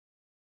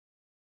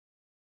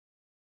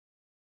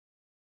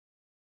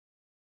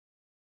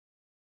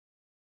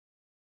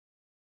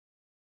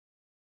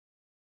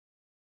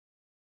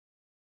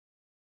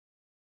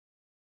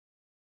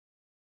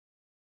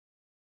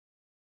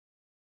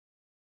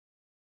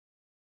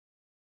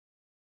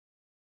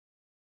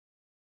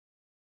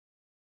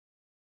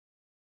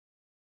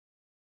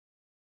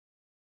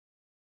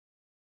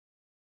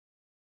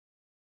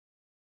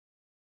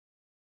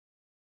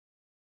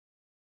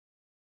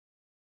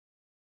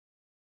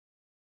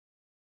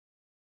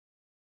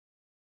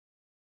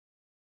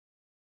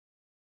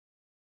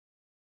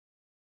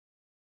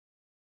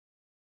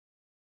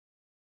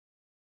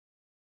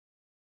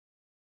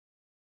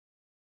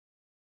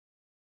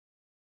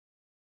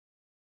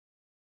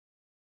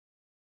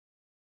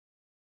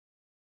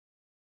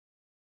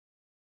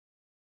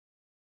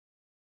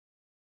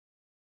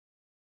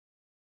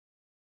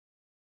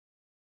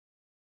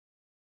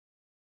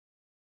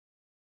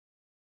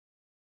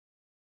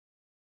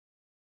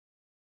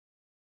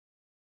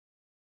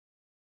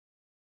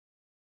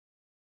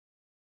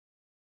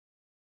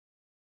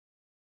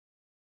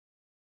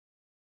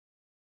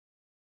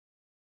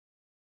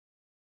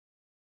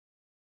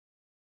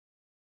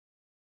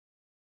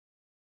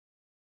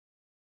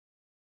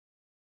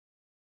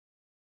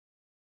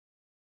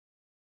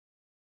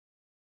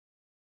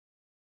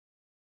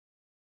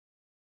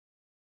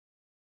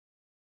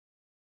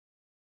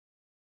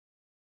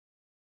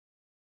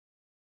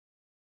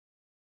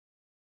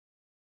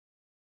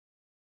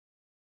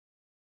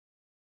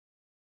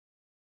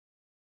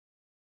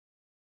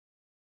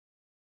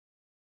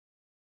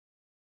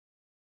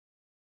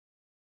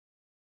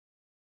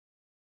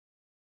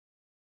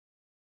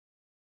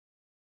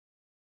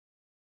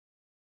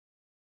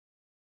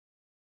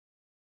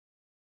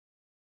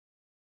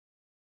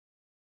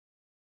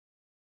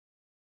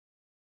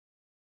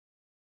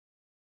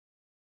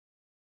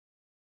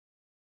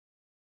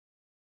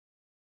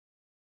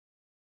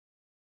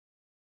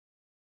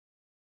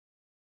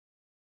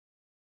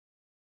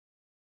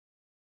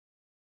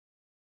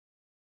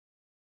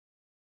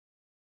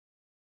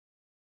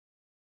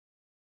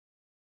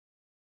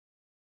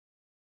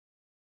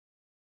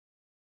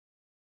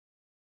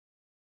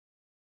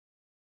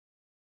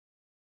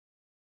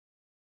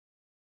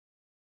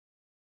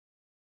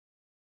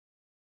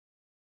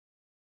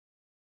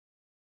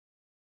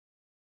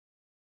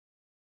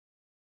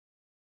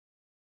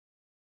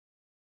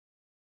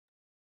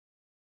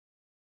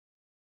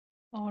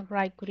All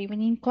right, good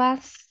evening,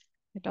 class.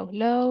 Hello,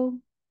 hello.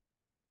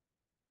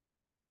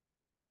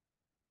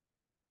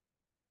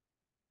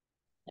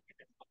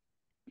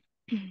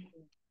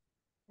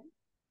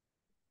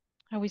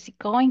 How is it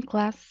going,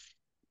 class?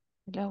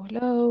 Hello,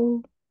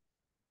 hello.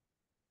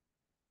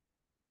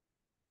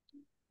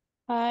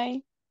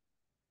 Hi.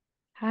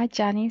 Hi,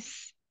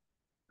 Janice.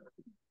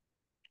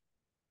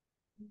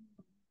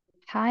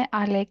 Hi,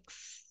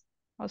 Alex.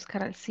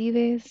 Oscar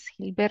Alcides,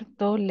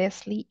 Gilberto,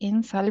 Leslie,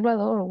 and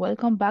Salvador.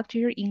 Welcome back to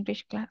your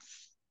English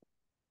class.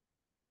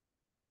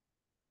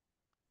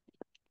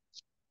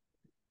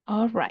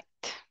 All right,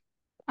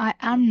 I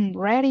am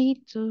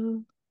ready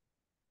to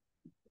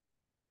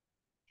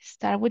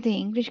start with the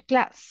English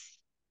class.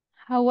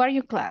 How are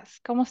you,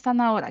 class? ¿Cómo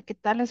están ahora? ¿Qué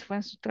tal les fue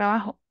en su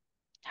trabajo?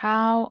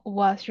 How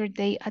was your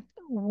day at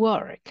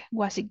work?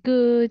 Was it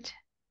good?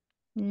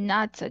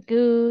 Not so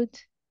good?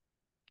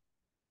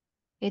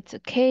 It's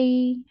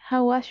okay.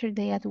 How was your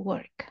day at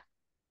work?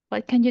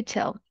 What can you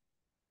tell me?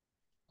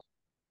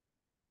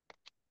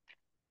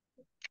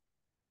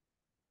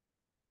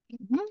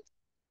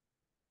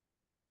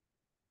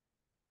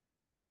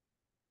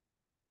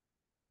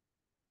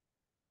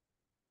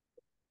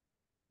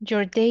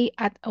 Your day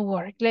at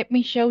work. Let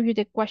me show you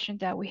the question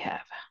that we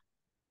have.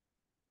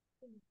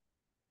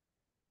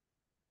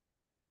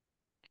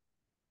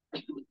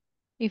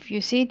 If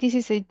you see, this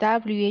is a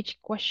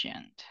WH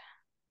question.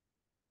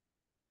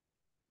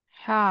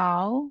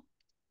 How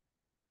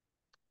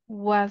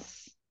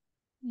was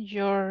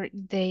your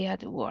day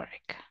at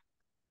work?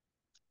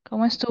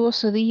 ¿Cómo estuvo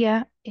su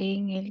día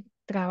en el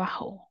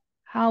trabajo?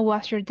 How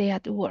was your day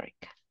at work?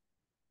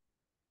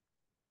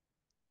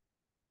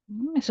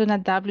 Es una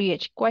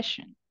WH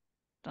question.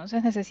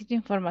 Entonces necesito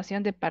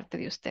información de parte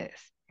de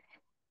ustedes.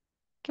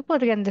 ¿Qué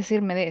podrían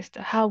decirme de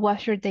esto? How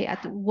was your day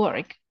at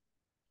work?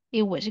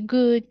 It was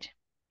good,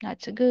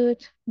 not so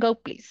good. Go,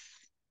 please.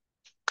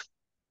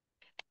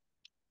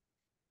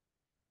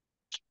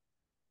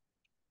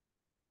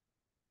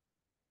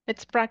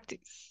 Let's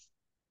practice.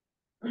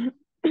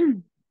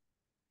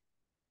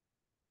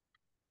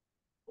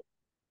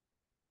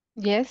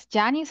 Yes,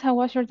 Janice, how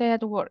was your day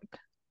at work?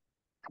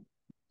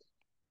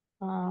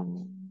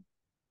 Um,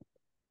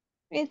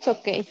 it's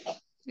okay.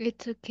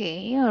 It's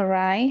okay, all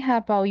right. How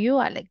about you,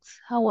 Alex?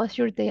 How was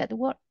your day at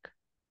work?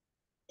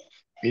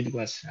 It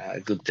was a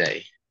good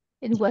day.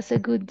 It was a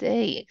good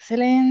day,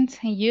 excellent.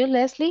 And you,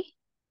 Leslie?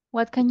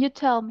 What can you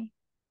tell me?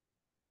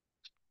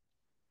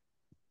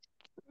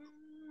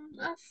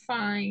 I'm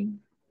fine.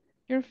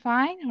 You're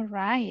fine, all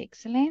right,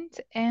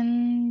 excellent.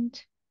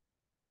 And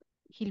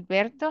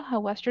Gilberto, how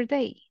was your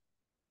day?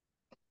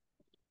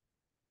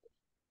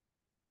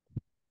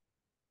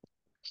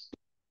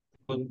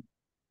 Good.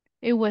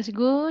 It was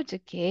good,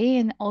 okay.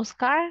 And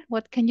Oscar,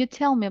 what can you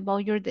tell me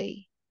about your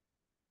day?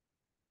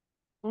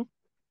 Hmm?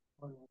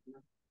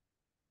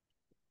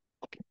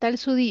 ¿Qué tal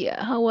su día?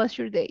 How was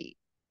your day?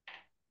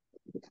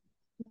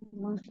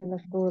 No sé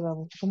las dudas,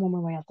 ¿cómo me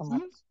voy a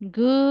tomar eso?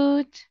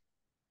 Good,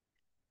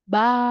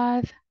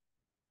 bad,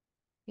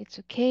 it's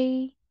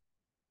okay.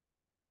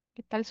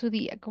 ¿Qué tal su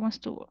día? ¿Cómo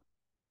estuvo?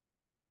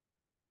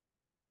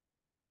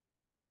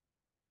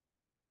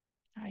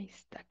 Ahí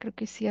está, creo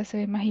que sí ya se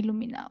ve más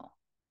iluminado.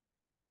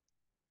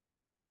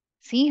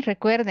 Sí,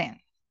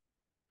 recuerden,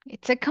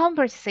 it's a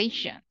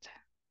conversation.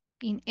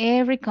 In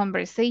every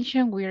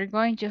conversation, we are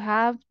going to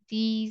have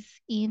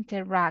this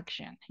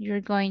interaction.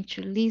 You're going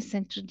to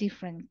listen to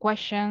different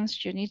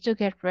questions. You need to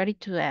get ready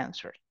to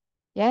answer.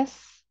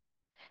 Yes?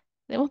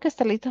 Tenemos que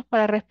estar listos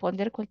para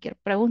responder cualquier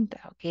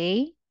pregunta,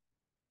 ¿ok?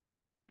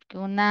 Porque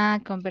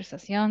una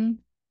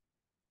conversación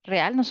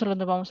real no solo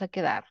nos vamos a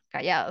quedar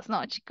callados,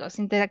 no, chicos,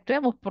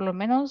 interactuemos por lo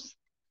menos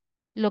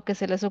lo que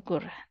se les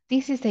ocurra.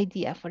 This is the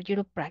idea for you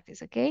to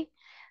practice, okay?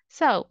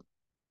 So,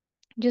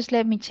 just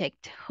let me check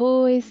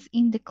who is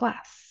in the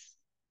class.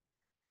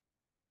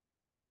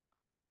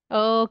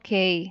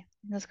 Okay,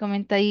 nos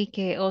comenta ahí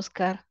que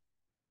Oscar,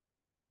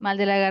 mal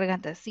de la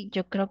garganta. Sí,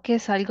 yo creo que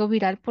es algo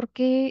viral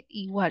porque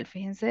igual,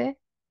 fíjense,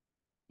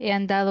 he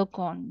andado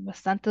con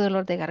bastante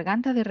dolor de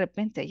garganta de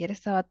repente. Ayer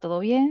estaba todo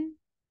bien,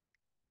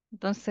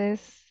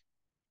 entonces,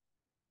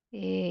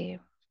 eh,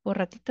 por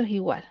ratitos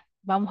igual.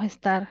 Vamos a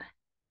estar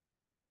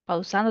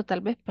pausando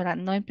tal vez para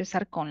no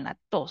empezar con la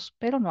tos,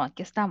 pero no,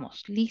 aquí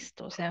estamos,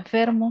 listos,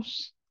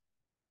 enfermos,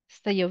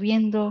 está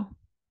lloviendo,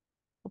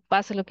 o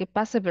pase lo que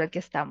pase, pero aquí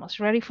estamos,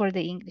 ready for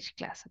the English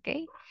class,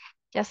 ¿ok?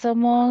 Ya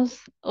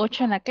somos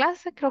 8 en la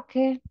clase, creo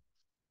que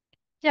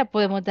ya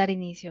podemos dar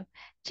inicio.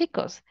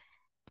 Chicos,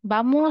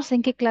 vamos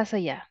en qué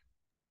clase ya?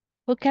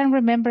 Who can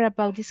remember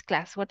about this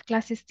class? What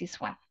class is this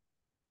one?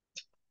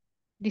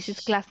 This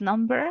is class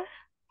number?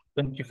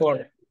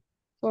 24.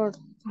 Por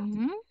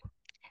Mhm.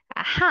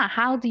 Aha,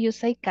 how do you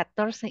say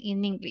 14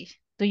 in English?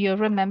 Do you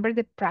remember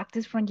the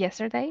practice from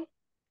yesterday?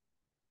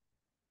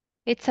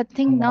 It's a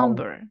thing No.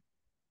 number.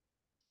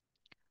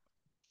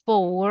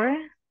 4,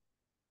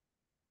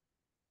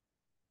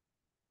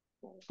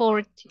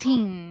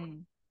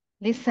 14.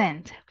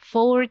 Listen,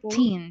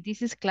 14.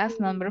 This is class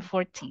number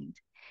 14.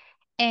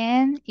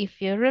 And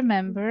if you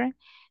remember,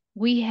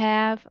 We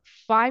have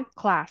 5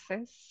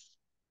 classes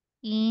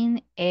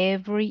in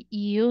every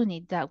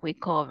unit that we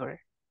cover.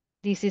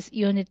 This is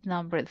unit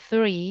number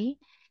 3.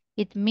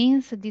 It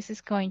means that this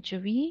is going to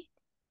be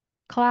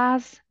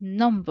class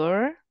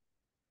number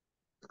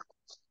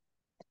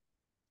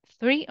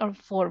 3 or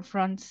 4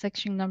 from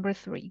section number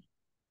 3.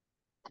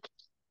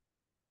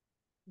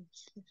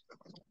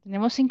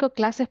 Tenemos 5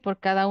 clases por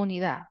cada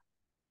unidad.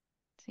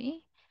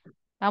 ¿Sí?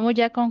 Vamos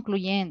ya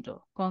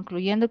concluyendo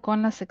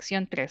con la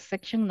sección 3,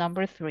 section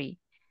number 3.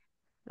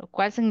 Lo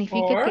cual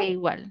significa que 4.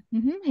 igual.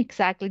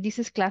 Exactly, this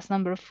is class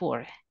number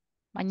 4.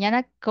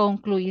 Mañana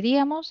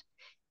concluiríamos.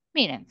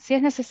 Miren, si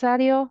es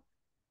necesario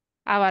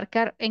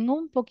abarcar en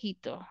un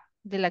poquito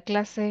de la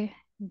clase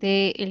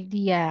del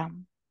día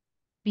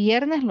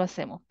viernes, lo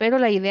hacemos. Pero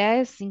la idea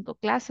es 5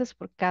 clases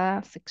por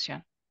cada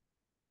sección.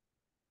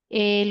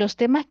 Los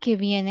temas que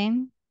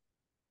vienen,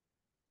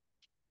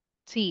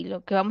 sí,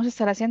 lo que vamos a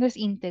estar haciendo es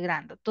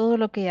integrando todo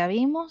lo que ya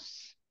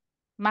vimos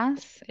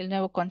más el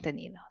nuevo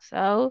contenido.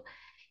 So,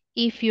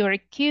 if you're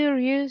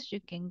curious, you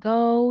can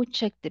go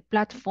check the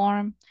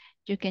platform.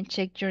 You can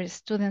check your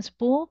student's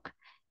book.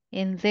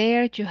 And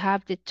there you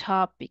have the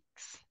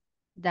topics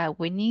that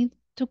we need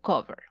to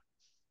cover.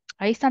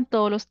 Ahí están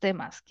todos los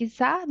temas.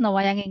 Quizá no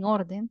vayan en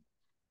orden,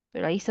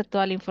 pero ahí está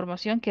toda la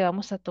información que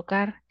vamos a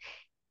tocar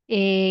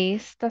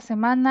esta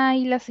semana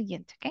y la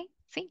siguiente, ¿ok?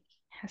 Sí.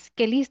 Así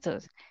que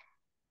listos.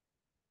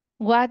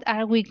 What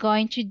are we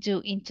going to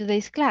do in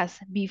today's class?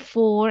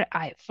 Before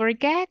I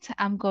forget,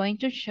 I'm going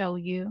to show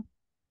you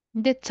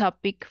the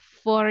topic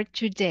for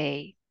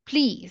today.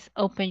 Please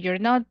open your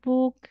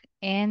notebook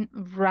and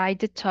write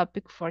the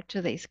topic for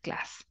today's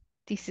class.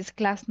 This is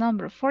class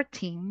number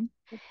 14,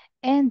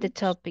 and the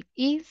topic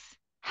is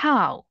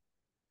how.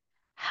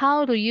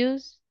 How to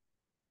use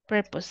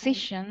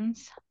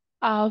prepositions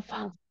of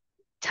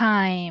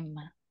time.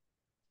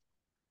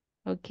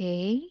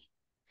 Okay,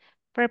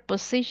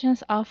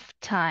 prepositions of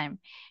time.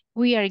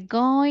 We are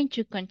going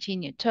to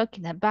continue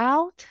talking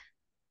about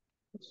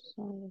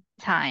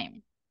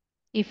time.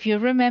 If you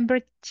remember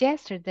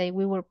yesterday,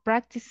 we were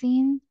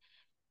practicing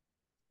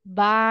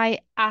by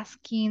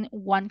asking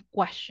one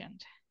question.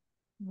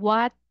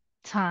 What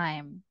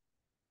time?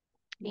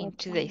 In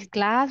today's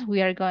class,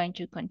 we are going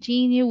to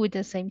continue with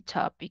the same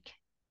topic.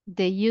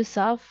 The use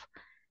of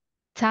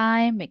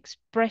time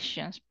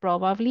expressions,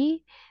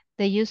 probably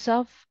the use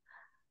of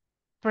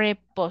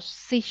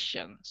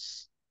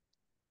prepositions.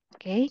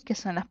 ¿Ok? ¿Qué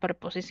son las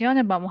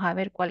preposiciones? Vamos a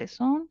ver cuáles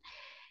son,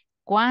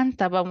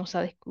 cuántas vamos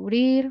a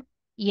descubrir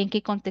y en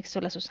qué contexto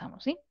las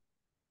usamos, ¿sí?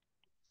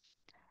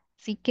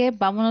 Así que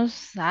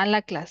vámonos a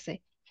la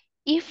clase.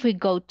 If we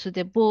go to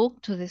the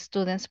book, to the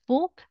student's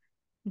book,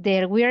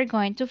 there we are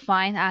going to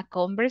find a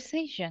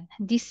conversation.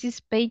 This is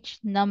page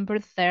number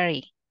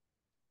 30.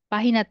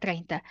 Página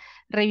 30.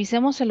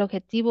 Revisemos el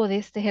objetivo de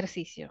este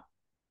ejercicio.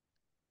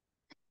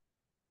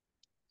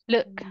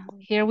 Look,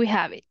 here we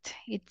have it.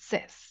 It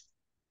says,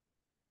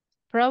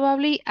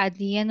 probably at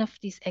the end of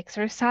this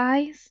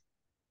exercise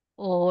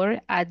or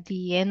at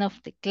the end of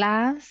the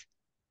class,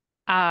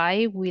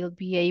 I will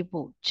be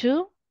able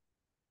to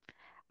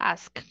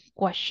ask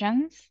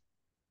questions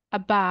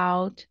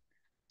about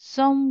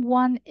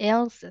someone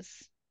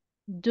else's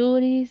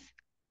duties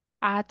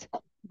at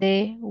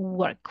the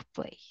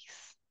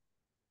workplace.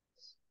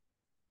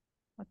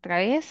 Otra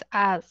vez,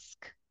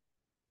 ask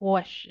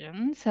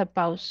questions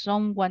about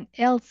someone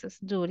else's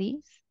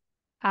duties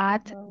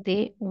at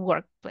the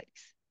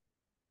workplace.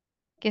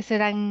 ¿Qué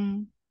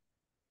serán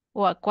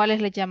o a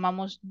cuáles le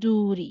llamamos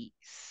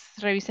duties?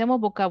 Revisemos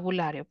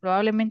vocabulario,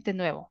 probablemente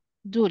nuevo.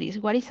 Duties.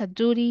 What is a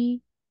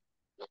duty?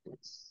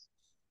 It's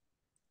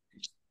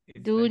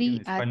like Duty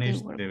in at the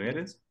Spanish, workplace.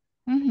 deberes.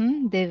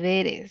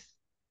 Deberes.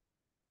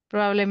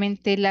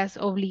 Probablemente las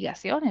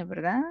obligaciones,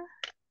 ¿verdad?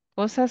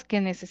 Cosas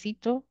que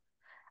necesito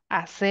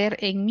hacer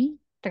en mi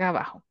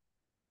trabajo.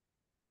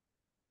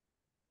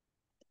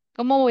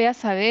 ¿Cómo voy a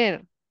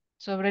saber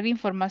sobre la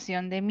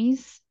información de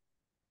mis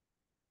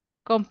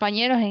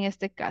compañeros en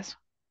este caso?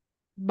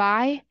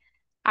 By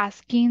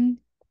asking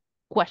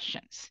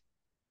questions.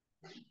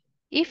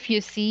 If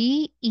you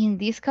see in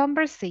this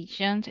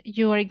conversation,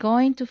 you are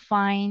going to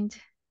find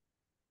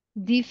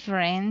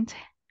different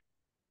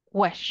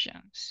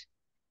questions.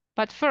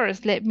 But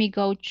first, let me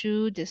go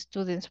to the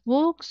student's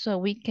book so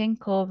we can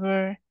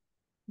cover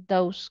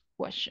those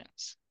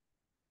questions.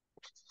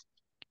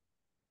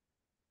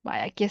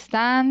 Vaya, aquí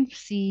están.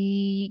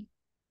 Si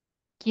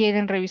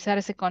quieren revisar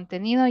ese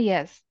contenido,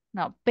 yes.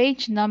 No,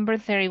 page number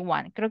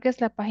 31. Creo que es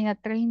la página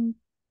 30.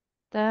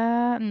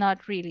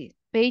 Not really.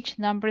 Page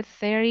number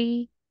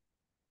 31.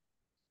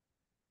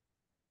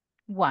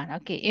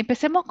 Ok,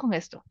 empecemos con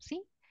esto,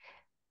 ¿sí?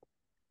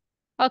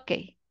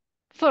 Ok,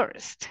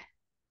 first,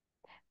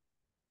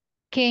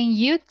 can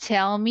you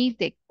tell me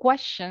the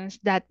questions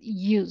that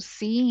you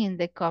see in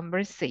the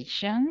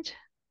conversation?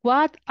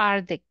 What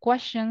are the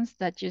questions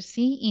that you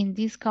see in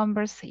this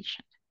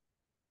conversation?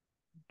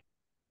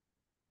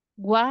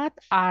 What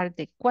are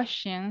the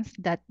questions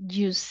that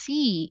you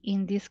see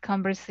in this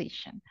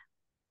conversation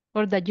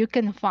or that you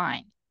can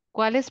find?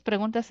 ¿Cuáles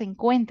preguntas se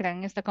encuentran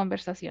en esta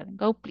conversación?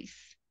 Go,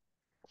 please.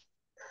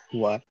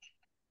 What?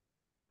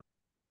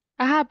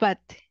 But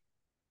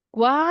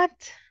what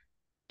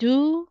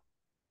do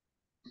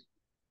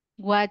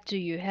what do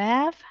you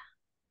have?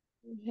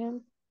 We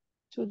have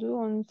to do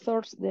on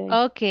Thursday.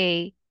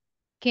 Okay.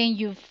 Can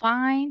you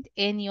find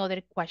any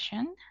other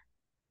question?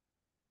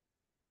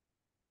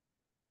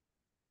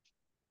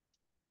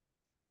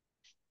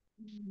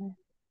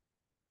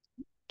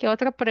 ¿Qué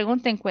otra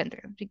pregunta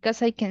encuentran?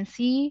 Because I can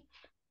see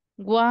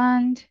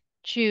 1,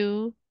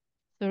 2,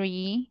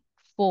 3,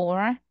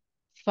 4,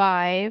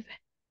 5,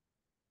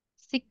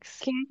 6,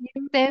 Can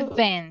you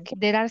 7. can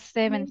There are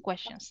 7 you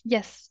questions.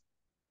 Yes.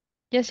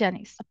 Yes,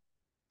 Janice.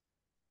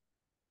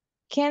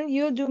 can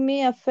you do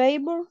me a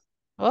favor?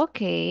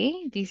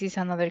 Okay, this is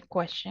another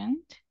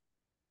question.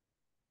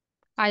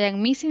 I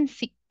am missing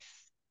 6.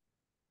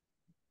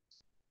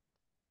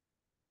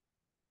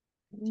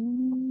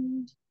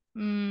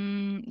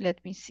 Mm,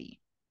 Let me see.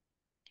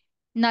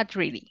 Not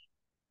really.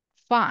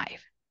 5.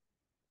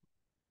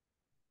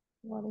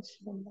 what is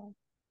it about?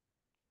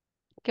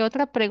 ¿Qué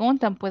otra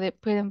pregunta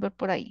pueden ver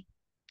por ahí?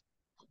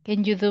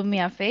 Can you do me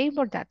a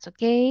favor? That's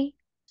okay.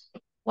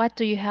 What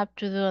do you have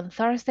to do on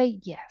Thursday?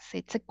 Yes,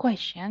 it's a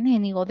question.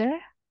 Any other?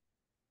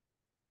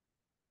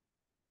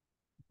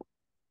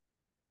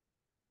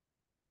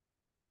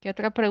 ¿Qué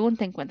otra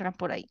pregunta encuentran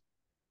por ahí?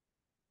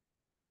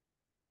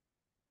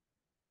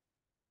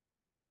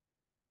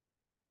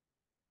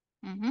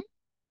 Ujú.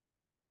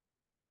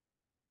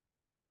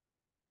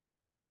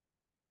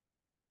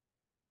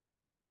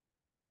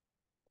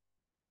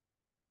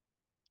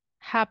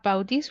 How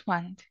about this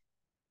one?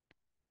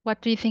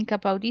 What do you think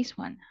about this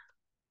one?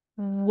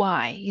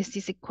 Why? Is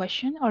this a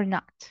question or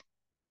not?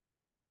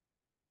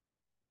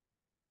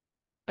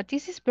 But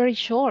this is very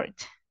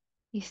short.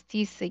 Is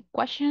this a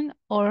question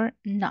or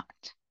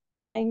not?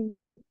 I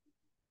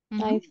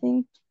Mhm. I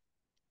think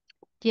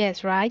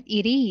Yes, right?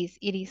 It is.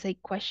 It is a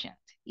question.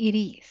 It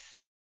is.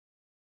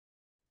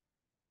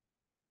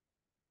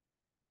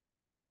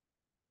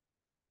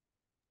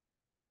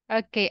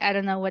 Okay, I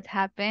don't know what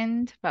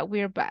happened, but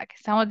we're back.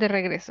 Estamos de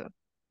regreso.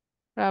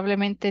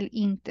 Probablemente el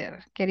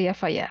Inter quería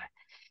fallar.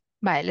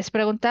 Vale, les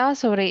preguntaba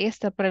sobre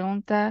esta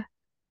pregunta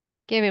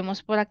que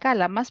vemos por acá,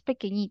 la más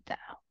pequeñita.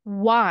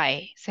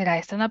 Why? ¿Será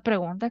esta una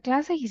pregunta,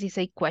 clase? Is this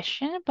a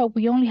question? But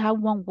we only have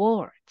one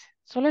word.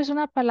 Solo es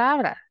una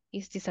palabra.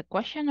 Is this a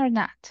question or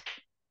not?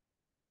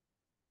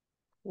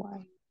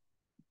 why.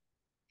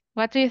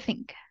 What do you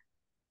think?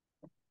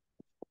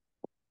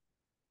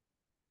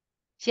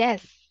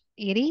 Yes,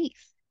 it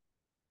is.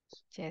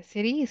 Yes,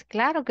 it is.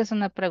 Claro que es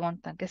una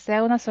pregunta. Que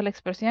sea una sola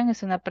expresión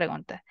es una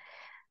pregunta.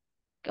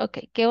 Ok,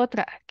 ¿qué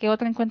otra? ¿Qué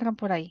otra encuentran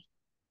por ahí?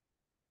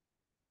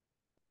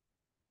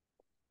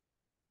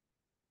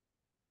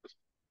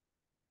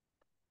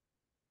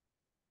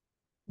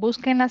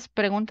 Busquen las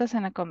preguntas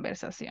en la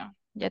conversación.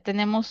 Ya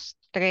tenemos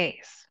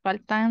 3.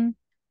 Faltan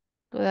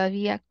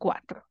todavía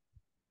 4.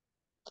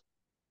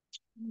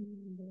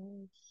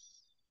 Yes.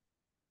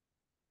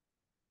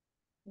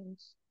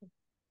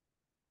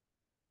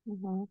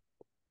 Uh-huh.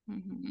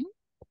 Ujú.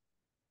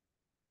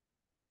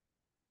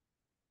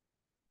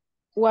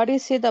 What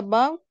is it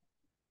about?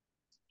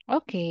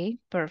 Ok,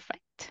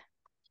 perfect.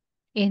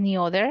 Any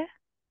other?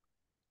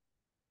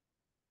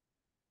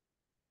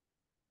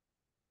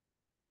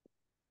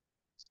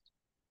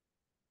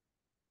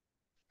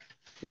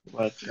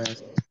 What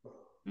does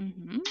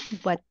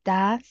What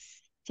does?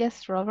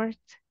 Yes, Robert.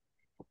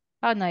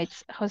 Oh, no,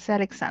 it's Jose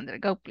Alexander.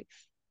 Go, please.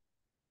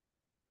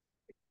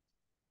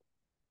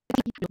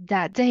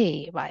 That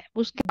day. Vaya,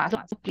 busque más,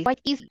 please.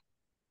 Quite easy.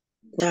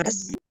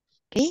 Does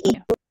Okay,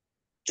 he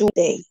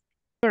today?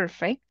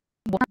 perfect.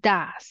 What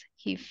does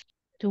he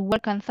to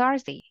work on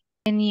Thursday?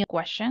 Any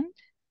question?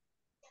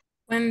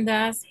 When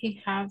does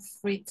he have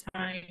free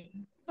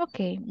time?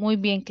 Ok, muy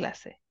bien,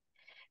 clase.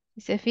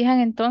 Si se fijan,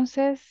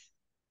 entonces,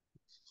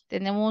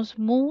 tenemos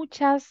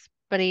muchas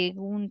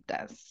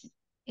preguntas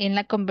en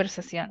la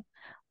conversación,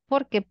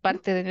 porque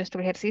parte de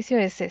nuestro ejercicio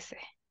es ese,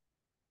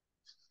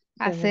 Sí,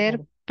 hacer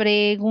verdad.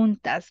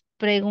 preguntas,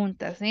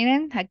 preguntas.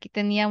 Miren, aquí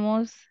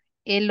teníamos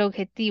el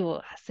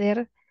objetivo,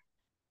 hacer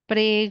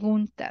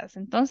preguntas.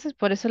 Entonces,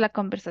 por eso la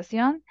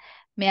conversación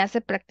me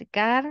hace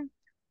practicar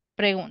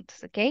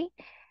preguntas, ¿ok?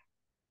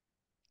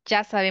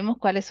 Ya sabemos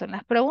cuáles son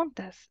las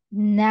preguntas.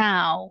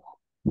 Now,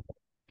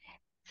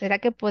 ¿será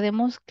que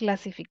podemos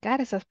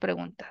clasificar esas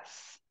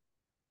preguntas?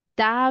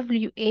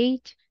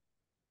 WH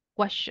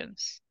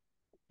questions,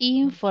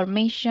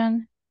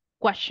 information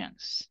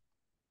questions.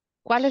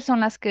 ¿Cuáles son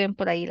las que ven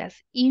por ahí?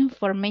 Las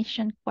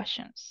information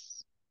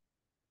questions.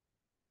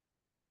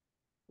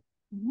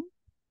 Ujú.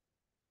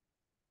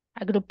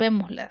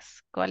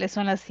 Agrupémoslas. ¿Cuáles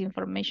son las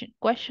information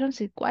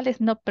questions y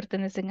cuáles no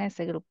pertenecen a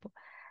ese grupo?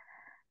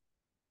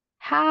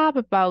 How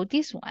about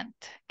this one?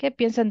 ¿Qué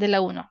piensan de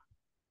la uno?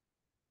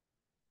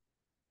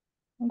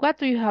 What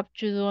do you have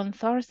to do on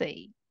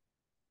Thursday?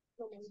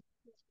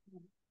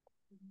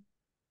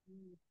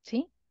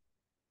 ¿Sí?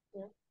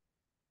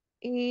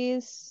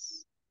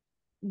 Is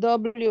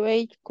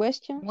WH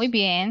questions. Muy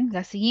bien.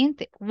 La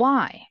siguiente.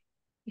 Why?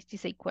 Is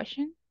this a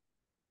question?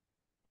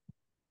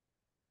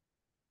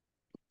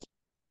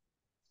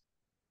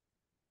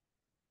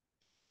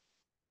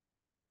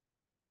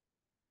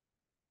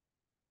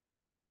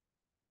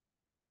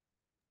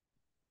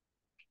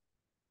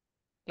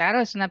 Claro,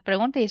 es una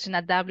pregunta y es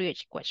una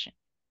WH question.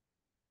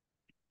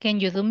 Can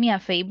you do me a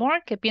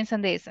favor? ¿Qué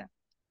piensan de esa?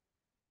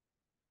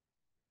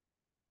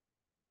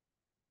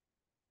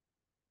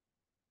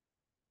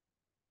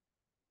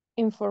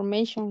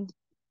 Information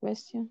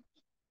question.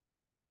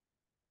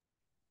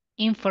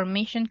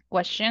 Information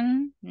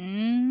question.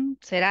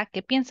 ¿Será?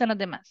 ¿Qué piensan los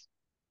demás?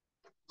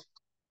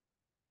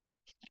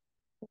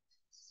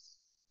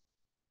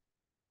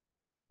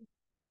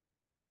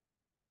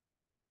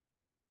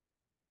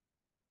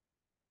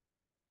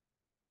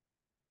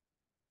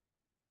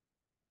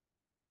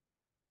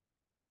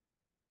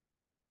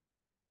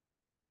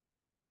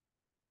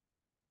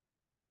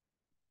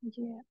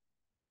 Yeah.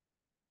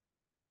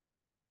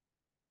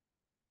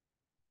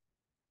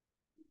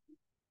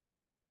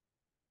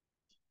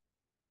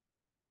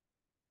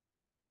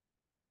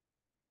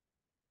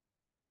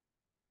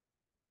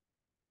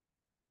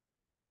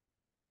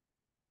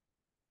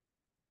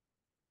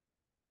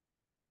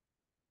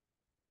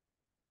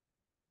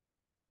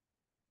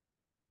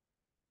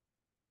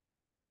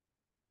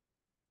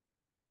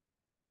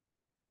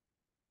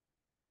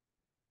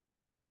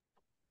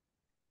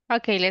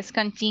 Okay, let's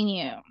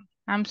continue.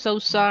 I'm so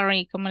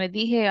sorry. Como les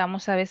dije,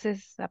 vamos a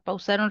veces a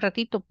pausar un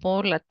ratito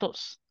por la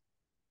tos.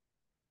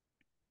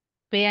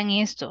 Vean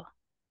esto.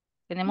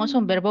 Tenemos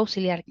un verbo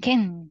auxiliar,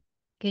 can.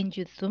 Can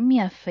you do me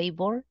a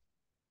favor?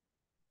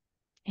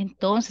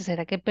 Entonces,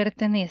 ¿será que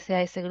pertenece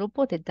a ese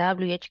grupo de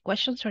WH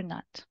questions or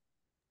not?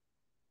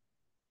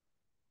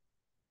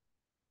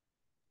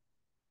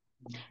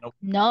 Nope.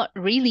 Not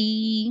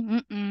really.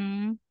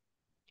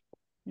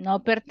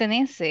 No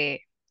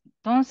pertenece.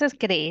 Entonces,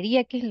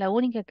 creería que es la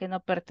única que no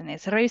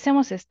pertenece.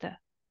 Revisemos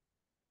esta.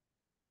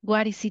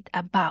 What is it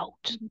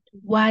about?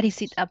 What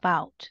is it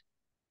about?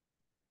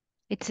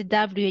 It's a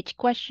WH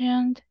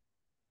question.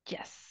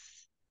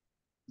 Yes.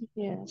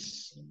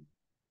 Yes.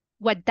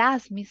 What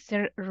does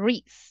Mr.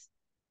 Reese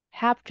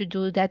have to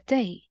do that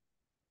day?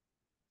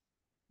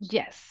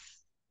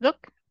 Yes.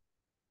 Look.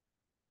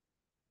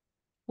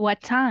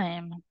 What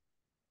time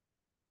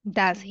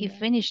does he Yeah.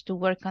 finish to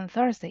work on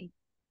Thursday?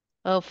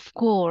 Of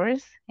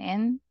course.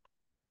 And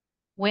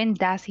when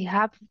does he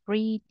have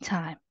free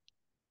time?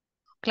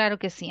 Claro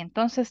que sí.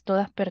 Entonces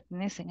todas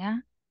pertenecen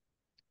a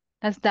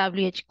las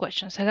WH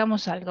questions.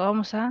 Hagamos algo.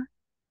 Vamos a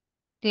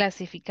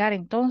clasificar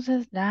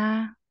entonces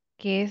la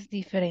que es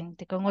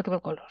diferente con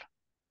otro color.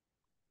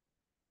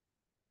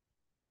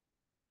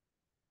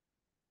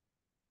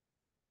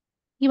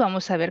 Y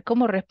vamos a ver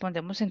cómo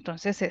respondemos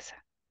entonces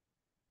esa.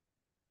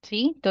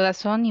 ¿Sí? Todas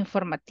son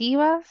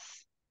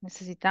informativas.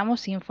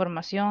 Necesitamos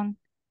información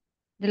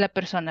de la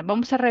persona.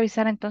 Vamos a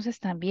revisar entonces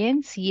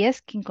también si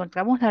es que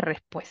encontramos la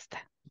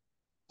respuesta.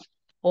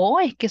 O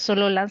es que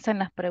solo lanzan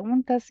las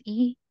preguntas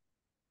y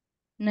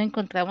no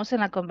encontramos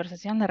en la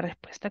conversación la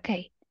respuesta. Ok.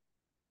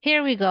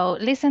 Here we go.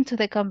 Listen to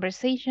the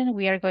conversation.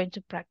 We are going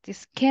to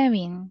practice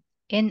Kevin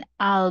and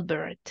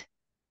Albert.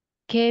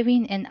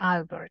 Kevin and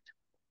Albert.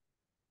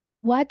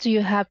 What do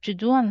you have to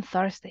do on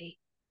Thursday?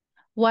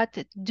 What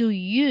do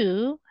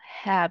you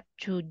have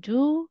to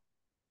do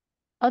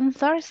on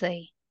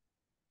Thursday?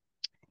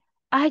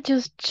 I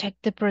just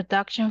checked the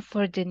production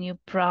for the new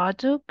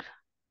product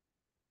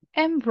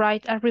and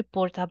write a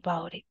report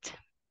about it.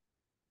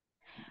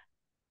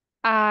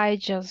 I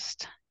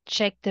just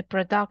checked the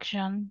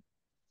production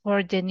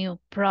for the new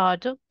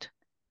product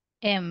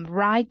and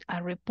write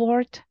a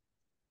report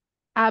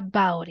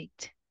about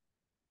it.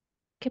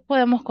 ¿Qué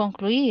podemos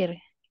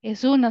concluir?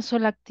 Es una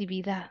sola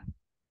actividad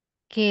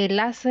que él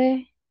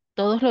hace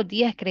todos los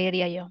días,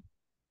 creería yo.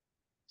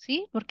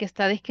 ¿Sí? Porque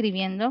está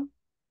describiendo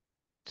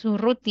su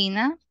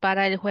rutina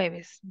para el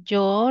jueves.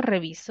 Yo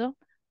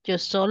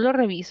solo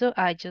reviso.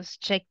 I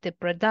just check the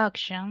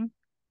production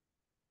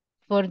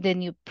for the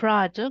new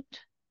product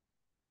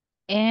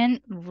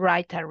and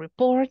write a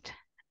report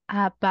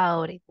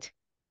about it.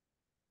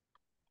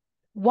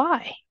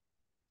 Why?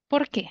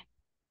 ¿Por qué?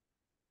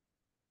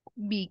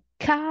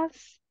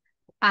 Because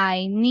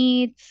I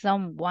need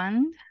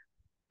someone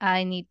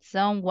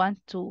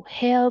to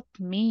help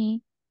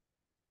me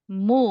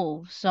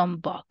move some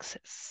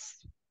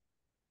boxes.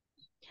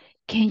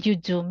 Can you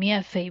do me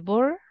a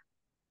favor?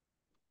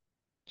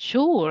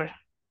 Sure.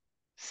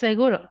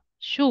 Seguro.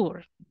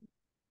 Sure.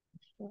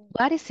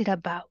 What is it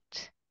about?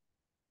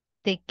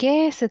 ¿De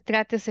qué se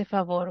trata ese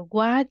favor?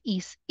 What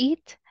is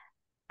it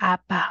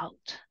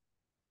about?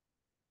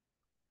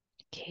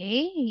 Ok,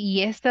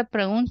 y esta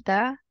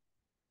pregunta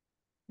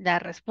la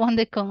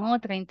responde con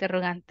otra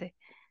interrogante.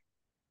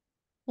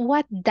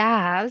 What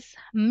does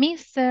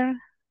Mr.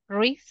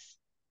 Reese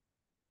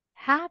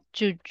have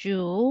to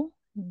do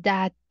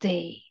that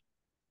day?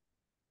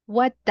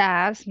 What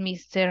does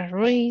Mr.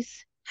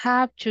 Reese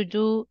have to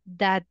do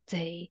that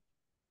day?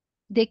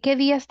 ¿De qué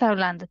día está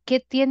hablando? ¿Qué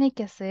tiene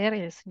que hacer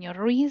el señor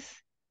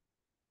Reese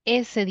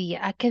ese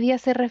día. ¿A qué día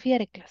se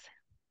refiere, clase?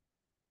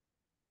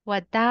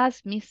 What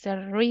does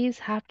Mr.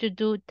 Reese have to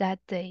do that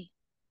day?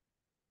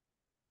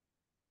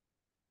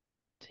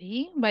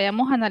 Sí,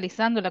 vayamos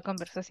analizando la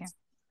conversación.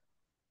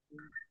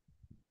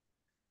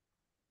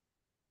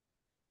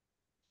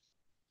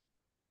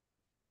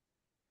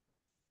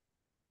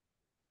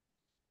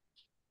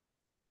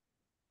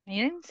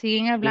 Miren,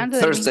 siguen hablando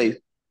del mismo.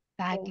 Thursday.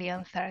 Exactly,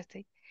 on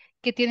Thursday.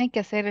 ¿Qué tiene que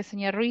hacer el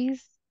señor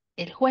Reese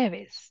el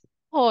jueves?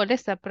 O le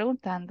está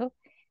preguntando,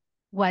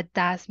 what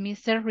does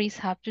Mr. Reese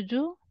have to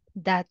do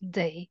that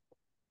day?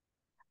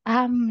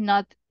 I'm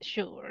not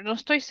sure. No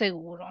estoy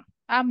seguro.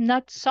 I'm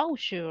not so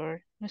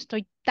sure. No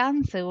estoy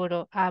tan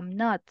seguro. I'm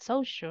not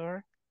so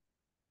sure.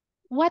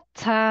 What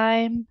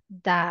time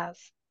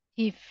does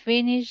he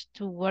finish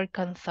to work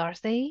on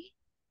Thursday?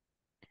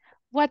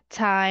 What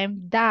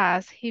time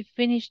does he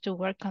finish to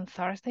work on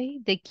Thursday?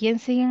 ¿De quién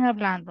siguen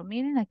hablando?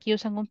 Miren, aquí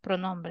usan un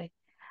pronombre.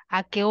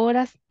 ¿A qué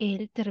horas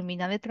él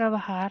termina de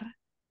trabajar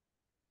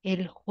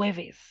el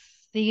jueves?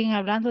 ¿Siguen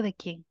hablando de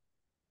quién?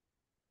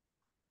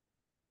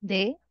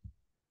 De,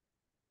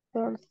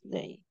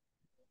 Thursday.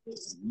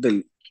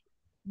 Del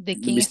 ¿de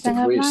quién Mr. están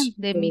hablando? Reese.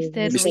 De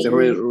Mr. Mr.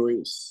 Reese.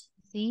 Reese.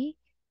 ¿Sí?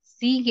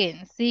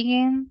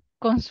 Siguen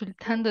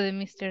consultando de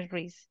Mr.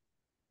 Reese.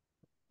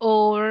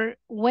 Or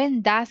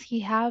when does he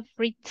have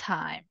free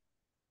time?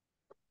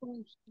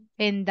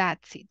 And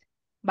that's it.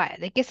 Vaya,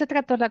 ¿de qué se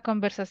trató la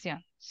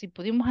conversación? Si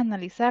pudimos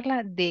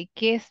analizarla, ¿de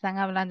qué están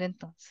hablando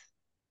entonces?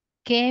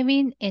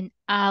 Kevin and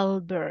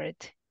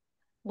Albert.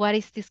 What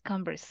is this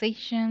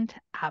conversation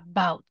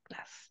about,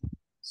 class?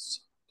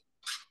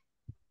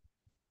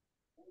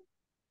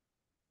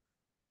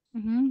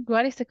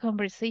 What is the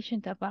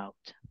conversation about?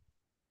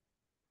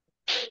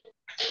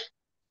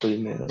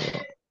 Primero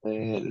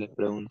le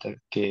pregunta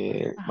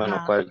que, bueno,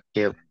 Ajá,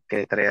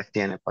 qué tareas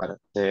tiene para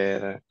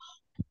hacer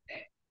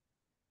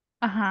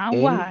ajá, él,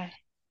 why?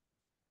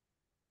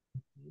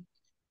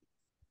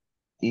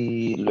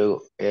 y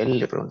luego él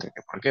le pregunta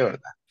que por qué,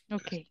 ¿verdad?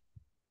 Ok,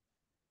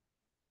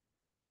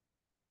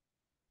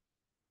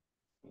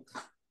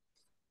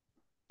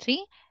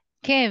 ¿sí?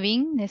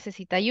 Kevin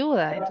necesita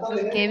ayuda.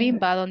 Entonces Kevin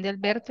va donde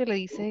Alberto y le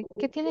dice,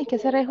 ¿qué tienes que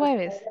hacer el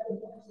jueves?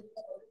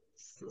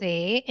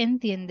 Se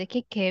entiende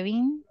que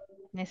Kevin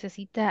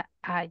necesita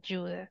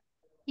ayuda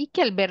y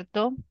que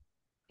Alberto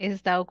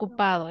está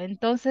ocupado.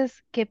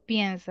 Entonces, ¿qué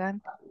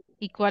piensan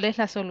y cuál es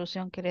la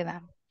solución que le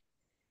dan?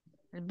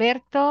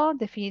 Alberto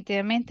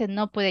definitivamente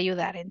no puede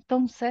ayudar.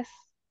 Entonces,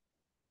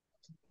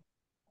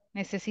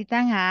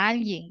 necesitan a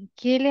alguien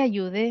que le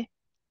ayude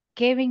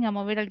Kevin a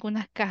mover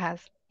algunas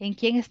cajas. ¿En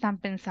quién están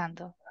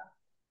pensando?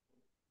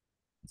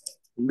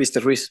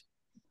 Mr. Reese.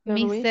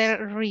 Luis.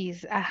 Mr.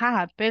 Reese.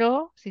 Ajá,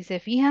 pero si se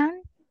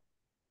fijan,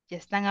 ya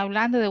están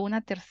hablando de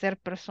una tercera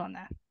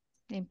persona.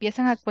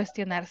 Empiezan a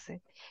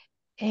cuestionarse.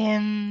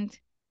 And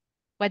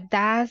what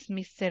does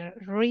Mr.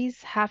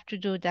 Reese have to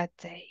do that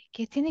day?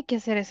 ¿Qué tiene que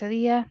hacer ese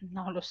día?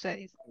 No lo sé.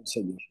 Dice.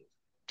 Señor.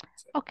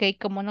 Ok,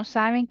 como no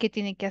saben qué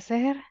tiene que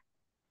hacer,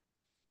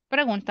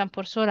 preguntan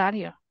por su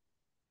horario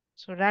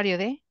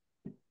de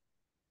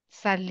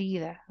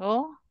salida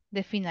o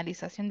de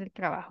finalización del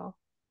trabajo.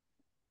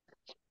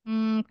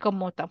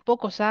 Como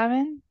tampoco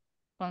saben,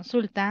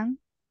 consultan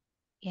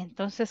y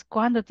entonces,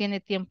 ¿cuándo tiene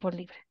tiempo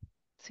libre?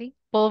 ¿Sí?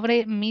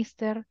 Pobre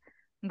Mr.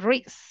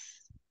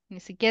 Reese. Ni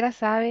siquiera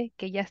sabe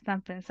que ya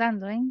están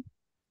pensando en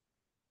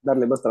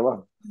Darle más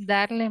trabajo.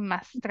 darle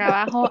más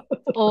trabajo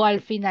o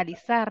al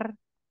finalizar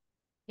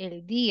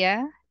el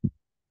día,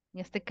 en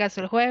este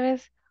caso el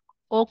jueves,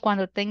 o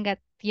cuando tenga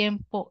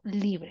tiempo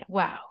libre.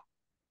 Wow.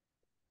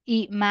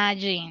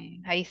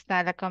 Imagine, ahí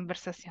está la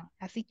conversación.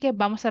 Así que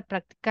vamos a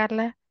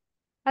practicarla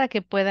para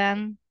que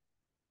puedan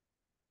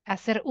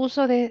hacer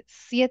uso de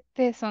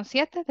son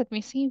siete, let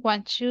me see,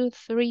 1, 2,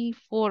 3,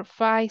 4,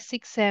 5,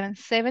 6, 7,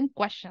 7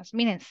 questions.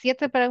 Miren,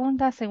 7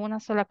 preguntas en una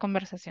sola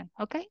conversación,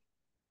 ¿ok?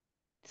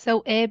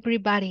 So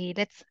everybody,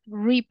 let's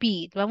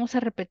repeat. Vamos a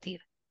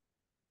repetir.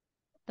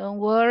 Don't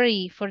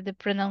worry for the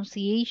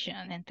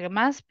pronunciation. Entre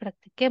más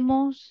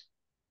practiquemos,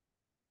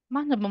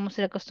 más nos vamos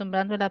a ir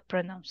acostumbrando a la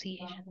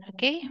pronunciation,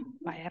 ¿ok?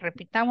 Vaya,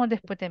 repitamos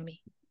después de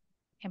mí.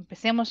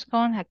 Empecemos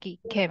con aquí,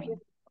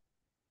 Kevin.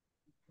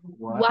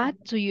 What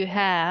do you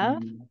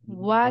have?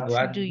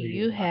 What do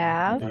you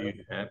have Do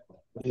you have?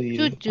 Do to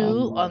you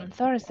do on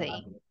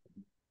Thursday?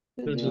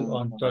 To do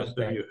on What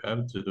do you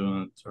have to do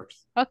on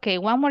Thursday? Okay,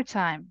 one more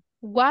time.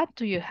 What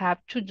do you have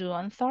to do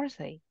on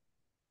Thursday?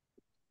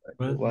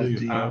 What do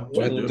you have to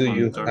What do do on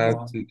you Thursday?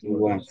 have to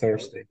do on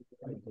Thursday?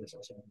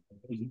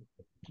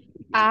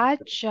 I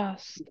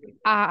just,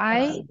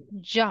 I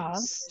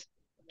just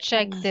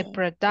checked the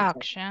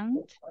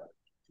production.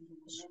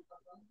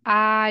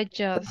 I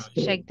just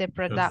checked the Just,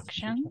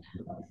 production.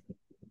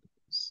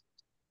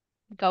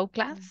 Go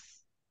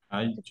class.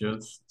 I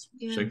just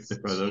checked the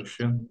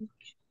production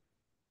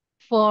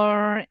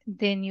For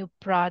the new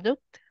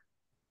product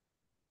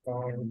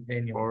for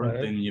the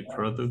new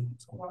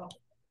product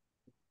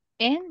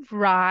and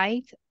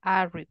write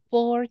a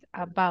report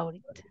about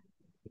it.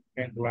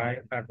 And write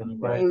a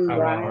report And about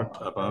write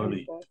about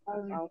it.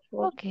 a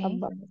report Ok,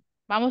 about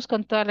vamos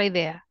con toda la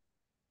idea.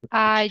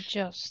 I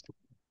just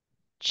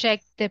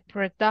check the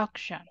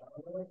production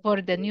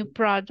for the new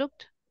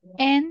product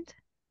and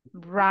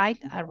write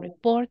a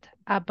report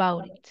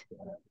about it.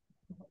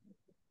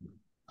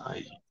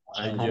 I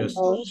I just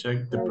us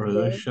checked the and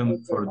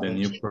production for the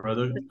new check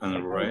product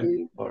and for read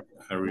the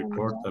a and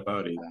report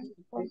about it.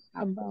 report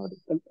about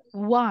it.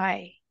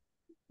 Why?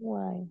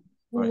 Why?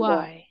 Why?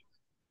 Why?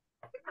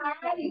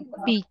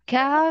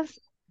 Because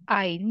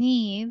I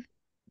need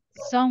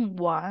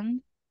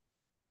someone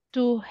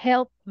to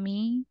help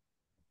me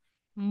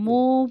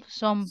move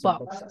some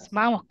boxes.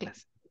 Vamos,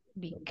 clase.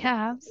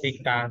 Because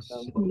because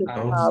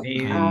Because Because I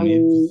I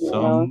need love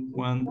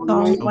someone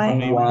to help Someone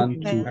me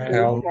someone to help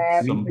help move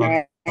have some me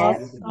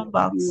boxes. some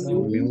box.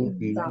 move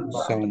some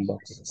some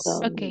boxes.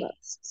 okay,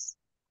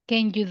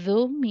 can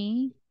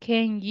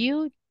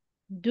you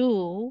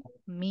do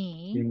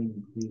me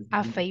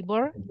a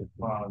favor?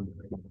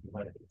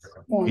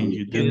 Can Can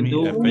you do you me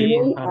do a do me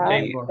favor? me a a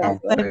favor. A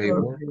favor?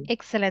 favor.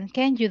 Excellent.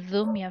 Can you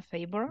do me a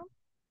favor?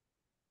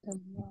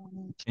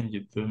 Can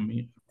you do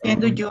me a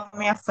Can favor? you do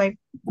me a favor?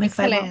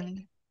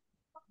 Excellent.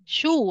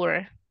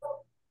 Sure.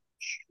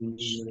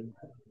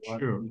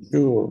 Sure.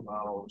 Sure.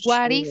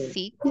 What is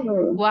it?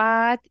 Sure.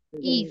 What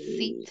is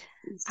it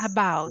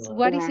about?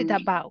 What is it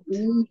about?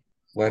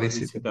 What What is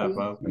is it it about?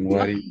 about? And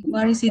what Okay. is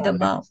What is it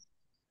about?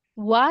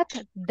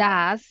 What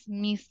does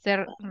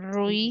Mr.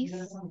 Ruiz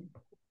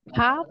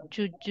have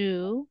to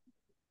do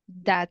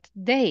that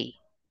day?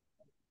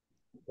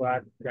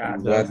 What What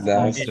does what does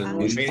does Mr. Mr.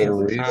 Ruiz Mr. Ruiz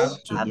have Ruiz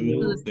have to Have do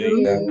to that day?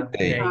 do that that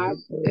day? day?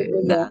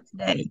 that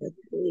day.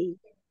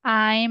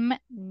 I'm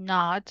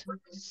not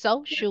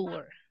so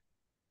sure.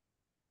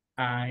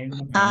 I'm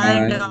I'm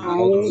I'm not not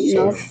not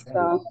so I'm so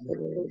not sure.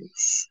 sure. so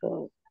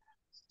sure.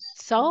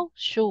 So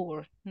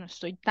sure. No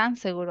estoy tan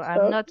seguro. I'm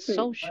So not sure.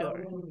 so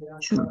sure.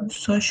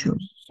 so sure.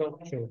 So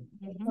sure.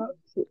 Mhm.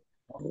 So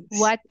sure.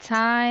 What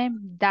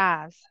time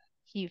does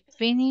he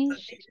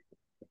finish?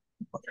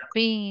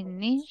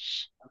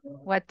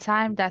 What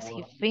time does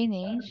he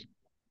finish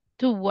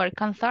to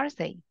work on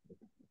Thursday?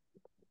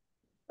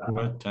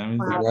 What time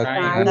What What time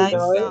time Time does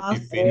does he does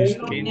finish they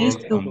to finish work finish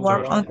to on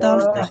work on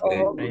Thursday? for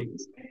Thursday? Thursday?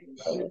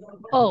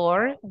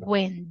 Or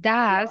when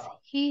does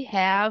he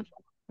have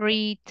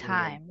free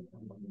time?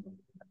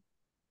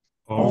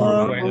 Or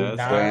Or when When does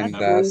he does When have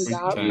does free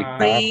he he time? have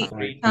have free free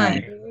free time. time?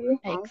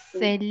 time?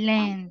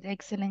 Excellent,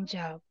 excellent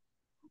job.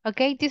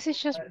 Okay, this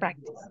is just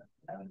practice.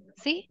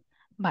 ¿Sí?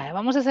 Vale,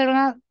 vamos a hacer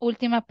una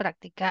última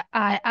práctica.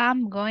 I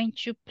am going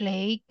to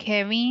play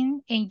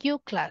Kevin in you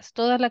class.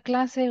 Toda la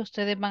clase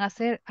ustedes van a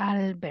hacer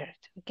Albert.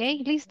 ¿Ok?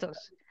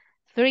 ¿Listos?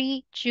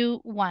 3, 2,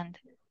 1.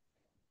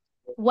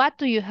 What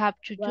do you have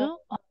to do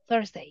on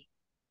Thursday?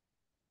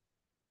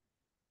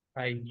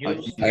 I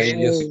I just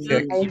just check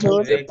checked I the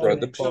just the production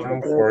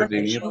production for for For the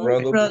the the new new new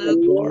product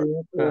product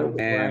product do and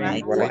and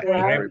right write write a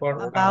a right report report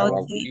about about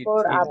about it. it.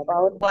 for it.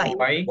 about Why?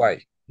 Why?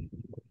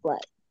 Why?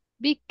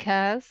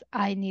 Because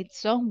I need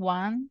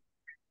someone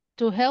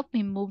to help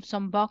me move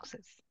some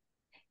boxes.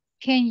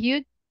 Can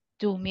you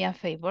do me a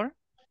favor?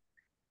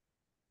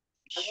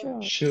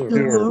 sure. Sure. Sure,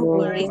 Sure.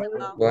 where is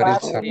about? What What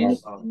it's Is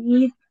about?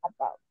 is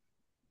about?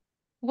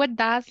 What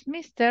does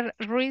Mr.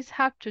 Ruiz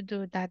have to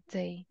do that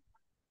day?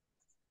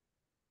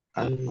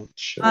 I'm not I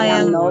sure. I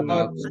am am not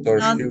Not so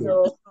not sure.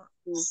 so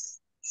sure.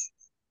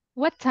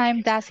 What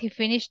time does he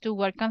finish to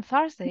work on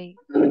Thursday?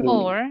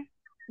 Or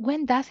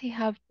when does he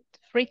have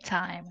free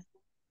time?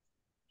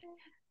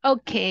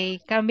 Ok,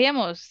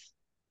 cambiemos.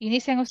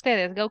 Inician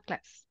ustedes, go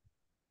class.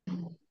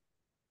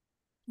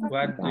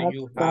 what do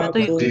you What have do What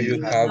you do to you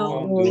do have to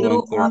on do do on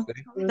on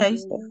Thursday?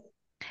 Thursdays?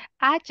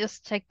 I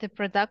just checked the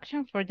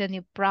production for the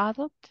new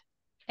product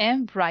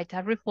and write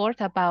a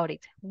report about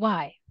it.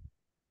 Why?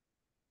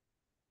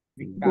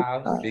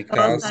 because Because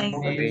Because I I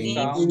I need need need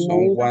Need someone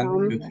someone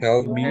some to to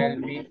help me help help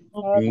me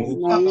move move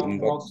me some some boxes.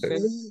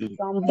 boxes. move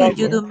some Can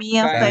you do boxes. me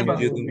a Can Can you favor?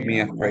 you do do me me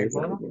a a favor?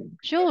 favor?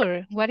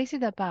 Sure, what is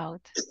it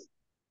about?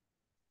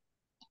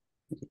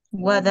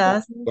 What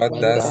does What What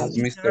does does Mr.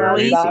 Mr. what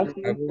Ruiz Ruiz does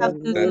have have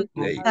Mr. to that do Ruiz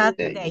day? have that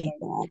to do day?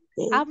 that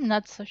day? I'm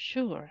not so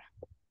sure.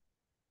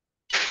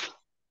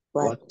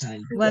 What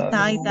time What time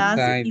What does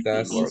time he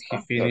does finish he to work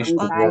finish And to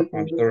on work time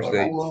on Thursday?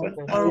 to Thursday? work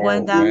Or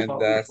when Or does when he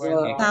does When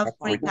he work have have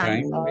free free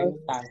time? time?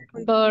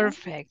 or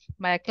Perfect.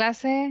 Vaya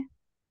clase,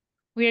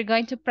 we are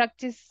going to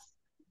practice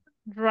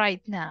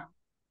right now.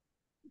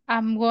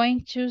 I'm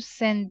going to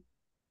send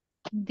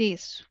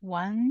this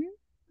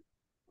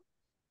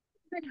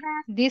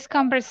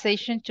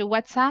conversation to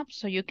WhatsApp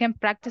so you can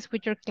practice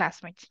with your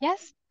classmates.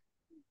 Yes?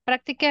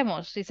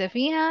 Practiquemos. Si se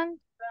fijan,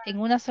 en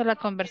una sola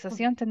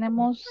conversación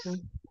tenemos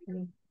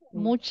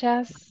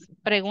muchas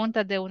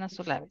preguntas de una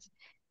sola vez.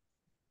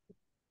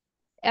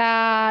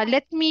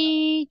 Let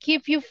me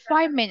give you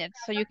 5 minutes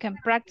so you can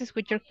practice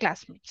with your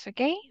classmates,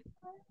 okay?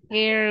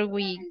 Here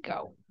we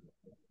go.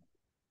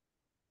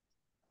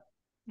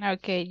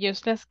 Okay,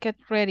 just let's get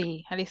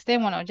ready.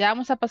 Alistémonos. Ya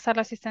vamos a pasar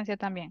la asistencia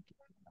también.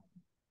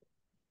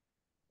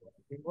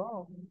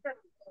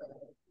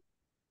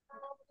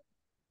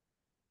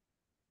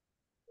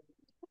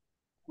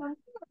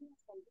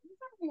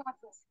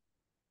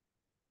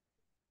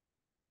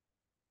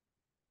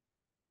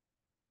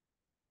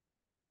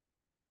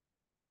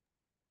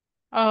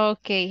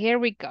 Okay, here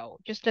we go.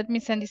 Just let me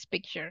send this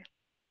picture.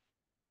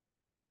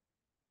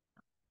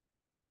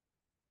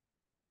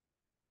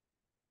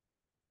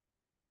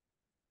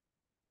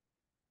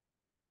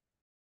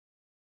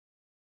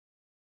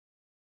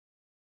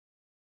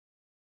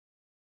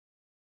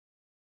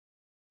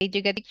 Did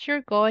you get the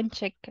picture? Go and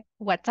check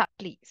WhatsApp,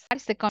 please.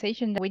 That's the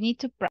conversation that we need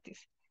to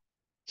practice.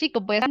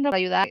 Chicos, voy a para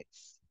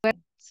ayudarles.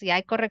 Si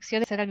hay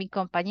correcciones, hacer a mi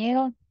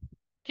compañero,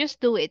 just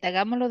do it.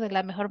 Hagámoslo de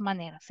la mejor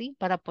manera, ¿sí?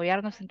 Para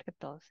apoyarnos entre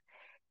todos.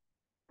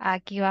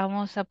 Aquí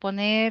vamos a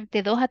poner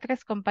de 2 a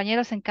 3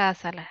 compañeros en cada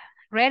sala.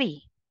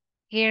 Ready?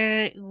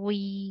 Here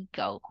we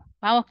go.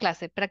 Vamos,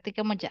 clase,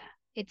 practiquemos ya.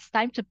 It's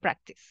time to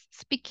practice.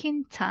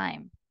 Speaking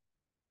time.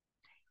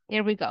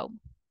 Here we go.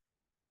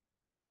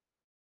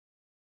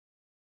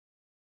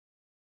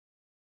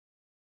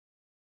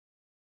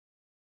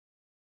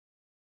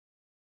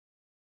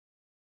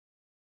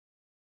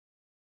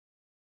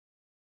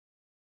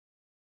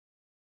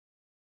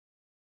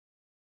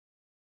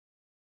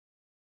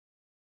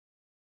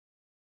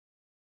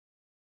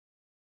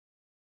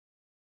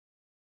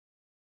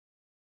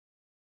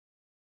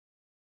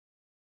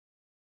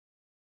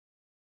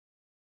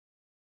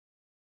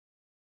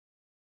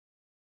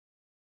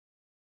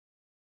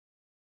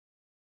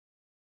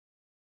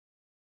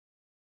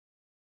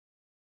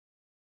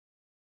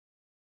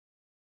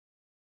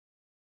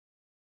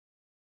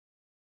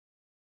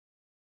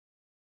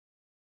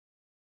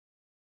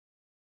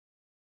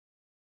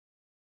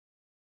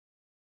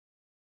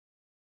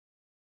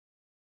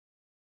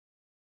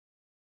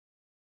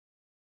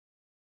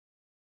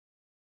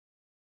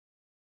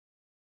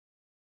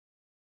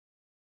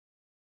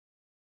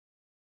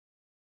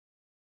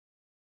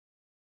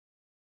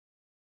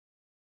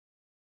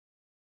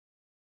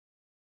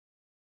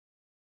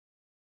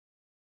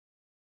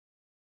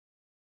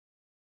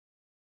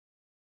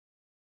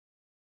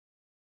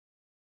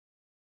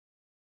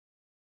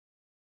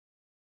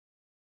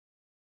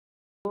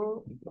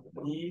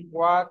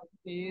 What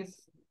is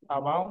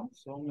about?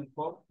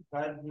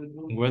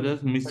 What does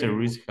Mr.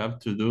 Reese have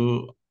to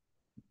do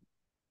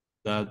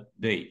that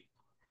day?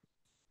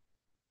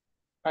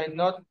 I'm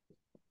not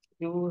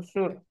too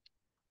sure.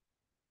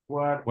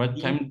 What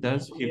time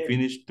does he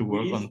finish to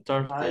work on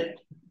Thursday?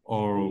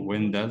 Or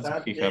when does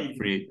he have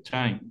free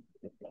time?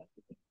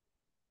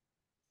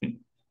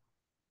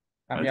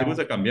 Parece que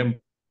se cambian.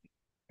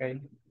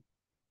 Okay.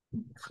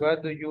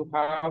 What do you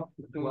have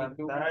to do one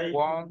Thursday?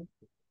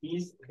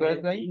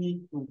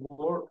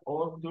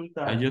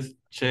 I just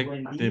check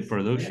the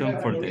production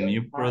for the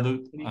new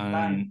product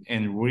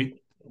and read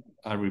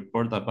a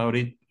report about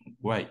it.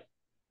 Why?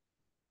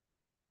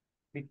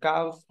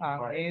 Because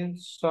I need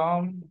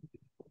some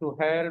to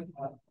help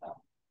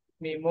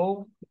me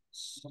move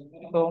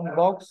some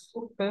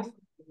boxes.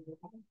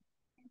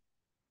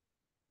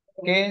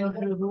 Can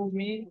you do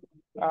me?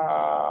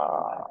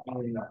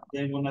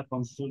 Tengo una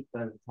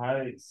consulta,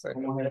 ¿sabes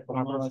cómo se le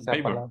conoce esa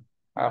Favor. palabra?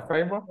 A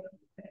favor?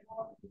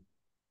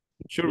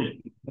 Sure.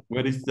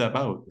 What is it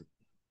about?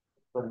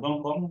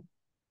 Perdón, ¿cómo?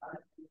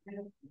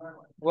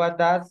 What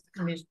does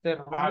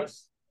Mr.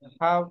 Rice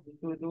have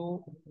to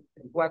do?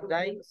 What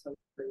day?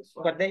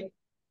 What day?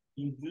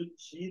 In good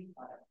sheet,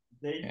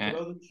 they Eh,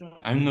 production.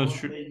 I'm not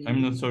sure.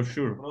 I'm not so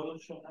sure.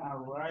 Production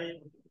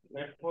arrive,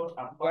 therefore,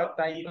 What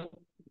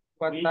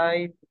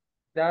time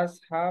does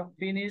have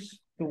finished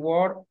to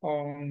work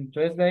on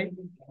Tuesday?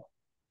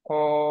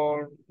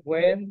 Or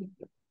when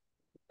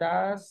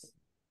does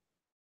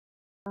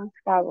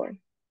Power.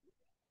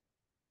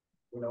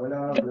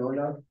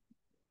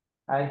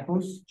 I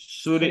push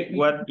Sorry,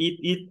 what it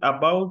is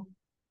about?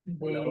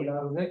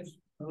 the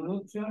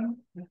production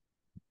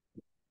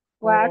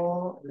What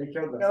for the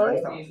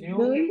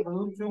do new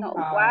production no,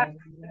 what and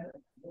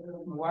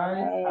why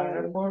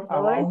a report does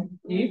about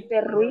it?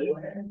 Mr. Ruiz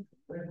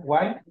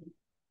Why?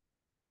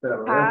 have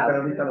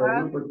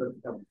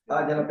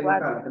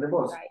what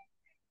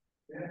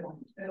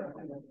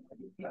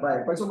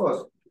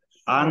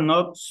I'm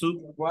not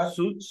What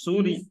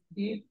sorry. is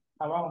it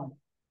about?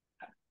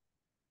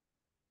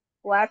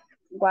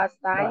 what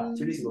time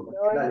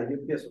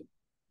does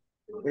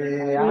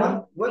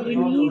What do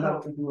you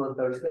have to do on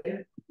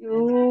Thursday?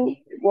 you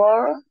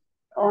work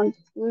on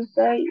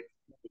Tuesday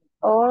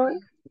or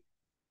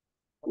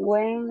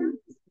when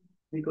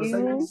Because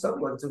I need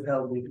someone to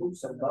help me move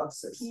some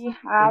boxes. he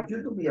have Could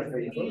you do me a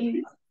favor?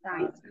 free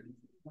time?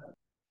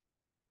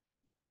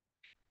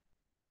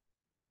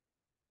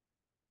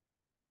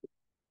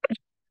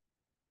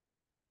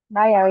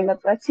 Vaya, hoy la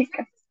otra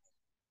chica.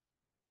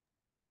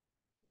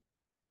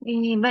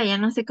 Vaya,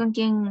 no sé con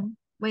quién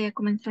voy a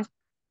comenzar.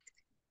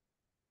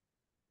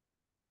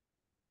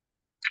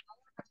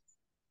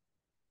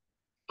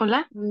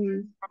 Hola.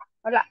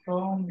 Hola.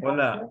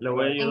 Hola, le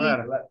voy a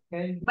ayudar.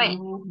 Vaya,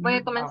 voy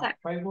a comenzar.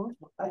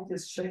 I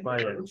just checked the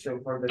Vaya.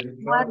 production for the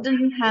new What product. do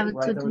you have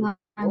Why to don't do we on talk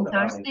about it?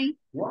 Thursday?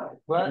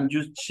 Why? In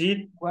your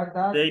sheet, What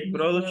does they Mr.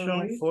 production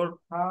Ruiz for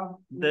have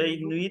to they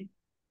do? need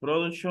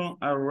production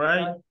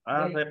arrive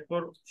a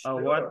report a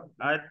what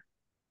I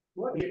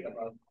What is it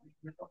about?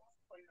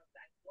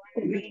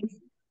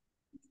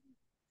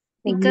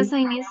 Because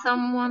I need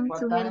someone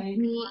to What help time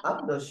me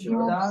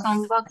move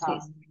some does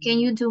boxes. Can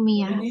you do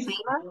me a finish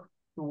favor?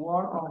 to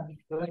work on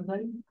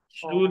Thursday?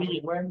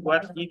 Study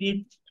what it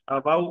is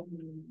about.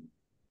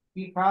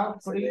 We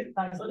have free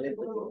time.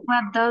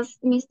 What does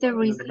Mr.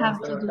 Reese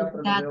have to do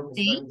that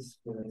day?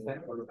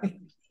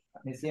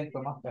 Me siento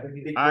más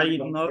perdido.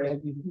 I'm not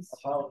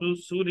too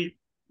suited.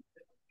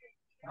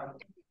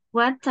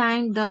 What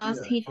time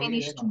does he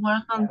finish to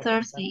work on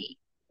Thursday?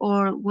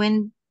 Or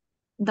when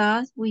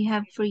does we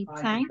have free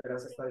time?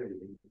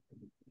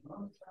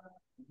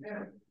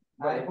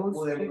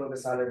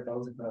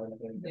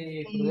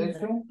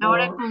 Production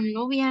Ahora for con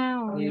novia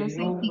o no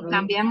sé new si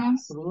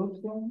cambiamos.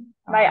 production.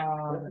 Vaya.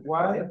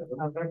 What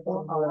a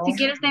record Si about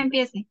quieres te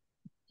empiece.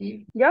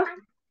 ¿Yo?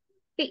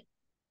 Sí.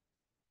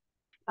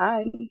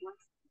 Ay.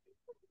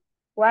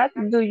 What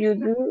do you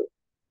do?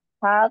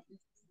 Have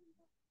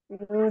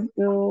you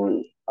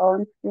do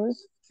on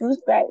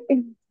Tuesday?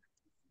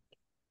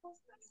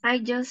 I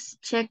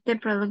just checked the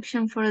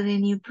production for the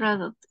new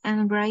product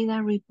and write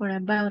a report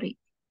about it.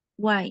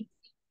 Why?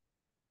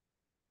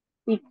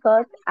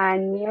 Because I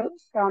knew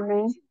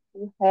someone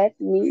to help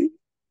me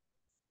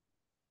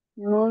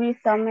movie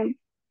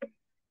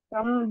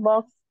some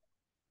box.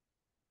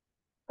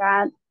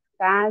 Can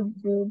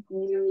you give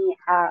me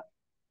a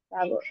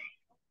favor?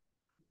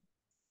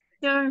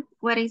 Sure,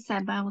 what is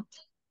about?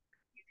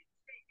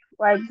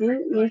 What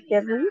do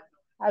Mr. Reed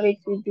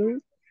have to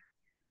do?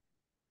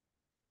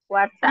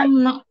 What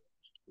time?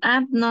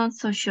 I'm not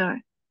so sure.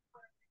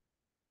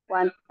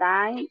 One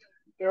time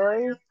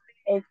Joyce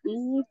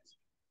finished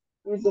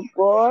with the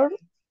board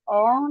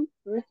on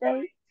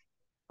Tuesday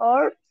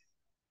or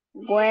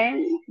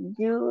when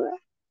you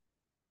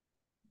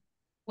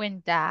When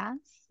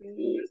does,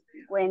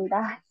 when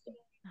that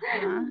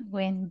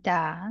when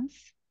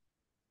does,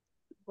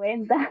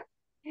 when that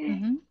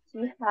ujú,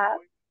 she have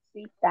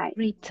free time.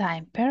 free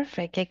time,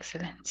 perfect,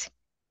 excellent.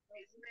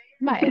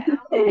 Vaya,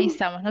 ahí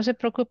estamos, no se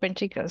preocupen,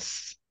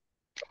 chicos.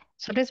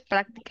 Solo es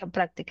práctica,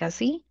 práctica,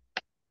 ¿sí?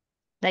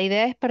 La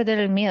idea es perder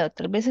el miedo,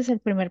 tal vez es el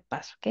primer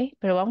paso, ¿ok?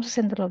 Pero vamos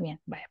haciéndolo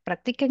bien. Vaya,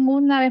 practiquen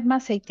una vez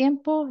más si hay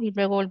tiempo y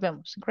luego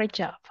volvemos. Great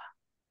job.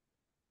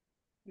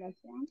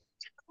 Gracias.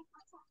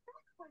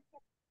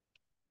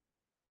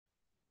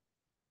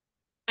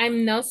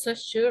 I'm not so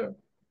sure.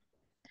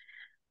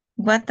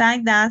 What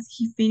time does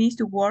he finish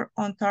to work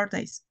on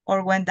Thursdays?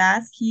 Or when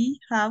does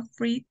he have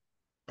free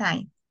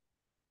time?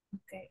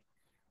 Okay.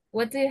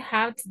 What do you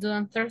have to do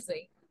on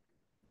Thursday?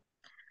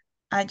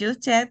 I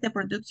just checked the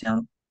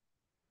production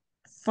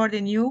for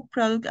the new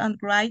product and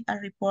write a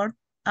report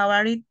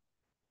about it.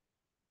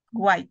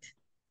 White.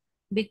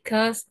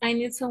 Because I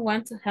need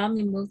someone to help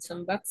me move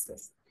some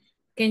boxes.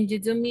 Can you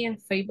do me a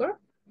favor?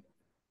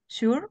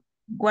 Sure.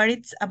 What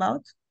it's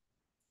about?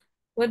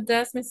 What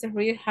does Mr.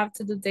 Reed have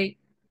to do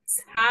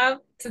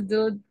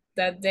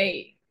that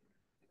day?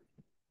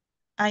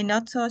 I'm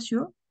not so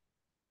sure.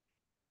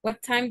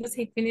 What time does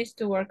he finish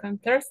to work on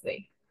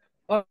Thursday?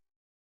 Or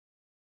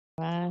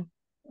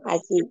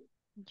Aquí.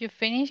 You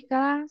finish,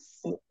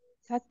 class?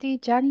 Katy,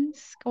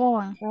 Janice, ¿cómo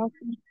van?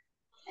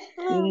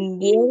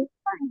 Bien,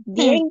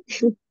 bien.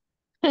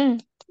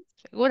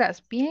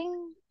 ¿Seguras?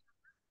 ¿Bien?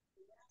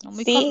 No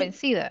muy Sí,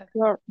 convencida.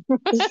 no,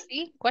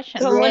 ¿Sí?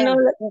 Question. ¿cómo no?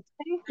 Bien.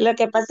 Lo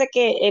que pasa es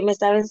que me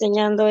estaba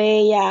enseñando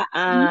ella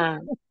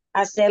a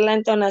hacer la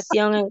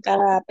entonación en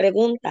cada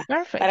pregunta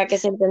para Perfect. que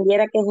se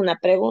entendiera que es una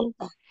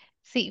pregunta.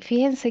 Sí,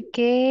 fíjense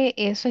que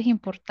eso es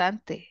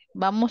importante.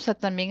 Vamos a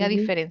también a Ujú,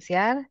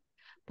 diferenciar.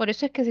 Por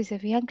eso es que si se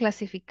fijan,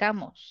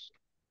 clasificamos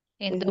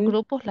en dos ujú,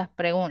 grupos las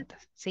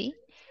preguntas,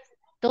 ¿sí?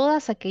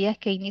 Todas aquellas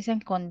que inician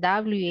con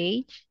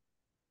WH,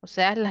 o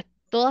sea,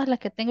 todas las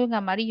que tengo en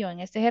amarillo en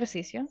este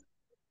ejercicio,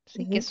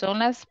 ¿sí? Que ujú, son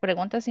las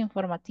preguntas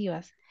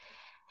informativas.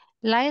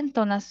 La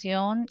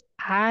entonación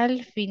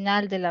al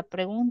final de la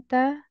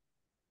pregunta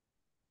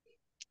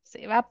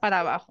se va para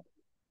abajo,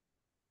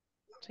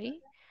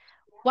 ¿sí?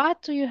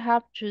 What do you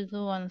have to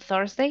do on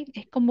Thursday?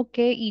 Es como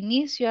que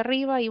inicio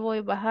arriba y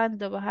voy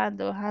bajando,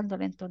 bajando, bajando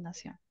la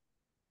entonación.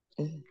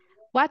 ujú.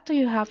 What do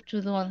you have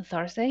to do on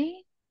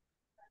Thursday?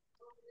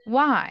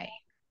 Why?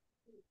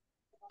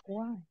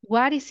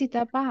 What is it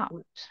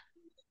about?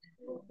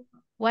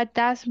 What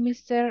does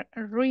Mr.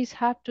 Ruiz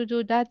have to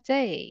do that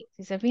day?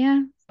 Si se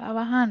fijan, va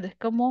bajando. Es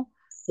como un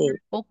Sí,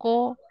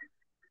 poco,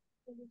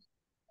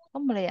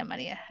 ¿cómo le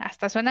llamaría?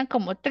 Hasta suenan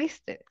como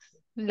tristes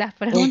las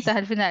preguntas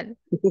al final.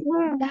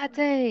 That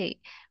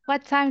day.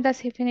 What time does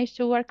he finish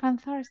to work on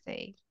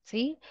Thursday?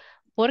 ¿Sí?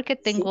 Porque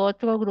sí, tengo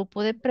otro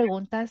grupo de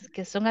preguntas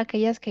que son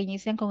aquellas que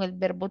inician con el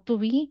verbo to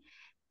be.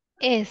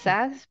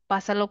 Esas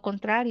pasa lo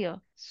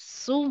contrario.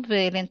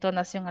 Sube la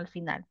entonación al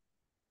final.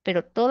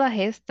 Pero todas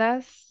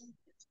estas,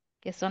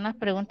 que son las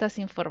preguntas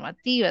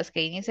informativas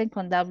que inician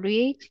con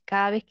WH,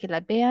 cada vez que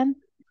las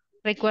vean,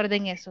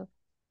 recuerden eso.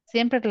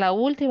 Siempre la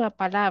última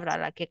palabra,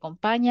 la que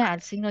acompaña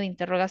al signo de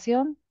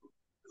interrogación,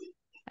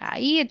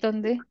 ahí es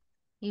donde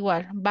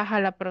igual baja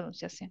la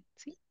pronunciación,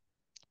 ¿sí?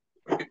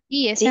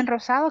 Y ese en sí.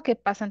 rosado, ¿qué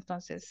pasa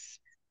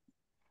entonces?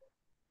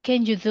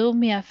 Can you do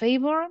me a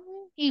favor?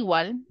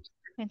 Igual,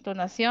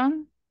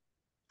 entonación.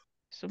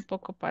 Es un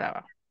poco para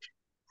abajo.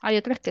 Hay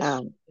otras que Ah,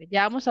 sí.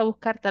 Ya vamos a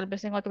buscar tal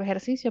vez en otro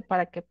ejercicio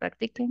para que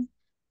practiquen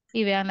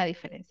y vean la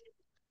diferencia.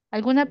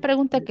 ¿Alguna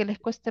pregunta que les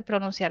cueste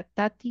pronunciar?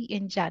 Tati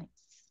en Janice.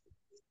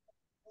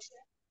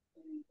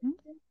 ¿Mm?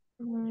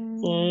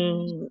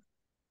 mm,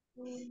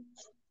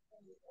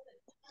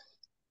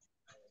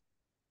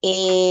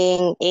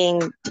 en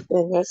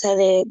esa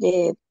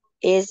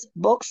 ¿es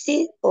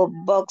boxy o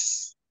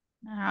box?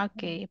 Ah,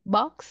 ok.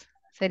 Box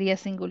sería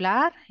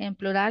singular, en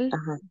plural,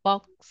 Ajá,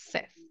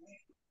 boxes.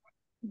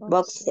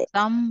 boxes.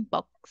 Some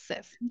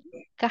boxes.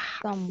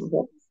 Cajas. Some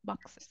Bo-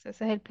 Boxes.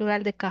 Ese es el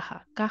plural de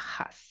caja.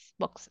 Cajas.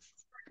 Boxes.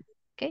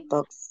 ¿Ok?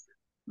 box.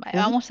 Vale,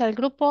 Ujú. vamos al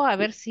grupo a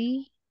ver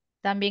si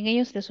también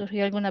ellos les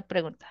surgió alguna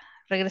pregunta.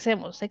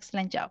 Regresemos.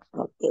 Excellent job.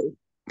 Ok.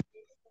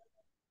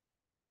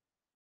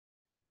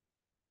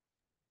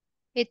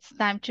 It's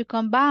time to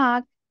come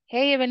back.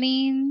 Hey,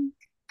 Evelyn.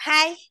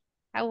 Hi,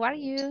 How are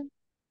you?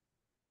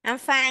 I'm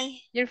fine.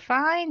 You're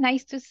fine.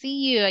 Nice to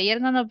see you. Ayer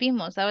no nos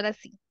vimos, ahora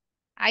sí.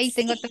 Ahí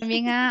tengo Sí.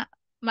 también a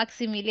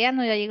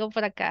Maximiliano, ya llegó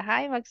por acá.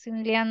 Hi,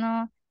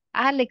 Maximiliano.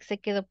 Alex se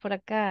quedó por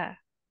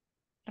acá.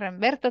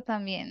 Ramberto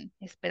también.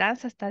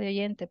 Esperanza está de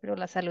oyente, pero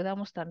la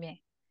saludamos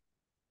también.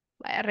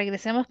 Vaya,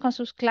 regresemos con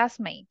sus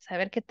classmates, a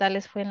ver qué tal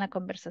les fue en la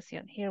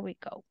conversación. Here we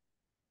go.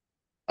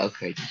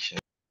 Okay, teacher.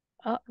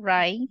 All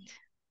right.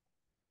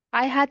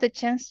 I had the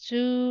chance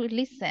to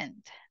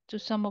listen to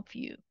some of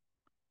you.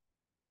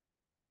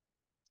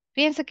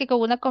 Fíjense que con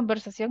una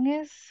conversación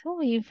es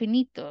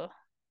infinito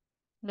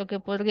lo que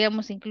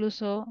podríamos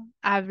incluso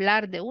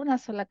hablar de una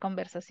sola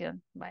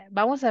conversación. Vaya,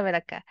 vamos a ver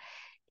acá.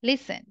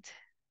 Listen.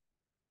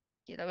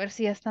 Quiero ver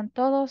si ya están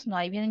todos. No,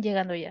 ahí vienen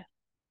llegando ya.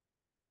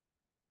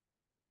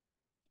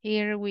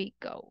 Here we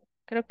go.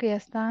 Creo que ya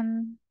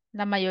están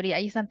la mayoría.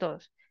 Ahí están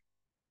todos.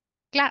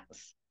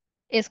 Class.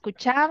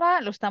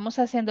 Escuchaba, lo estamos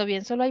haciendo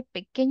bien. Solo hay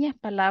pequeñas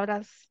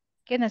palabras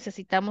que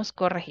necesitamos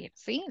corregir,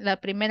 ¿sí? La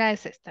primera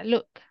es esta.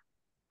 Look.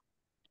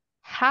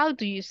 How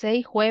do you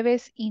say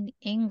jueves in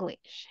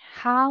English?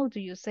 How do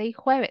you say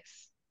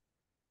jueves?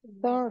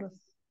 Thursday.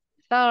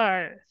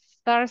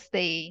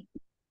 Thursday.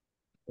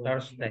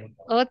 Thursday.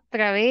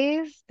 Otra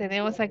vez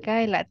tenemos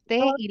acá la T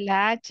y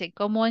la H,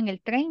 como en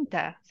el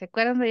 30. ¿Se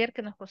acuerdan de ayer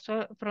que nos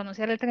costó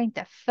pronunciar el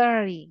 30?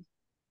 30.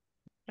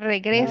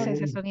 Regresa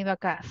ese sonido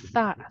acá.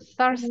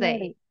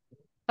 Thursday.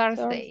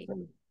 Thursday. Thursday.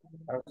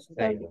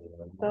 Thursday.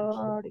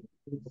 Thursday.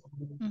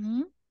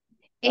 Ujú.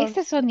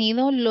 Este Thursday.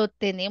 sonido lo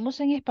tenemos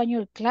en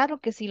español, claro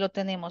que sí lo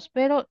tenemos,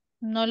 pero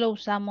no lo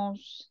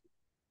usamos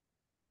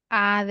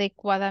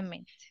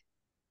adecuadamente.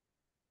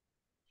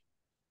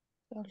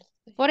 Thursday.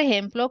 Por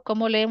ejemplo,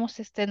 ¿cómo leemos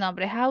este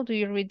nombre? How do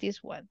you read this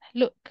one?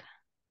 Look.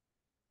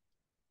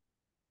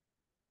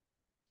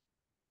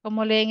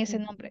 ¿Cómo leen ese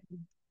nombre?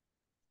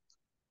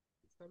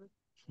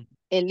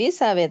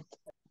 Elizabeth.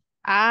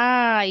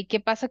 Ah, ¿y qué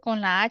pasa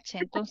con la H?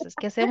 Entonces,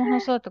 ¿qué hacemos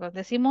nosotros?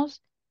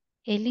 Decimos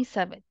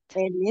Elizabeth.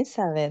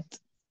 Elizabeth.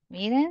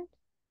 Miren,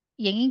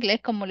 y en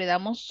inglés, como le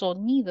damos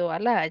sonido a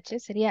la H,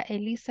 sería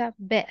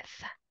Elizabeth.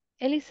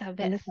 Elizabeth.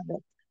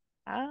 Elizabeth.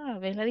 Ah,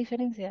 ¿ven la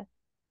diferencia?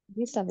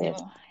 Elizabeth.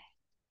 Decimos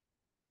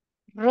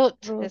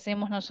Ruth, Ruth.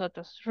 decimos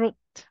nosotros. Ruth.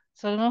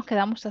 Solo nos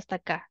quedamos hasta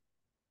acá.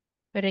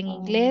 Pero en Oh,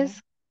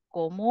 inglés,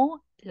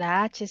 como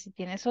la H si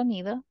tiene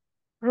sonido,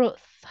 Ruth.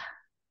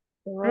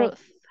 Ruth.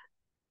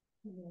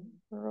 Ruth.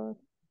 Ruth.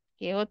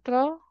 ¿Qué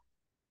otro?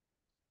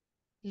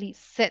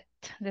 Lisette,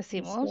 Lisette.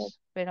 decimos,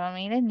 pero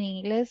miren en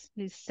inglés,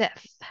 Lisette.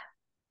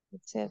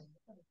 Lisette.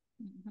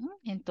 Ujú.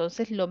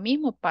 Entonces lo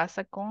mismo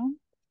pasa con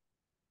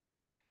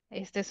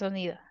este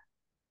sonido.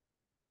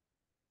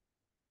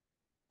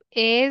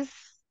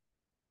 Es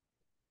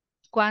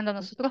cuando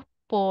nosotros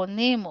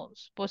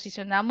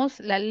posicionamos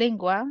la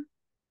lengua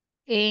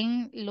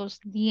en los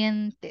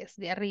dientes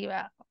de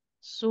arriba.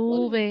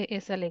 Sube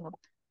esa lengua.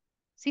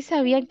 Sí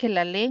sabían que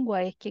la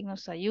lengua es quien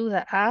nos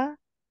ayuda a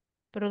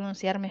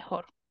pronunciar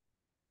mejor.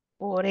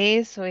 Por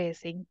eso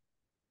es,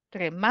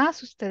 entre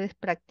más ustedes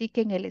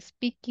practiquen el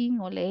speaking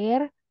o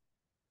leer,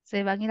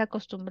 se van a ir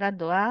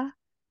acostumbrando a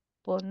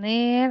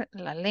poner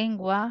la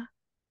lengua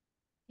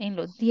en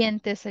los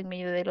dientes, en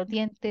medio de los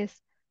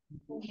dientes,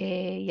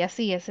 y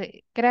así,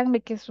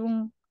 créanme que es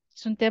un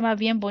tema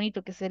bien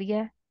bonito, que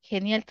sería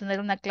genial tener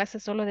una clase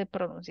solo de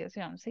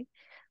pronunciación, ¿sí?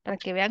 Para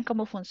que vean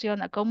cómo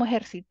funciona, cómo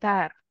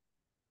ejercitar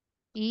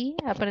y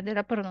aprender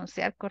a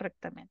pronunciar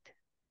correctamente.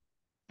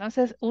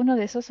 Entonces, uno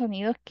de esos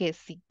sonidos que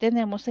sí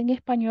tenemos en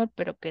español,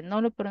 pero que no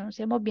lo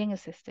pronunciamos bien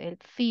es este, el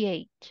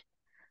TH.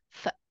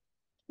 Th.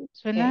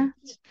 Suena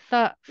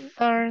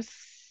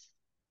Thurs,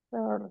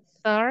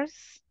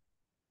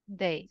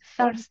 Thursday,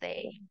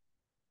 Thursday.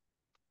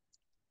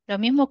 Lo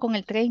mismo con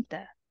el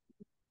 30.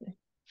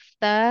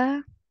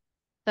 Ta,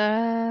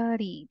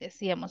 tari,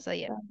 decíamos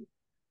ayer.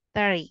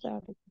 Tari.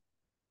 Sorry.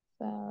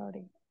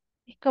 Sorry.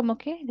 Es como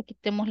que le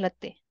quitemos la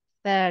T.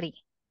 Tari.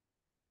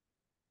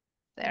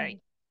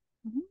 Tari.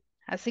 Ujú.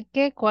 Así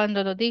que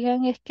cuando nos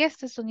digan es que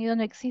este sonido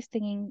no existe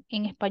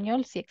en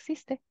español, sí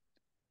existe.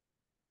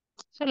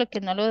 Solo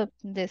que no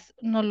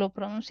lo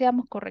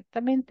pronunciamos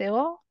correctamente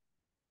o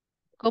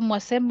como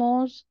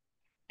hacemos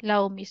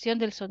la omisión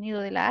del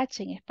sonido de la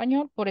H en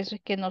español, por eso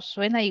es que nos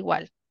suena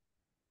igual.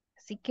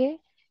 Así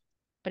que,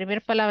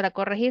 primera palabra a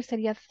corregir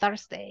sería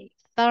Thursday.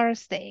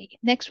 Thursday.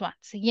 Next one.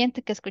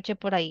 Siguiente que escuché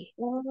por ahí.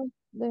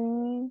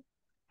 The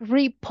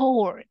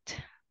Report.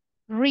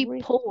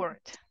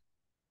 Report.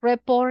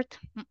 Report.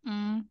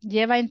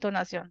 Lleva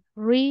entonación.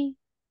 Report.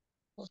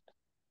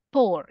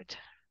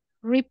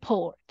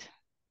 Report.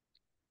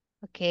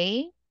 Ok.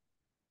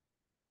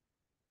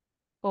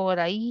 Por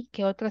ahí,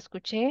 ¿qué otra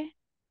escuché?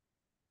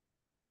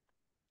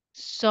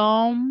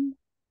 Someone.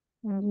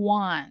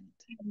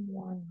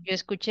 Yo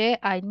escuché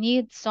I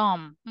need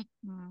some.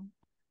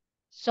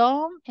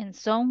 Some and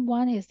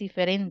someone es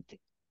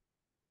diferente.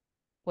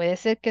 Puede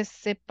ser que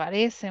se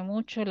parece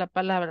mucho la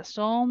palabra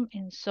some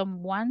and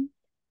someone,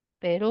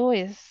 pero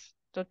es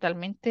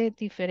totalmente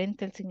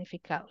diferente el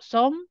significado.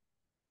 Some,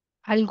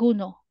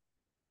 alguno.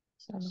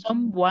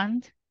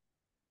 Someone,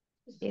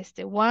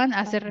 one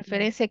hace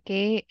referencia a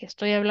que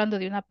estoy hablando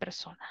de una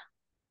persona.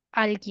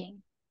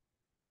 Alguien.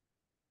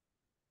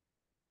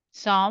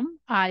 Some,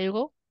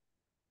 algo,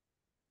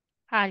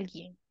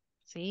 alguien.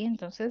 ¿Sí?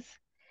 Entonces,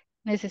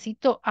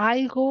 necesito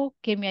algo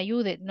que me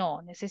ayude.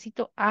 No,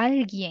 necesito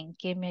alguien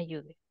que me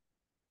ayude.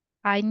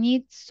 I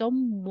need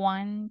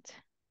someone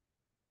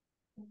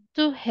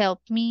to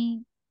help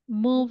me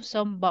move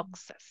some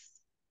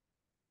boxes.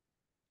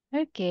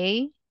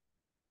 Ok.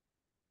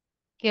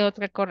 ¿Qué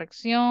otra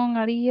corrección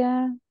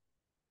haría?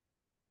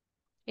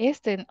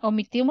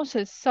 Omitimos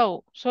el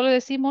so. Solo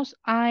decimos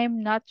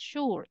I'm not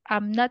sure.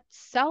 I'm not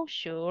so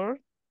sure.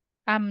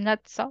 I'm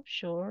not so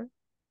sure.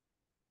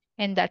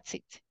 And that's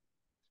it.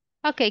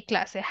 Okay,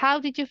 clase. How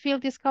did you feel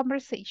this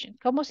conversation?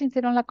 ¿Cómo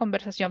sintieron la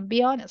conversación?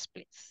 Be honest,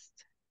 please.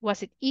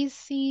 Was it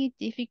easy,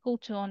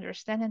 difficult to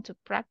understand and to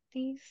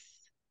practice?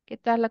 ¿Qué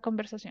tal la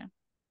conversación?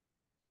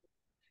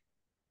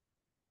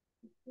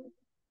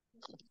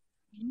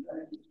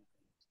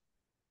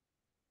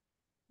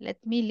 Let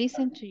me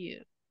listen to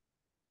you.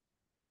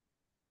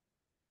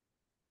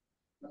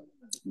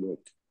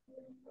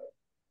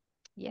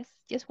 Yes,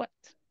 yes, what?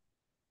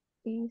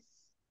 is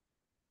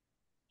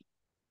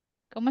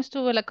 ¿Cómo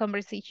estuvo la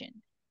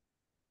conversation?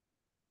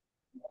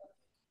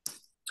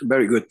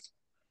 Very good.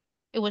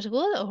 It was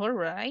good? All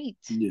right.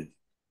 Yes,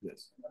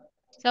 yes.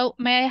 So,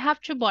 may I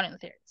have two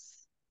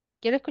volunteers?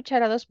 Quiero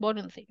escuchar a dos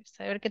volunteers.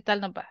 A ver qué tal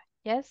nos va.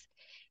 Yes?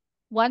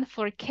 One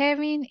for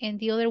Kevin and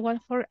the other one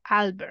for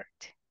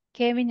Albert.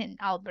 Kevin and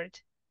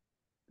Albert.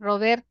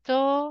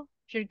 Roberto,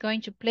 you're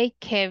going to play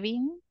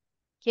Kevin.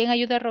 ¿Quién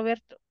ayuda a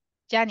Roberto?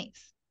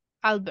 Janice.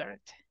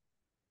 Albert.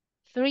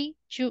 3,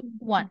 2,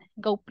 1.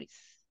 Go, please.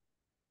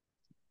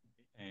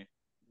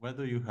 What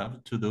do you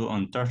have to do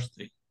on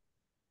Thursday?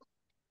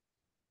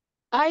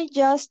 I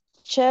just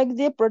checked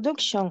the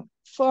production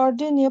for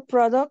the new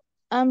product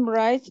and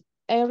write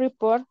a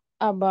report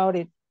about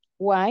it.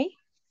 Why?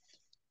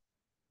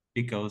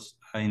 Because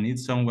I need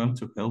someone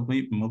to help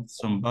me move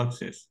some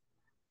boxes.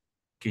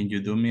 Can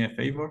you do me a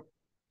favor?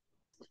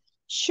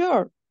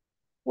 Sure.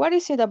 What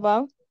is it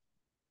about?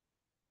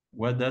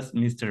 What does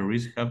Mr.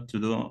 Reese have to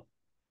do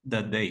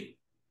that day?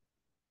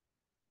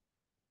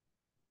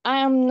 I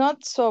am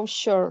not so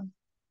sure.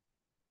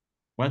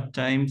 What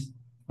time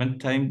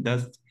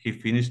does he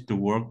finish to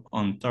work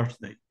on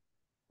Thursday?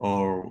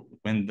 Or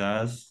when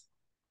does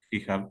he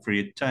have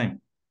free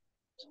time?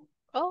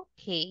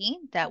 Okay,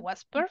 that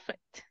was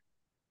perfect.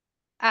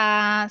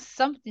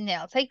 Something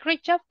else. Hey,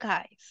 great job,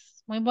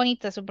 guys. Muy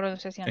bonita su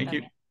pronunciación Thank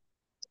you. también.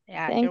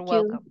 Yeah, you're Thank you.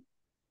 welcome.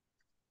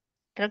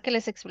 Creo que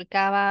les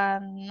explicaba,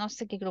 no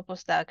sé qué grupo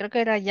estaba, creo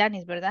que era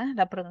Yanis, ¿verdad?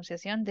 La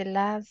pronunciación de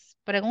las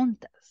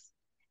preguntas.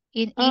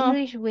 In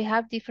English, we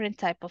have different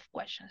type of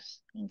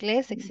questions. En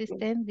inglés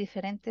existen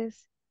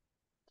diferentes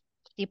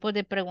tipos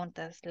de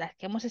preguntas. Las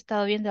que hemos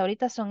estado viendo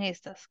ahorita son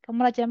estas.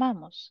 ¿Cómo las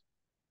llamamos?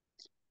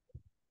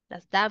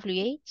 Las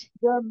WH.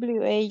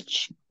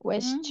 WH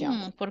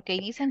question. Porque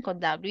inician con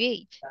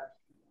WH.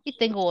 Y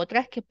tengo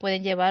otras que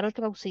pueden llevar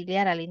otro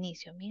auxiliar al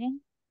inicio.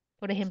 Miren,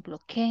 por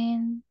ejemplo,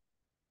 can,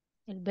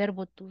 el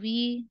verbo to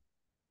be,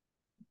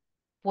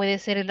 puede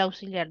ser el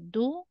auxiliar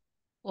do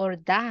o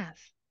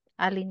does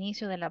al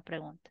inicio de la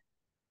pregunta.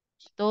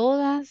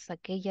 Todas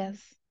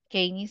aquellas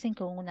que inicien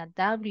con una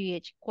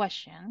WH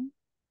question,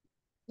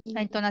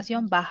 la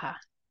entonación baja.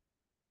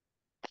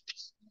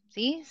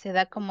 ¿Sí? Se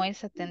da como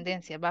esa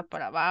tendencia, va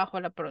para abajo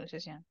la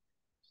pronunciación.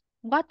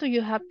 What do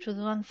you have to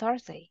do on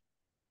Thursday?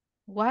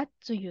 What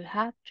do you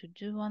have to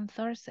do on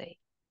Thursday?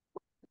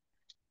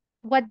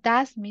 What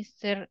does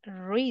Mr.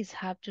 Reese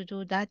have to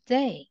do that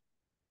day?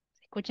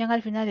 Escuchan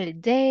al final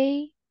el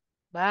day,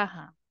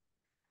 baja.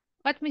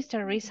 What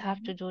Mr. Reese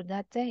have to do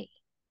that day?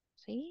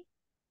 ¿Sí?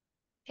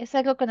 Es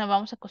algo que nos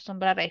vamos a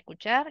acostumbrar a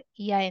escuchar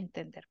y a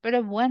entender. Pero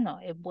es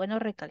bueno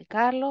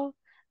recalcarlo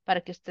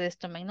para que ustedes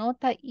tomen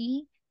nota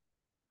y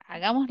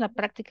hagamos la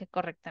práctica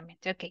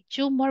correctamente. Ok,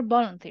 two more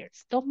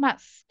volunteers. Dos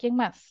más. ¿Quién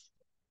más?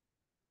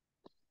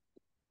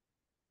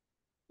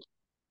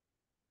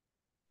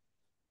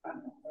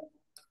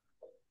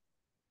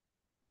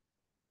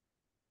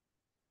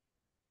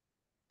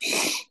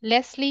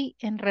 Leslie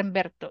en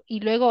Remberto. Y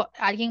luego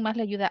alguien más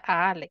le ayuda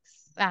a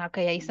Alex. Ah, ok,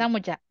 ahí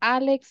estamos ya.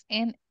 Alex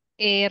en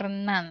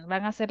Hernán.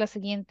 Van a ser la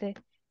siguiente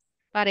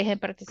pareja en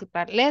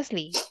participar.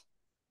 Leslie,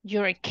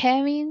 you're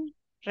Kevin.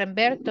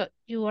 Remberto,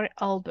 you are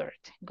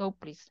Albert. Go,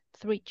 please.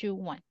 3, 2,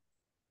 1.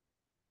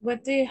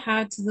 What do you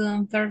have to do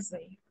on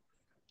Thursday?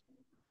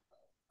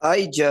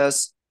 I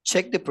just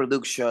check the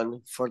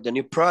production for the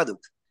new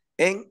product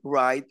and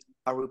write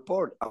a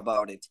report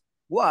about it.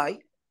 Why?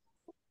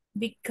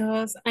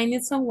 Because I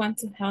need someone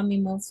to help me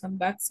move some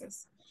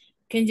boxes.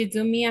 Can you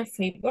do me a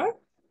favor?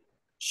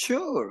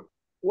 Sure.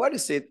 What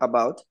is it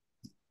about?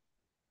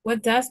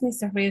 What does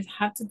Mr. Reed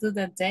have to do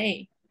that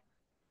day?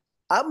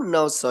 I'm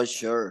not so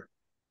sure.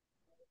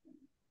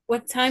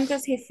 What time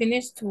does he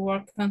finish to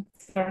work on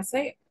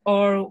Thursday?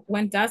 Or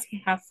when does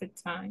he have free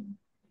time?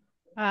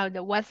 Wow,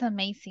 that was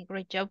amazing.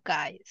 Great job,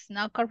 guys.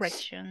 No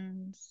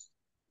corrections.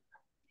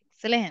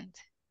 Excellent.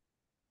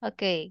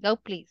 Okay, go,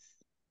 please.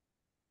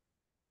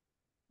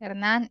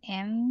 Hernan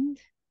and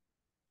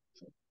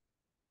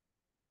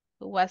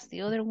who was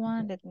the other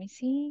one? Let me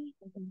see.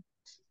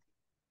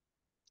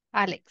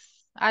 Alex.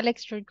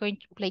 Alex, you're going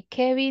to play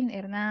Kevin,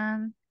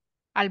 Hernan,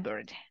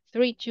 Albert.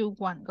 3, 2,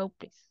 1. Go,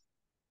 please.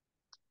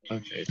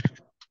 Okay.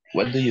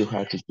 What do you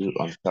have to do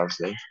on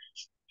Thursday?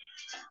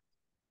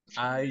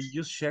 I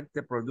just check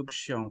the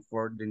production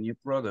for the new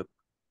product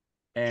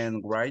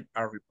and write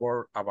a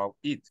report about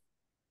it.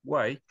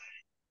 Why?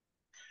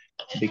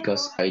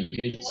 Because I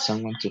need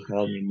someone to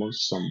help me move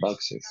some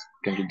boxes.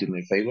 Can you do me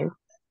a favor?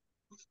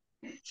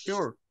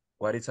 Sure.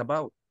 What it's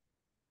about?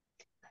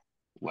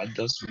 What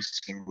does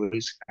Mr.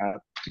 Willis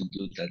have to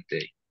do that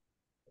day?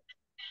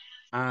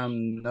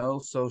 I'm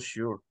not so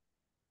sure.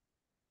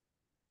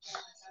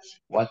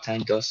 What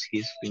time does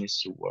he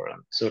finish to work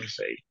on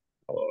Thursday?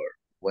 Or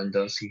when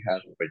does he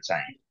have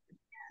overtime?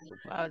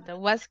 Wow, that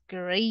was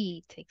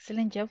great.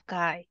 Excellent job,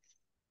 guys.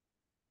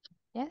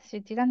 Yes, you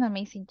did an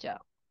amazing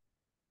job.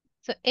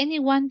 So,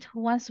 anyone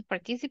who wants to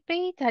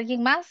participate?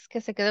 ¿Alguien más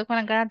que se quedó con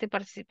la ganas de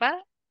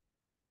participar?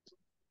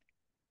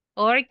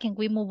 Or can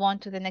we move on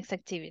to the next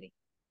activity?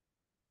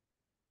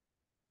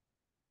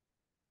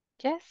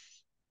 Yes?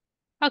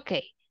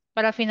 Okay,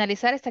 para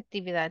finalizar esta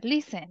actividad,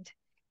 listen.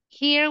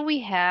 Here we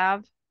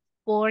have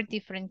 4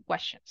 different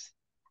questions.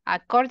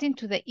 According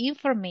to the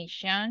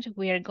information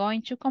we are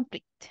going to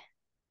complete.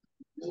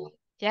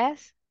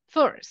 Yes?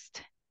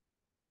 First,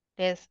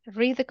 let's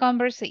read the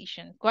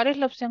conversation. ¿Cuál es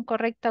la opción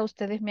correcta?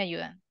 Ustedes me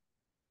ayudan.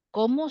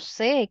 ¿Cómo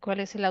sé cuál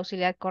es el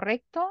auxiliar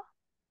correcto?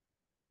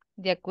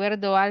 De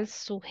acuerdo al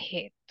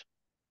sujeto.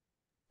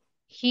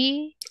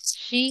 He,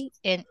 she,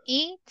 and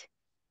it.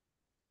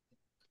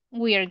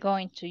 We are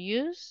going to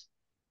use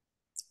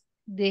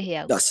the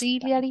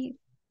auxiliary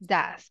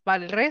does.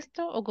 Para el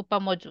resto,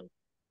 ocupamos do.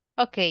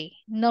 Ok,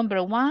 number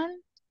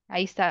 1,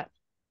 ahí está,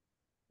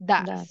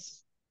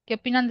 does. ¿Qué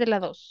opinan de la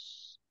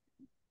 2?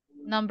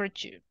 Number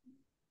 2.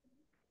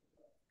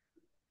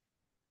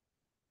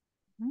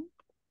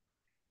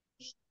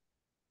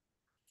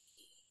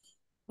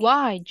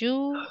 Why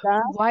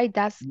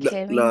does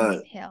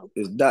Kevin help?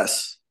 It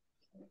does.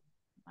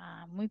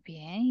 Ah, muy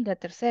bien. Y la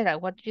tercera,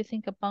 what do you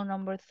think about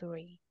number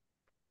 3?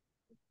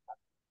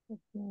 Who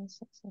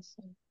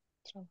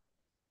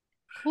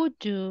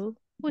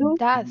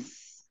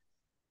does?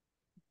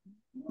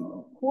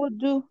 Who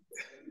do?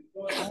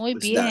 Muy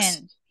It's does.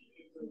 bien.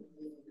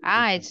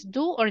 Ah, it's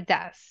do or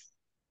does.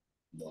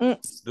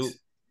 Do.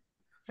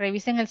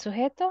 Revisen el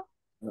sujeto.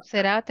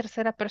 ¿Será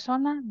tercera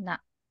persona? No,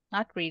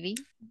 not really.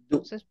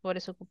 Entonces, por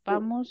eso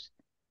ocupamos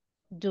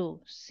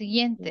do.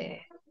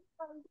 Siguiente.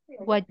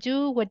 What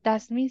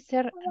does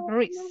Mr.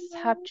 Reese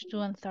have to do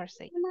on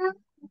Thursday?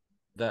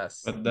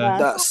 Does. What does?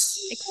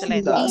 Does.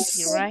 Excellent. Does.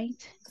 Easy,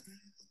 right?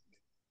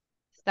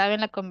 Estaba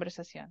en la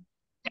conversación.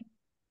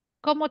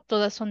 Como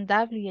todas son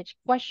WH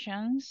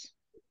questions,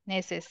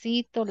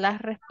 necesito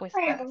las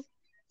respuestas.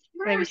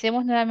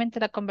 Revisemos nuevamente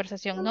la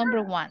conversación.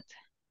 Number 1.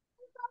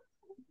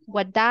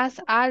 What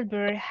does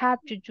Albert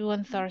have to do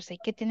on Thursday?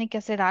 ¿Qué tiene que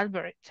hacer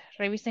Albert?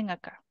 Revisen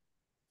acá.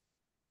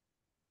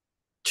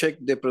 Check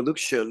the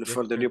production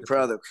for the new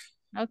product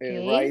Ok.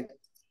 and write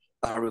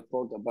a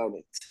report about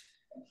it.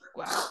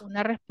 Wow,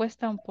 una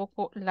respuesta un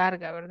poco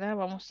larga, ¿verdad?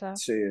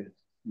 Sí.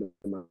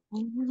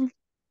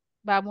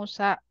 Vamos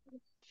a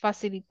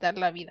facilitar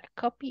la vida.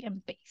 Copy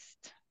and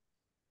paste.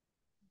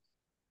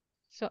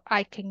 So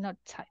I cannot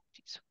type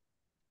this.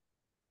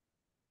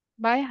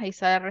 Vaya, ahí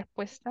está la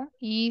respuesta.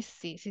 Y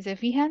sí, si se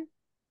fijan,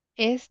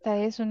 esta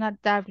es una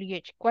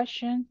WH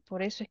question,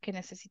 por eso es que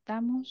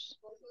necesitamos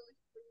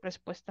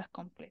respuestas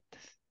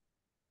completas.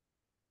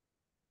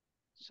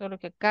 Solo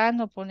que acá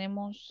no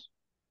ponemos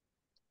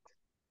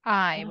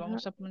I,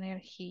 vamos a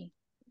poner he.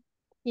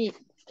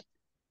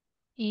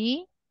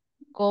 Y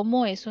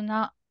como es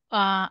una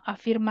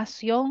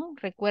afirmación,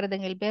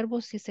 recuerden el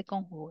verbo si se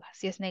conjuga.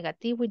 Si es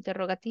negativo,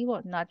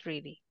 interrogativo, not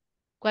really.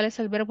 ¿Cuál es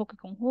el verbo que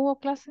conjugo,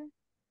 clase?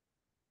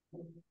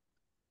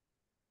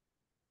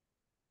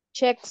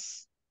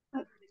 Checks.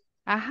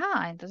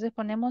 Ajá, entonces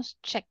ponemos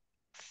checks.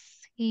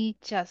 He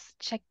just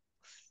checks.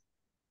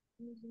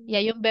 Y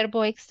hay un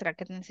verbo extra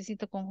que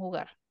necesito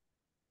conjugar.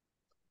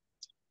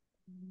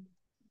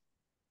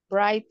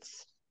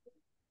 Writes.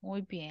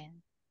 Muy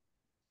bien.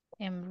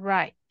 And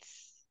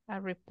writes a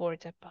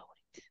report about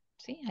it.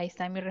 Sí, ahí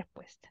está mi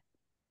respuesta.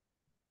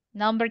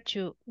 Number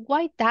 2.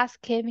 Why does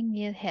Kevin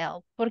need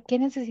help? ¿Por qué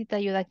necesita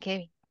ayuda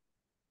Kevin?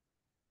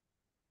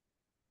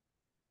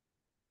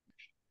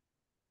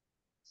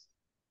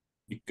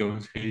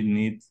 Because he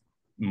needs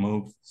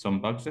move some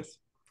boxes.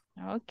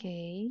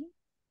 Okay.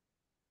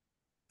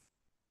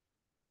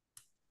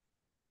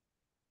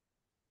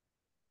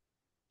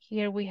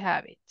 Here we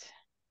have it.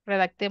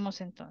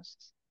 Redactemos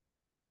entonces.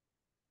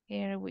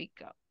 Here we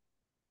go.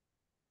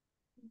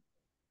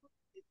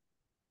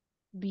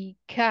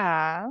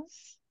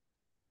 Because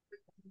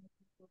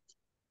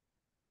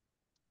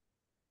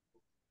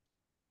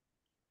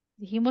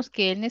dijimos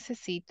que él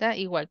necesita,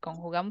 igual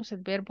conjugamos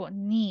el verbo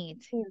need,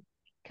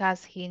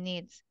 because he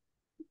needs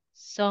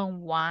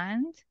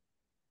someone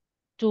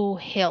to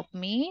help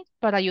me,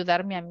 para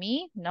ayudarme a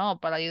mí, no,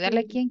 para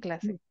ayudarle aquí en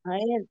clase, A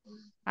él.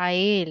 a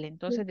él.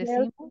 Entonces To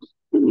help decimos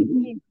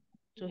him.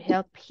 to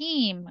help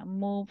him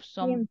move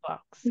some Him.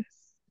 boxes.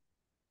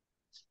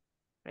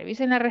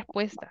 Revisen la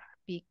respuesta.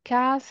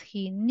 Because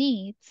he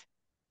needs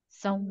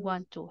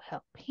someone to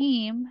help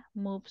him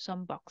move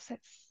some boxes.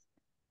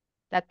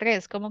 La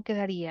 3, ¿cómo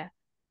quedaría?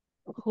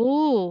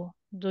 Who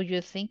do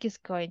you think is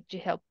going to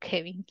help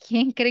Kevin?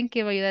 ¿Quién creen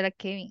que va a ayudar a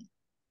Kevin?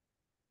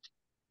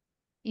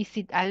 Is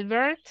it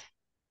Albert?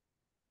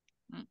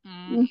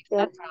 It's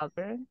not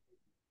Albert.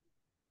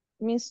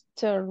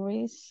 Mr.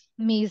 Reese.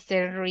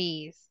 Mr.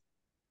 Reese.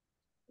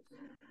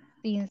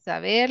 Sin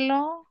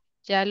saberlo,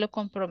 ya lo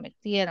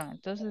comprometieron.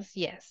 Entonces,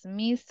 yes,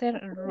 Mr.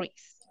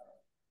 Reese.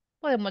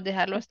 Podemos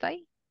dejarlo hasta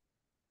ahí.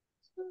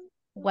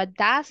 What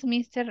does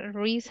Mr.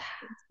 Reese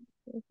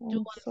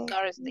do on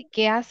Thursday?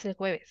 ¿Qué hace el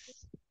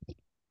jueves?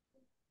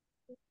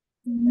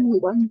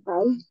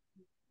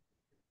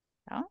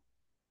 ¿No?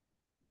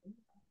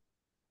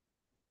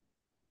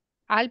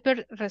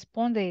 Albert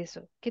responde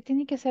eso. ¿Qué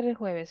tiene que hacer el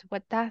jueves?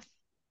 What does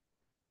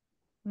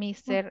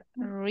Mr.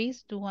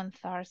 Reese do on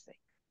Thursday?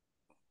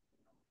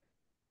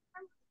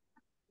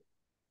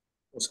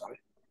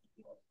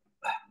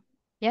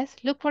 Yes,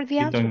 look for the He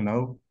answer. don't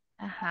know.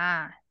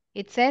 Ajá.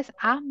 It says,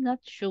 I'm not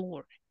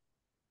sure.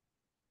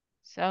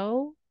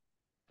 So,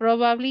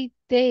 probably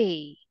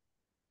they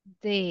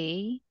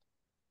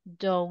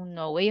don't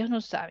know. Ellos no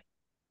saben.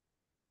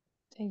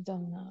 They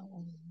don't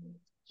know.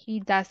 He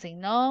doesn't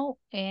know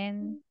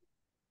and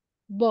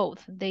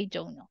both, they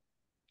don't know.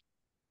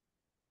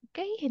 Ok,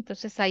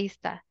 entonces ahí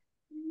está.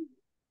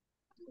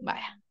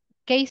 Vaya.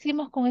 ¿Qué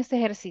hicimos con este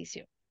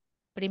ejercicio?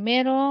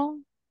 Primero,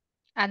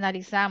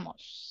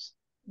 analizamos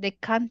the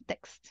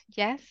context,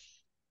 yes.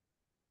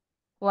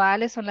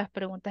 ¿Cuáles son las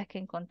preguntas que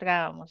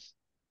encontrábamos?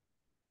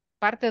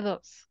 Parte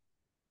 2.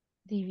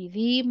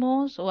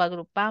 Dividimos o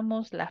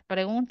agrupamos las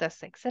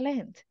preguntas.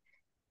 Excelente.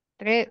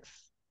 3.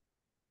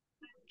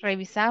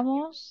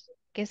 Revisamos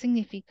qué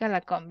significa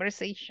la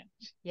conversation.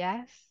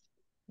 Yes.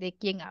 De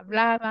quién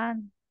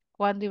hablaban,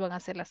 cuándo iban a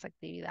hacer las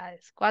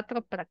actividades.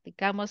 4.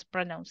 Practicamos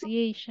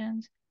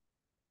pronunciations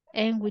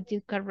and we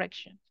did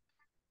correction.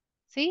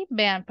 ¿Sí?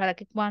 Vean, para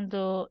que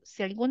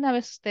si alguna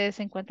vez ustedes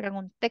encuentran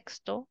un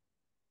texto,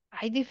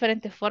 hay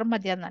diferentes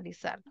formas de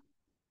analizarlo.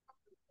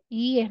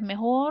 Y es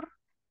mejor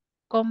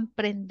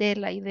comprender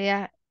la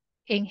idea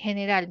en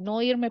general,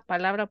 no irme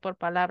palabra por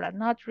palabra.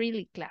 Not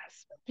really,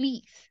 class.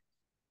 Please.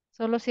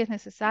 Solo si es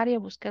necesario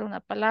buscar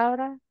una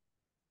palabra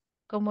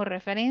como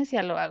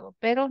referencia lo hago,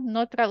 pero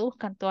no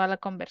traduzcan toda la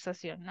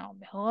conversación. No,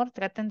 mejor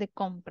traten de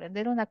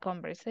comprender una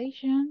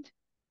conversation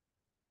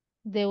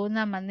de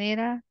una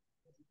manera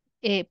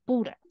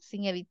pura,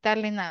 sin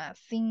editarle nada,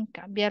 sin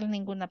cambiar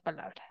ninguna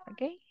palabra.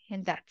 Okay?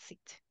 And that's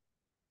it.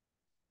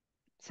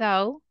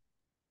 So,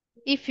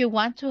 if you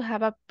want to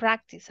have a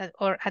practice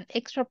or an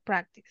extra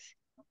practice,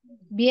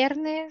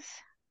 viernes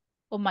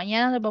o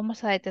mañana nos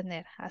vamos a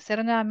detener a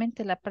hacer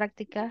nuevamente la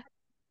práctica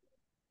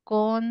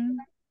con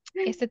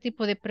este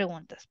tipo de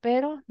preguntas,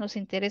 pero nos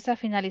interesa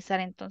finalizar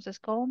entonces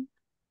con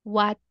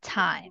what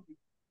time?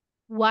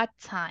 What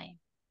time?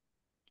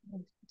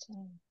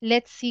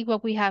 Let's see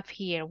what we have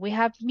here. We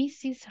have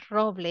Mrs.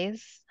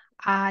 Robles'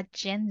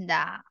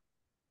 agenda.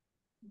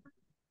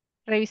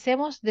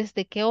 Revisemos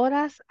desde qué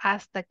horas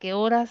hasta qué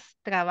horas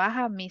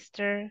trabaja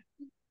Mrs.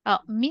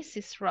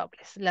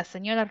 Robles, la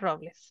señora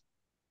Robles.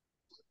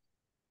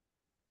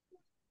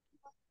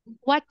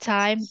 What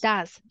time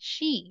does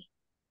she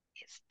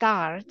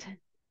start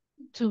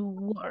to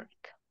work?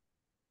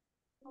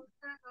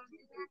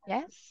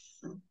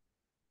 Yes.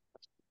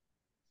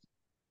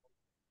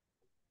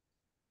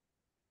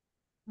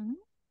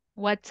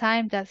 What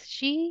time does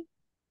she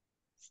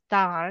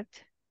start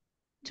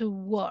to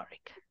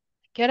work?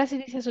 ¿Qué hora se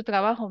inicia su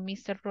trabajo,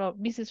 Mrs.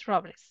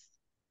 Robles?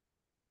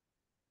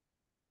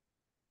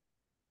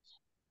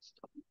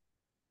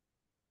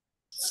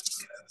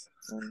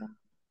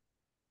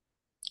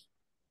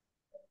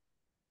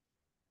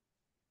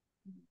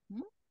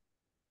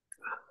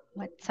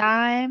 What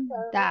time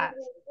does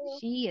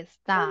she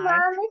start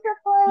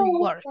to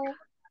work?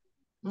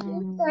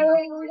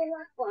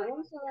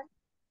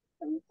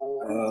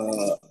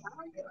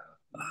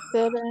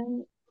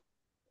 Seven.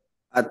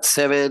 At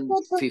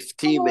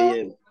 7:15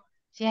 a.m.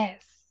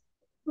 Yes.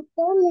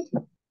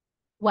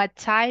 What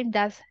time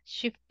does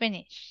she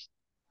finish?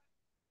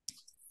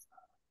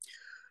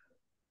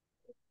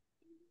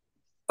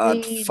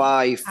 At Finish.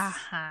 5:55.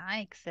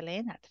 Ajá,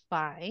 excelente. At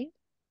 5.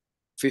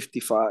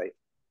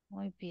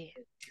 Muy bien.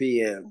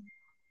 p.m.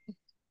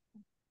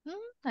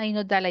 Ahí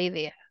nos da la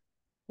idea.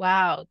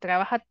 Wow,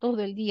 trabaja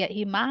todo el día.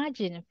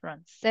 Imagine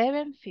from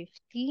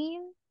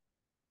 7:15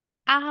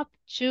 up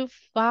to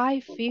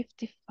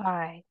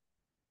 5:55.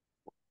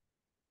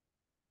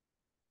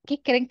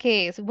 ¿Qué creen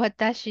que es? What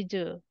does she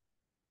do?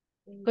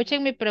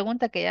 Escuchen mi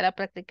pregunta que ya la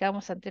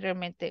practicamos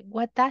anteriormente.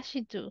 What does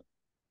she do?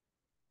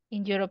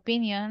 In your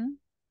opinion,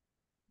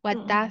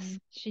 what does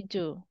she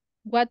do?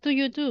 What do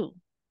you do?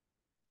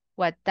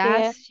 What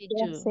does she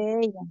 ¿Qué do? hace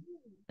ella?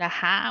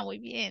 Ajá, muy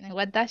bien.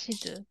 What does she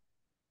do?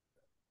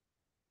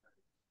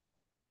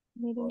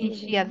 Meeting Is with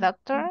she a the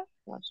doctor?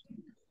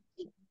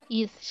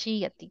 Is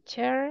she a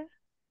teacher?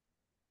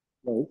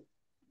 No.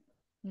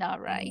 No,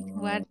 right.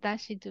 What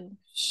does she do?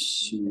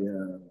 She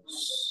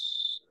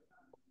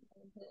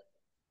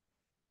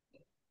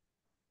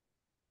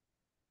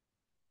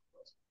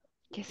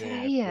 ¿Qué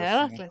será The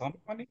ella? present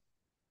company.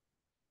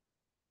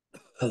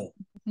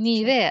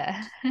 Ni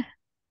idea.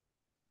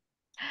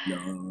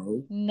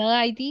 No. No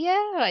idea.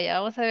 Vaya,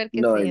 vamos a ver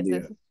qué No es ella idea.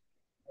 entonces.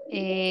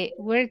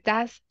 Where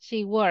does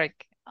she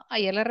work?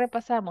 Ayer la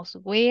repasamos.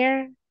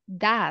 Where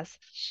does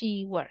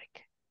she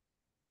work?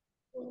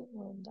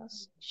 Where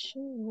does she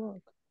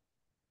work?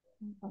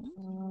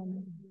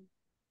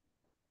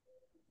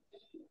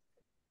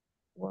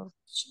 Work.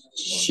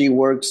 She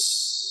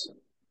works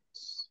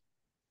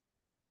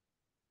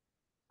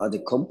at the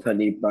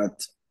company,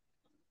 but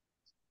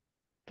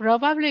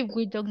Probably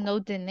we don't know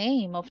the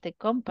name of the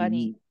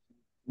company.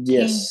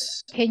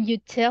 yes. Can you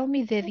tell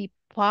me the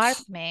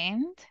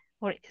department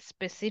or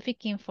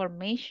specific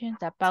information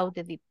about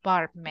the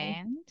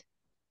department?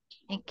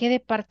 ¿En qué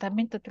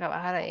departamento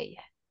trabajará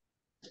ella?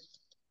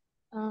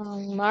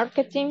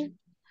 Marketing.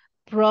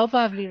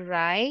 Probably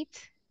right.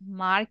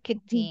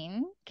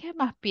 Marketing. ¿Qué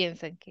más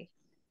piensan que?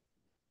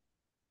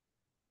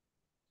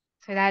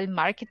 ¿Será el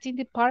marketing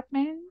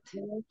department?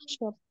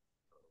 Workshop.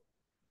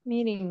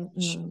 Meeting.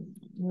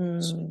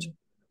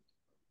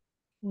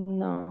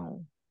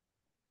 No.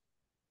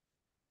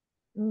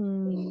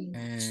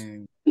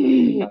 And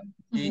No.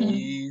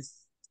 he is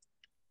Yes.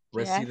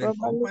 resident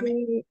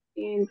company.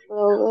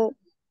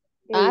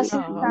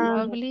 Assistant.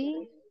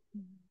 Probably.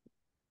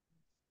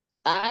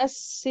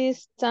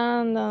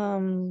 Assistant.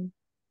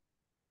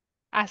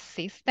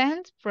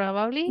 Assistant,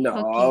 probably.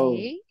 No.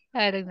 Okay.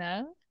 I don't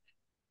know.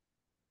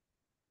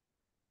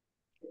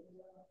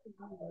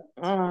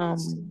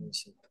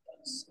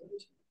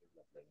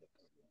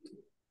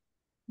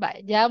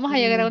 Vale, ya vamos a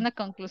llegar a una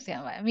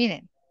conclusión. Vale,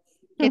 miren,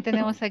 ¿qué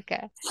tenemos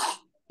acá?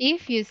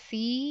 If you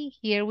see,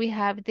 here we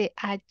have the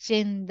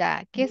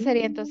agenda. ¿Qué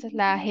sería entonces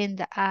la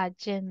agenda?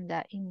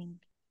 Agenda in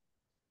English.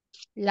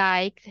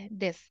 Like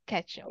the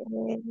schedule.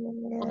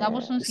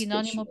 Pongamos un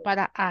sinónimo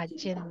para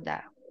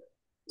agenda.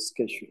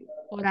 Schedule.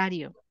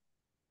 Horario.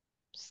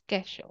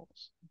 Schedule.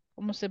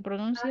 ¿Cómo se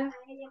pronuncia?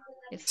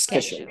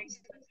 Schedule.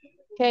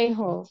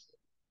 Schedule.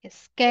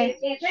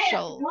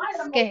 Schedule.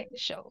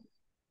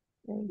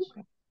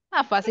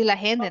 Ah, fácil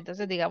agenda,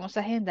 entonces digamos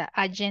agenda.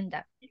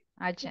 Agenda.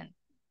 Agenda.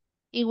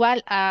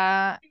 Igual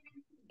a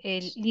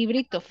el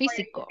librito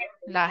físico,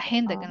 la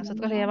agenda que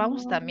nosotros le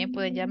llamamos, también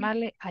pueden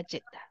llamarle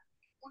agenda.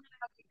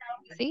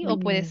 ¿Sí? O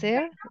puede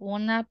ser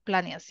una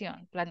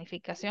planeación,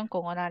 planificación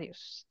con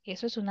horarios.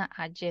 Eso es una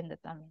agenda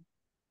también.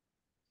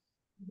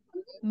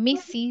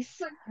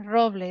 Mrs.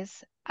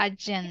 Robles,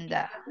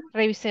 agenda.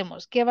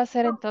 Revisemos. ¿Qué va a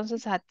hacer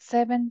entonces at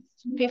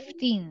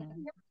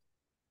 7:15?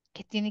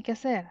 ¿Qué tiene que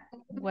hacer?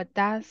 What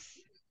does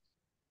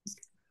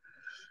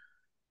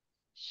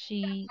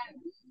she...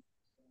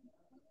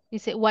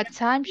 Dice, what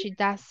time she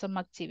does some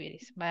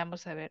activities.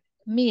 Vamos a ver.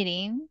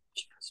 Meeting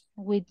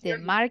with the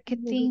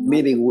marketing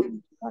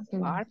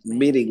department.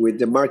 Meeting with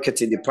the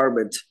marketing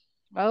department.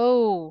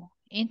 Oh,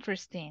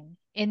 interesting.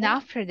 And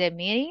after the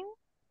meeting,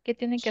 ¿qué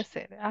tiene que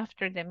hacer?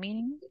 After the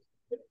meeting.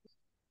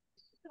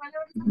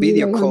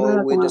 Video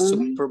call with the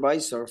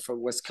supervisor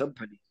from West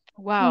Company.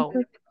 Wow.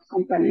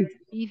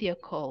 Video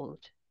called.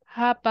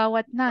 How about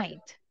at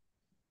night?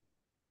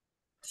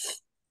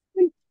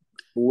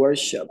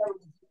 Workshop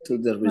to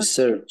the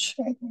research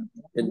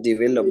and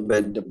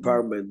development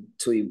department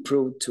to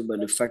improve to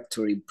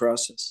manufacturing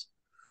process.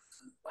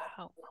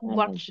 Wow.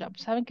 Workshop.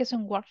 ¿Saben qué es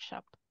un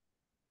workshop?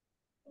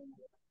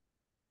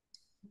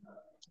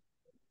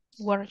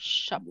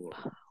 Workshop.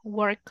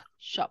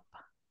 Workshop.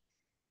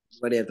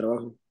 Área de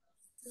trabajo.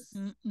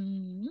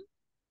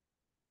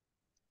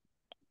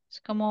 Es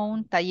como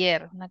un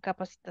taller, una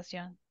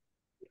capacitación.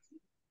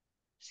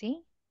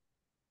 ¿Sí?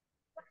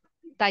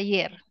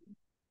 Taller.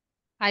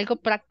 Algo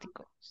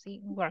práctico. ¿Sí?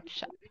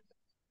 Workshop.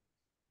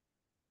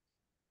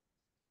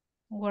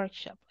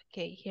 Workshop.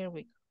 Okay, here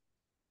we go.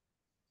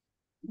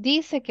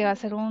 Dice que va a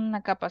ser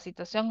una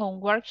capacitación o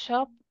un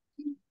workshop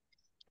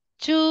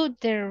to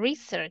the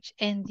Research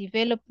and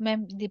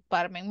Development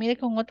Department. Mire,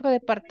 con otro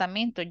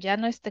departamento, ya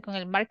no esté con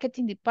el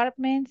Marketing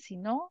Department,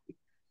 sino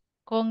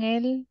con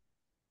el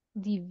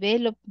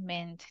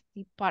Development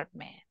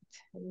Department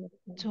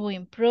to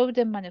improve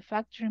the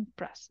manufacturing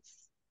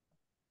process.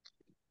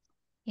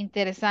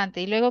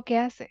 Interesante. ¿Y luego qué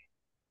hace?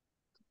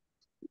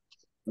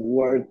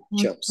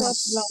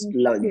 Workshops,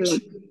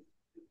 lunch.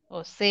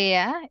 O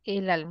sea,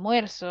 el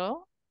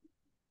almuerzo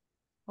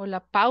o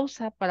la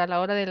pausa para la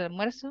hora del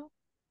almuerzo,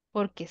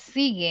 porque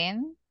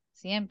siguen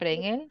siempre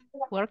en el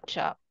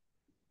workshop.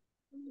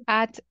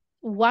 At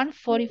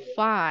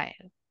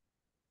 1:45.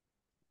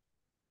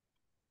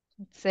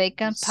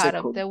 Second part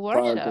of the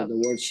workshop.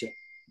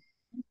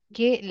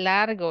 Qué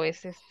largo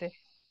es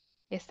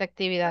esta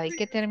actividad y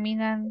que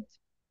terminan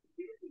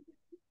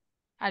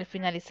al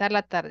finalizar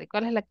la tarde.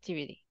 ¿Cuál es la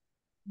actividad?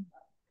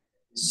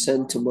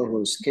 Send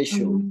tomorrow's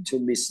schedule to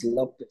Miss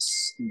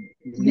Lopez,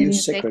 new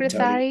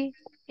secretary,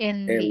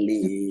 and and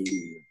leave.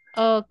 leave.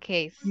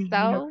 Ok,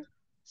 so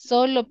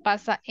solo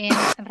pasa en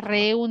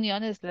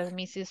reuniones las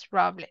Mrs.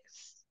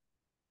 Robles.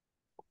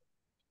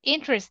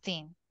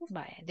 Interesting.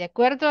 Vaya, de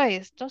acuerdo a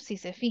esto, si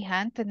se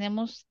fijan,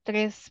 tenemos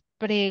 3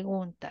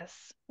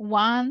 preguntas.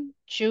 1,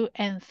 2,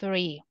 and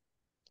 3.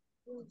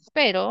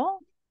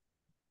 Pero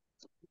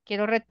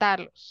quiero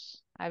retarlos.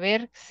 A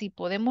ver si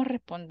podemos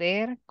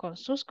responder con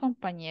sus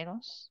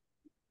compañeros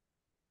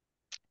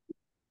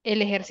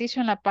el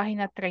ejercicio en la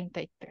página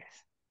 33.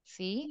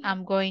 ¿Sí?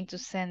 I'm going to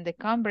send the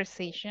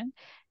conversation.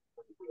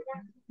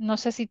 No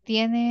sé si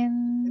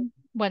tienen...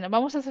 Bueno,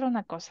 vamos a hacer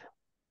una cosa.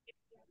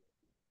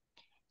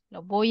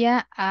 Lo voy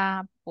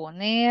a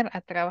poner a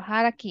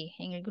trabajar aquí,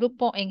 en el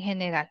grupo en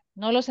general.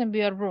 No los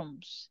envío a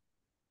rooms.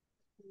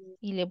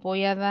 Y le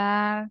voy a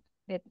dar,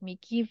 let me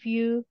give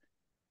you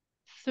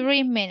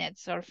 3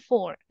 minutes or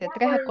 4, de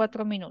 3 a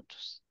 4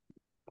 minutos.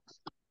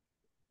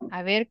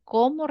 A ver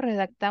cómo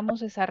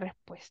redactamos esa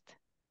respuesta.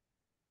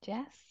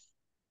 Yes.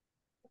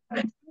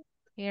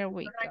 Here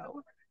we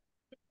go.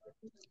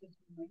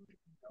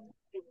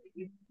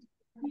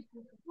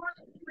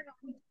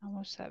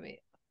 Vamos a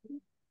ver.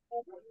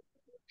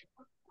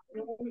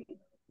 ¿Qué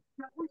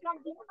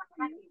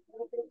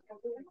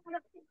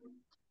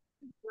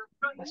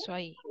pasó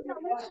ahí?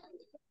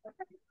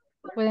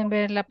 Pueden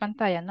ver la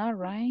pantalla, ¿no?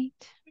 Right.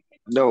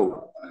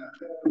 No.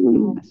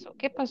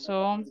 ¿Qué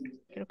pasó?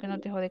 Creo que no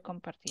dejó de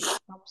compartir.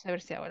 Vamos a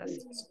ver si ahora sí.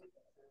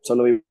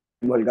 Solo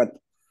vimos el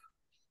gato.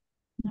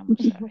 Vamos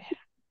a ver.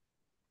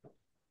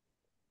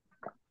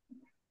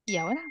 ¿Y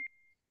ahora?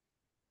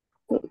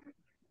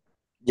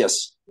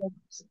 Yes.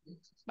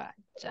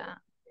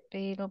 Vaya.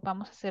 Pero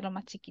vamos a hacerlo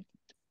más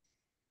chiquitito.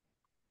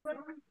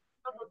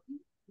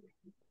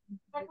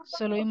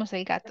 Solo vimos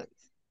el gato.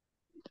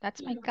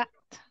 That's my cat.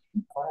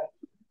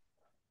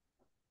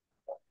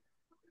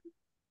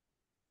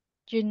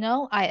 You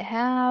know, I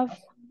have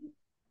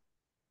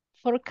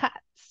 4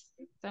 cats.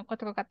 Son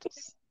 4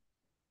 gatos.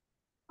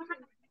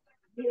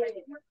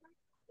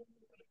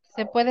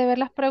 ¿Se puede ver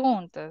las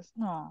preguntas?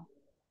 No.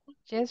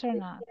 Yes or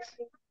not?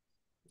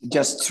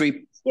 Just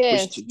 3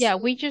 Yes. questions. Yeah,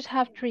 we just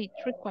have three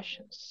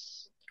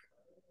questions.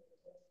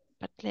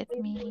 But let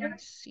me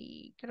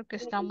see. Creo que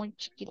está muy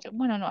chiquito.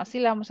 Bueno, no, así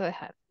la vamos a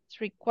dejar.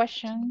 3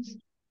 questions.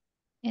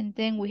 And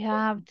then we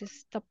have the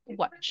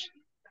stopwatch.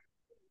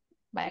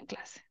 Vaya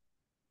clase.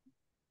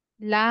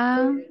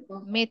 La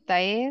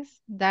meta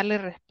es darle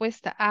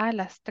respuesta a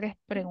las 3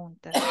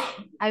 preguntas.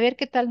 A ver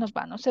qué tal nos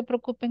va. No se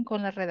preocupen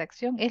con la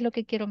redacción. Es lo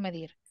que quiero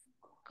medir.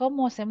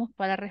 ¿Cómo hacemos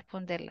para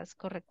responderlas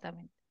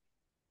correctamente?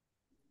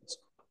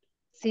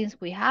 Since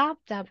we have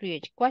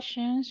WH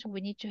questions,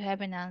 we need to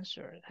have an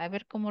answer. A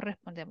ver cómo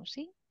respondemos,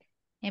 ¿sí?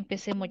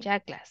 Empecemos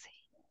ya clase.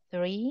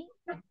 3,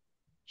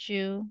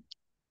 2,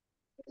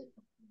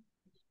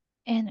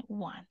 and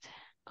 1.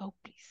 Go,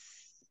 please.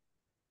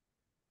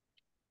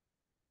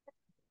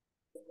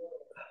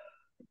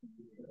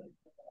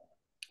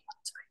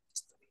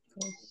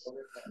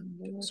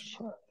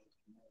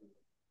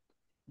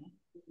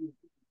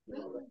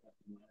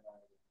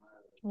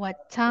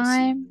 What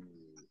time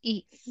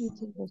is?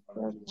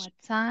 What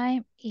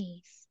time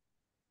is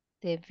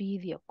the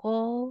video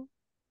call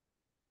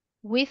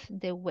with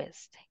the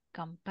West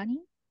Company?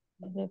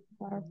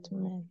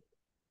 Department.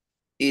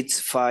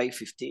 It's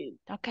 5:15.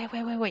 Okay,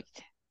 wait.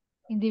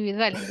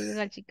 Individual,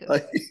 chicos.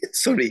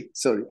 Sorry.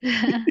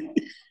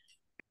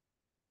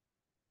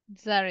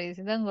 Sorry,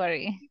 don't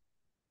worry.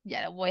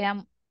 Ya lo voy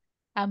a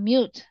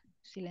mute.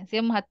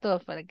 Silenciamos a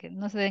todos para que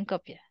no se den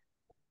copia.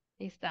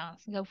 Ahí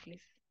estamos. Go,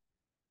 please.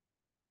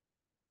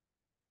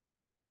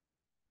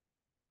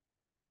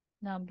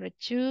 Number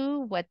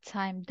 2, what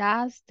time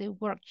does the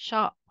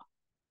workshop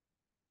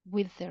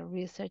with the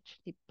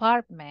research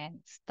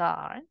department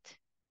start?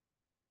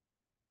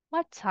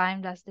 What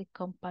time does the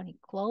company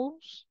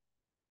close?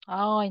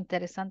 Oh,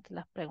 interesante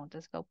las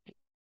preguntas. Go, please.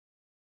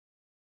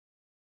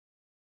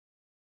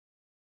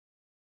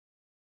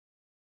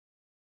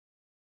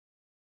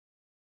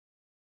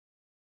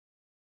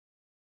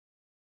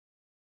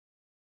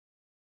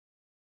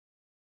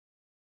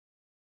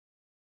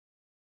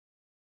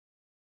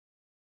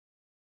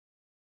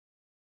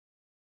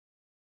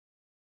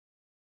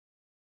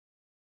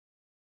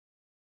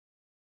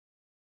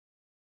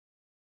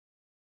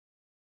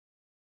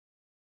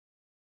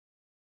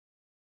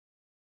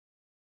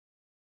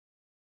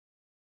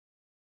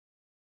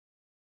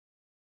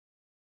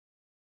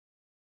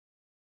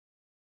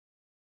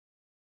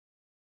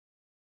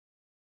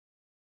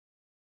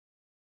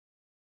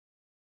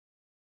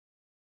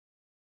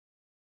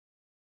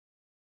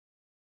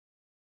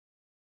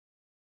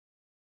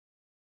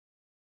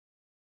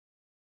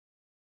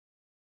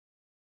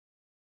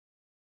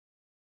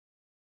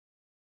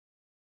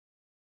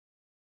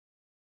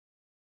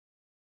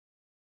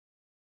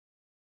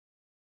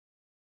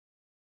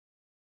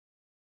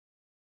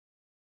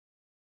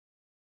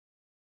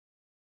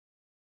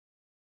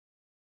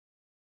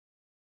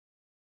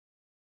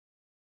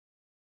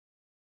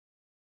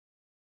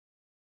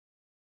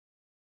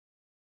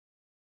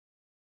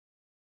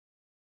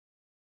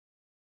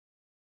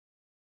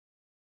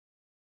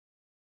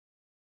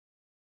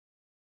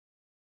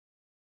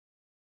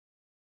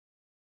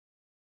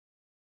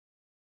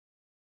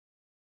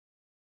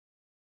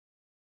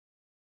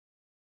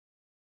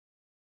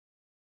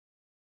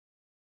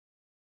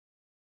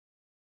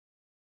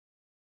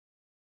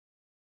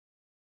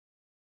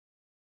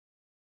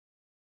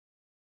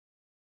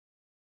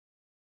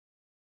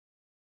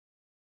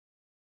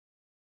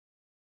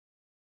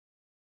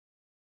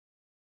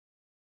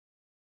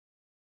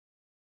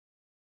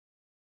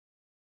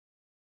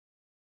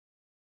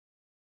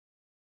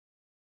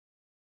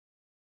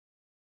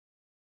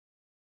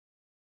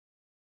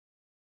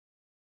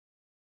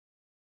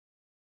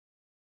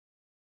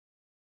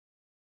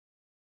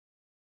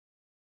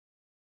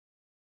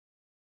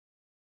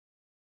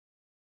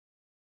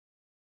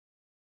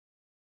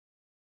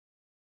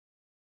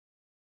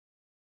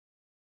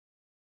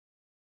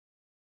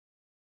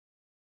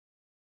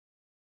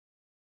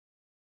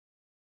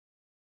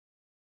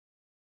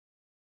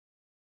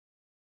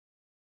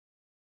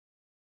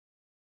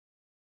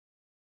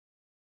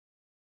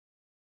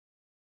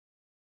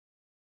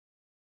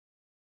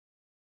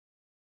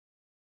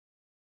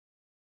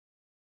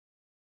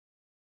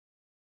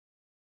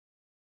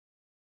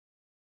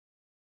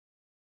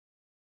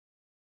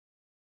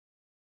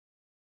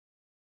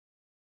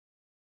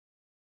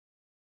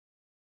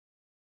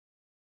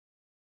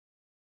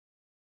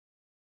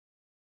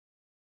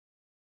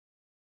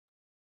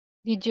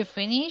 Did you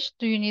finish?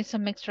 Do you need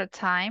some extra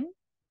time?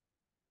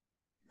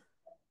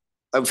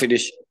 I'm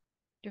finished.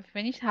 You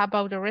finished? How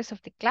about the rest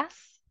of the class?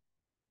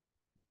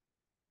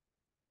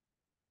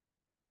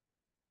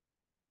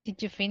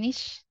 Did you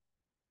finish?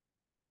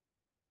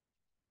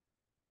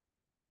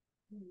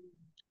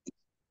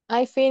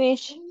 I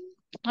finish.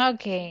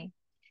 Okay.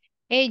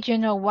 Hey, you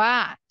know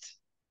what?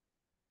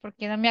 ¿Por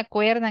qué no me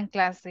acuerdan,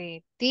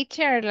 clase?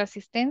 Teacher, la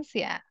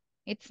asistencia.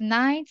 It's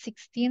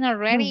 9:16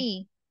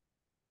 already.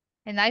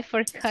 And I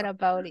forgot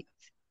about it.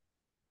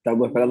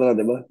 Estamos esperando a los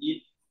demás.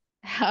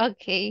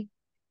 Okay.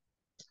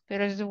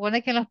 Pero se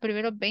supone que en los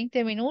primeros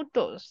 20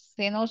 minutos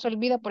se nos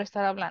olvida por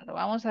estar hablando.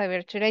 Vamos a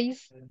ver.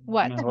 Today's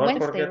what? Mejor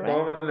Wednesday, porque right?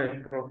 doble,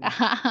 profe.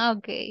 Ajá,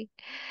 ok.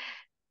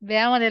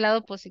 Veamos el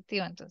lado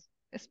positivo entonces.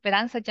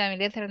 Esperanza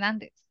Yamilet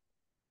Hernández.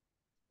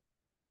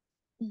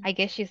 I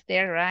guess she's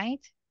there,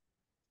 right?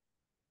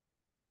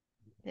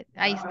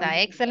 Ahí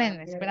está.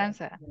 Excelente,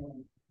 Esperanza.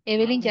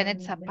 Evelyn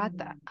Janet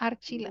Zapata.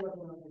 Archila.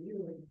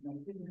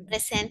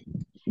 Present.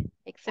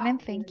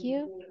 Excellent, thank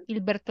you.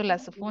 Gilberto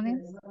Lazo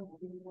Funes.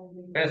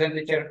 Present,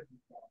 teacher.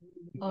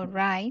 All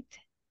right.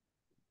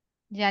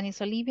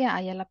 Janice Olivia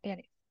Ayala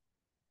Pérez.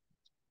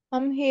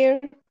 I'm here.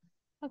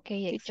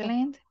 Okay, Teacher.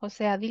 excellent.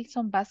 José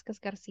Adilson Vázquez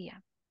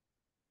García.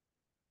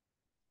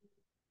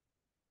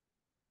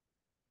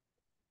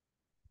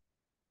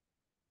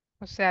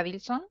 José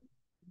Adilson.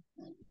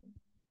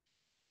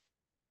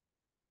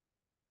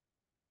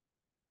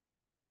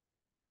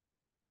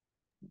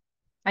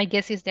 I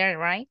guess he's there,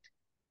 right?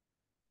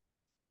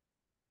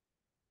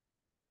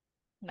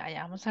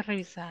 Vaya, vamos a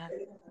revisar.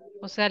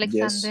 José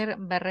Yes. Alexander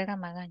Barrera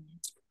Magaña.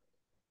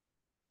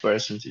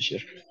 Present,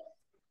 teacher.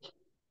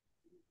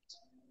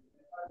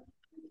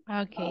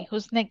 Okay,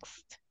 who's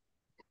next?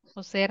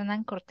 José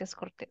Hernán Cortés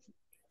Cortés.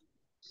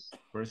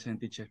 Present,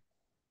 teacher.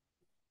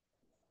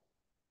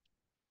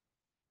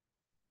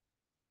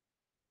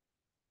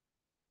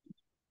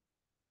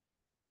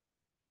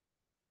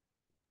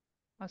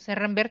 José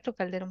Ramberto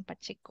Calderón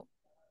Pacheco.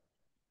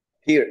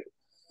 Here.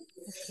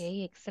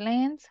 Okay,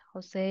 excellent.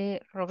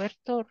 José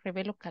Roberto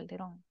Revelo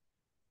Calderón.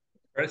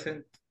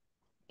 Present.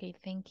 Okay,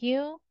 thank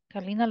you.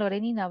 Carlina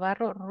Loreni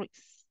Navarro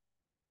Ruiz.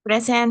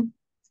 Present.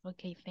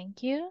 Okay,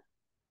 thank you.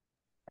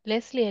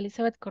 Leslie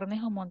Elizabeth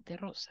Cornejo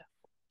Monterrosa.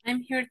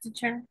 I'm here,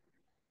 teacher.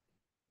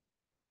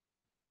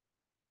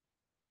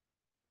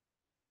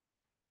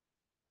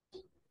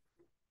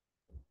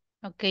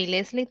 Okay,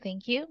 Leslie,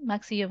 thank you.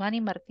 Maxi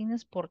Giovanni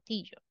Martínez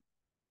Portillo.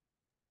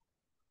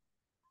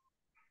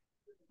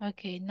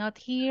 Okay, not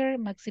here.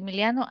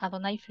 Maximiliano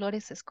Adonai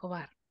Flores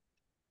Escobar.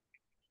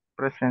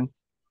 Present.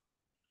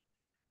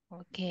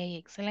 Okay,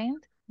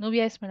 excellent.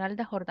 Nubia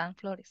Esmeralda Jordán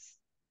Flores.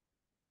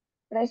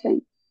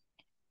 Present.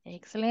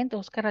 Excellent.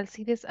 Oscar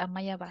Alcides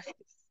Amaya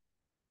Vázquez.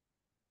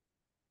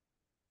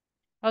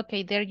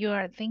 Okay, there you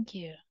are. Thank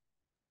you.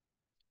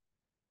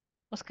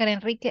 Oscar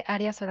Enrique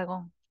Arias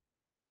Aragón.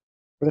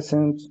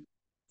 Present.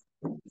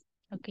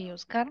 Okay,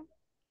 Oscar.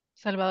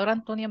 Salvador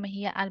Antonio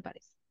Mejía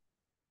Álvarez.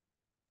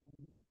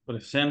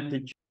 Present,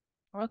 teacher.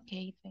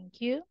 Okay, thank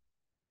you.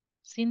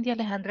 Cindy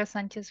Alejandra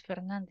Sánchez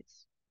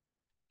Fernández.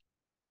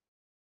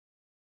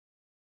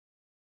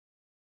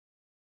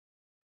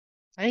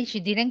 Hey,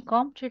 she didn't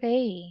come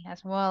today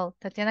as well.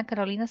 Tatiana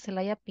Carolina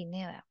Celaya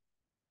Pineda.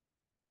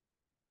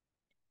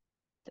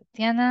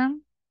 Tatiana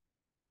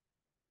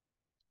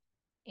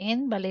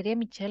and Valeria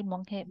Michelle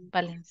Monge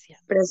Valencia.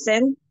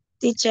 Present,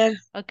 teacher.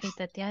 Okay,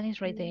 Tatiana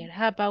is right there.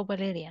 How about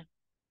Valeria?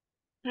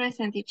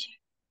 Present, teacher.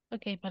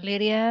 Okay,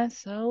 Valeria.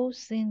 So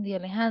Cindy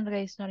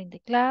Alejandra is not in the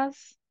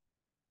class.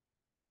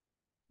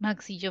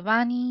 Maxi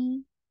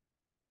Giovanni.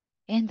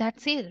 And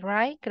that's it,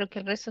 right? Creo que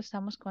el resto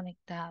estamos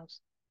conectados.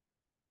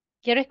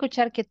 Quiero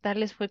escuchar qué tal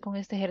les fue con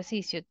este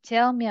ejercicio.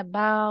 Tell me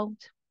about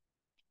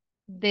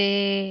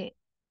the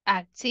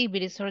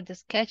activities or the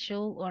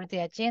schedule or the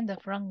agenda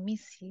from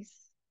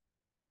Mrs.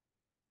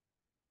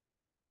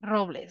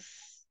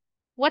 Robles.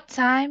 What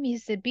time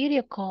is the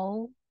video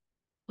call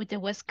with the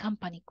West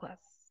Company class?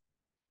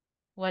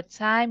 What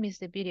time is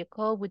the video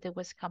call with the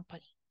West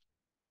Company?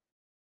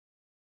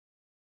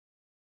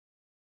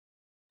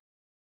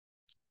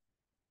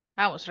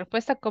 Vamos,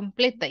 respuesta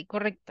completa y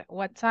correcta.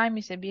 What time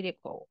is the video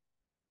call?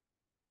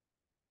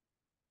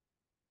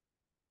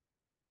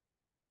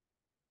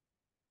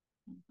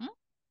 Ujú.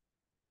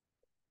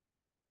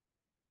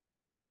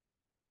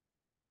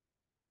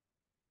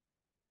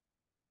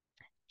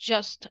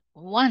 Just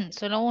one,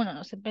 solo uno,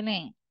 no se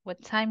peleen.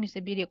 What time is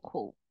the video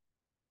call?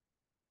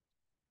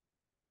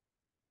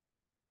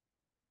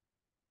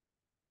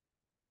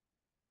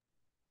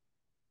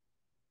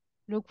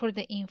 Look for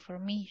the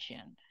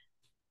information.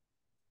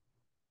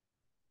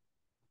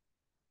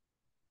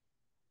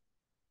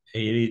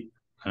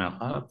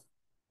 8:30.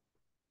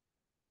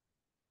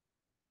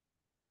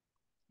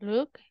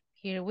 Look,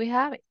 here we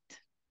have it.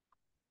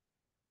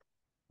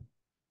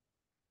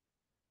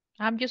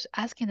 I'm just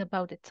asking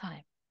about the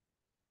time.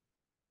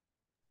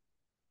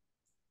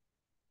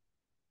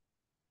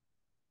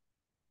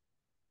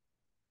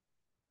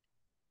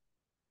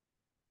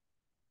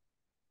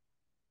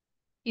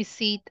 Is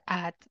it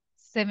at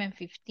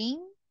 7:15?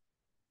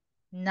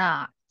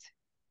 Not.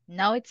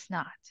 No, it's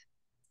not.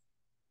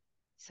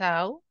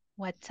 So,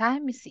 what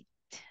time is it?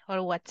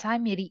 Or what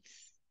time it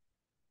is?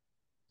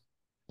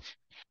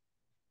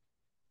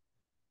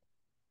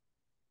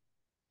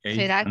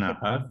 Eight and a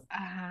half.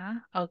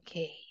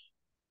 Okay.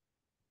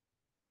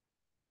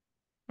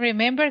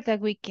 Remember that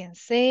we can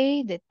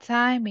say the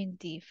time in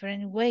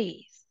different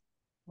ways.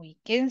 We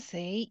can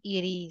say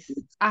it is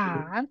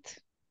at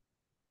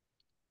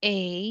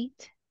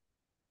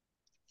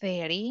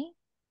 8:30,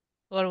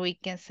 or we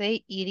can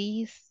say it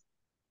is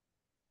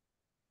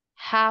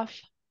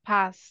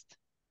 8:30.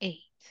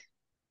 Y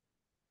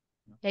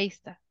ahí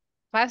está.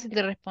 Fácil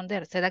de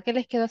responder. ¿Será que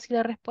les quedó así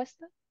la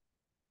respuesta?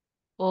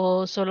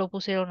 ¿O solo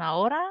pusieron una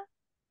hora?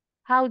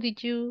 How did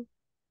you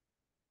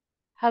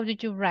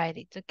write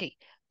it? Okay.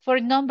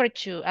 For number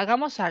 2,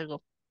 hagamos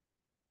algo.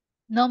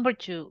 Number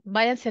 2,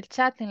 váyanse al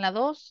chat en la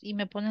 2 y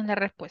me ponen la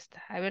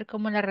respuesta. A ver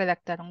cómo la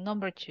redactaron.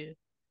 Number 2.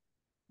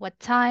 What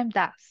time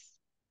does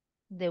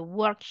the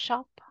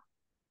workshop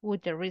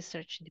with the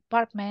research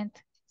department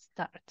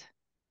start?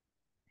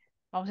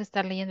 Vamos a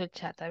estar leyendo el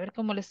chat. A ver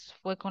cómo les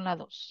fue con la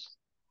 2.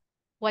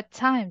 What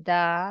time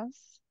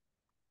does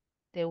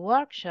the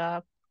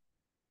workshop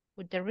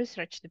with the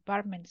research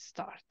department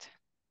start?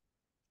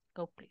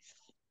 Go, please.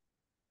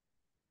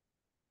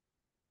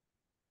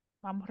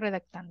 Vamos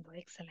redactando.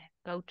 Excelente.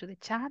 Go to the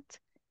chat.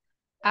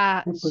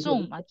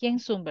 Zoom. Aquí en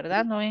Zoom,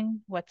 ¿verdad? No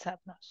en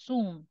WhatsApp. No.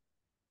 Zoom.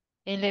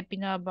 And let me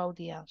know about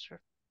the answer.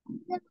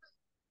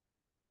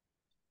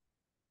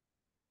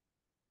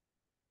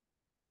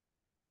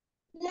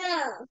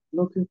 No.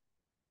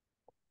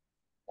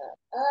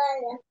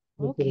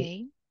 Ok.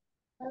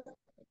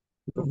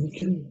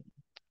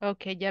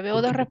 Ok, ya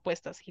veo dos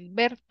respuestas.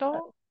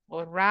 Gilberto,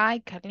 all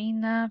right.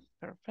 Carolina,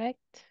 perfect.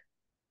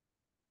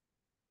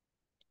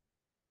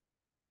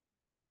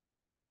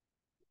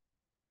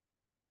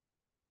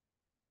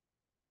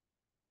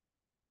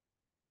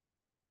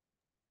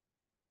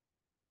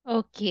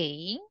 Ok.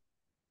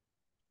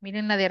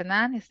 Miren la de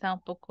Hernán, está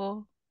un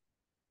poco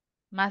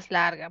más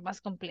larga,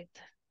 más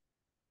completa.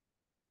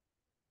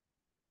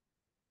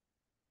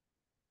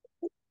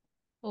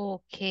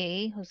 Ok,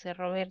 José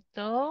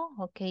Roberto.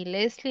 Ok,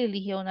 Leslie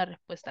eligió una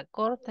respuesta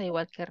corta,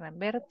 igual que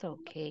Ramberto.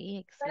 Ok,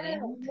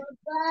 excelente.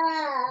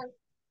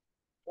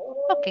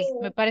 Ok,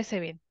 me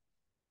parece bien.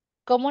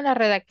 ¿Cómo la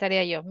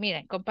redactaría yo?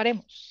 Miren,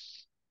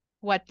 comparemos.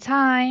 What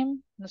time?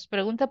 Nos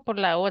pregunta por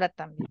la hora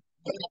también.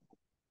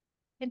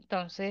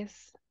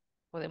 Entonces,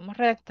 podemos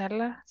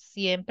redactarla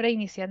siempre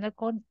iniciando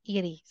con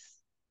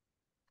iris.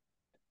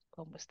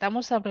 Como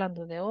estamos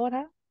hablando de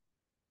hora,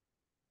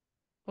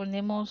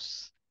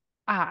 ponemos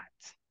at.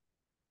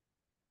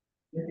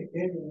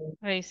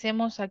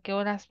 Revisemos a qué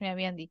horas me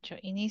habían dicho.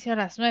 Inicia a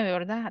las 9,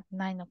 ¿verdad? At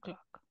 9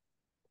 o'clock.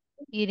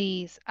 It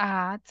is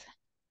at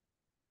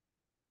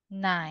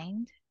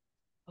 9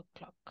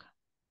 o'clock.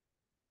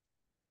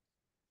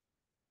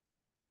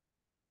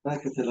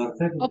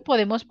 O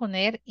podemos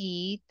poner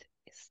it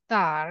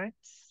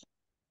starts.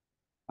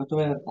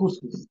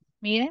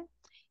 Miren,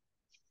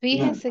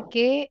 fíjense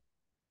que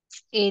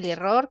el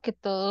error que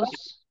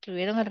todos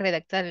tuvieron al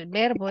redactar el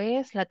verbo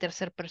es la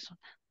tercera persona.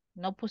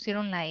 No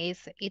pusieron la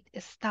S. It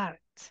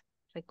starts.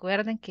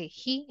 Recuerden que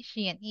he,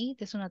 she and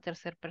it es una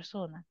tercera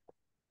persona.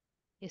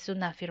 Es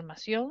una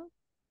afirmación.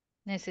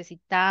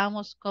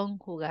 Necesitamos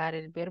conjugar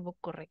el verbo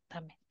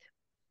correctamente.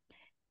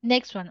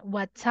 Next one.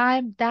 What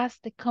time does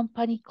the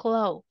company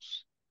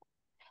close?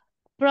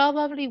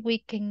 Probably we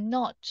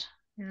cannot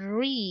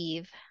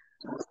read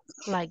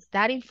like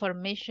that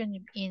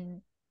information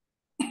in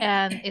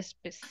a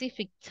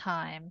specific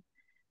time,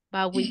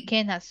 but we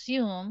can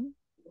assume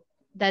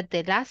that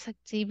the last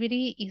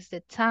activity is the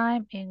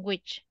time in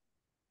which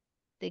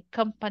the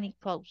company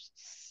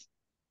closes.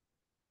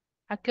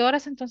 ¿A qué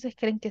horas entonces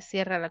creen que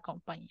cierra la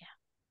compañía?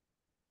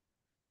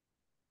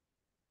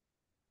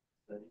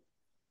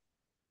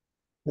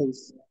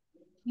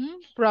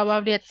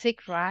 Probably at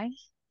 6, right?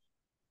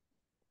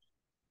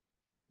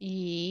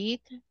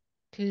 It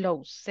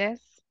closes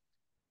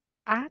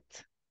at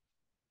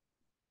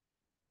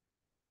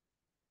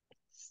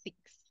 6.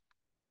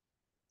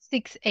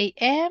 6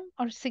 a.m.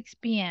 or 6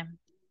 p.m.?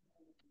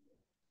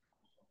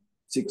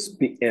 6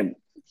 p.m.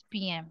 6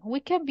 p.m.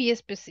 We can be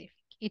specific.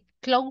 It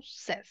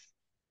closes.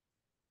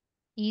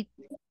 It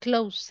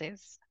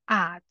closes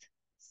at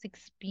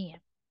 6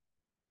 p.m.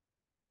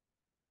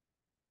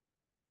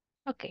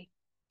 Ok.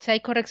 Si hay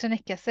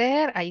correcciones que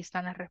hacer, ahí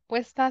están las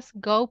respuestas.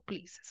 Go,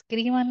 please.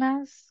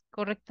 Escríbanlas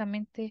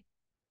correctamente.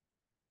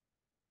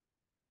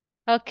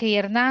 Ok,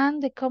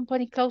 Hernán, the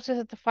company closes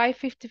at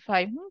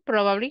 5:55.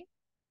 Probably.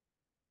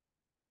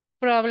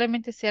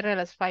 Probablemente cierre a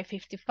las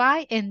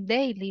 5:55 and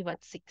they leave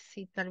at 6.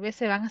 Y tal vez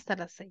se van hasta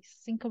las 6.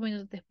 5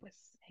 minutos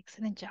después.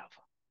 Excellent job.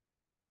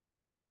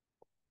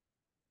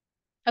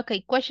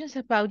 Ok, questions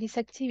about this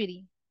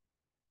activity.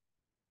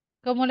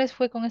 ¿Cómo les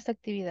fue con esta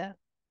actividad?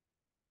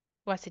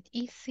 Was it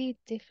easy,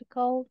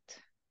 difficult?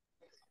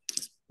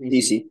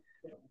 Easy.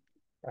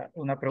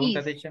 Una pregunta,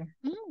 Easy. teacher.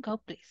 Go,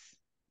 please.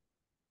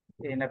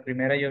 En la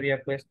primera yo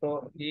había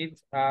puesto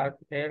it's at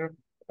her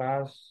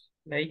past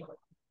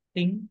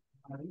 18.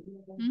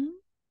 Mm,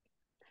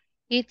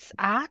 It's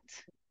at.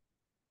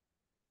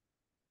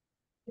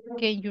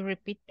 Can you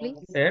repeat,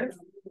 please? Her,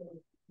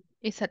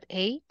 It's at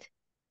 8.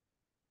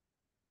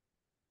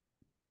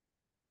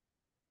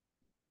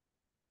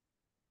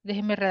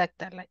 Déjeme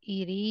redactarla.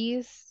 It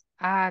is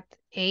at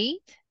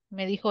 8.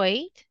 ¿Me dijo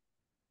 8?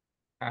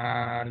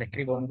 le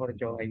escribo mejor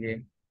yo ahí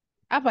en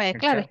Vaya, el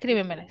claro, chat.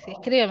 escríbemela. Sí,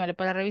 escríbemela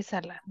para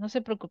revisarla. No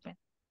se preocupen.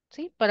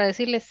 ¿Sí? Para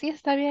decirle si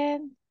está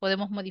bien,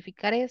 podemos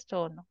modificar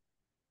esto o no.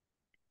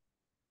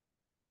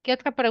 ¿Qué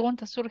otra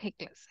pregunta surge,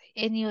 clase?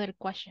 Any other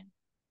question?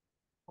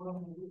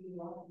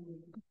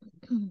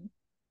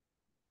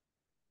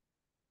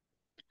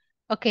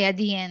 Ok, at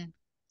the end.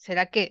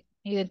 ¿Será que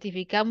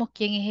identificamos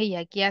quién es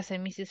ella? ¿Qué hace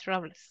Mrs.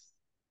 Robles?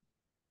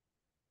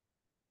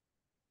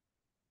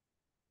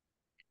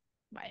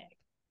 Vaya.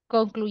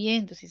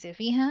 Concluyendo, si se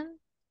fijan,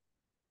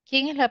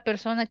 ¿quién es la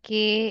persona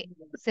que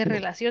se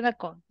relaciona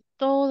con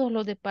todos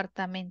los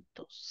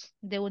departamentos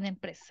de una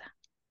empresa?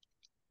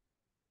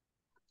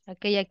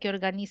 Aquella que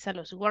organiza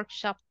los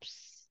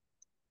workshops,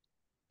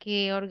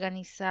 que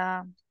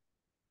organiza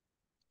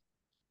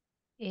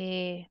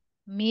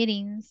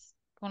meetings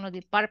con los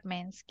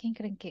departments. ¿Quién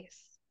creen que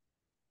es?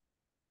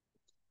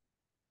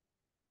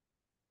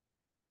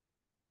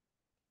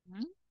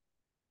 ¿Mm?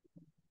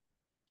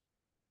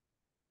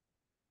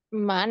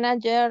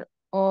 Manager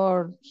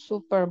or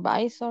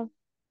supervisor.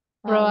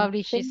 I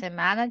Probably she's think. a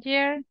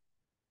manager,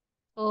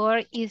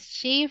 or is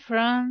she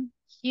from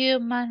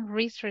Human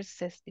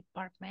Resources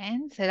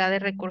Department? ¿Será de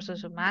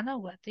recursos humanos?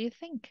 What do you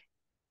think?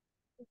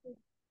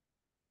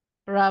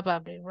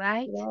 Probably,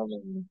 right?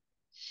 Probably.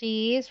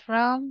 She is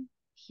from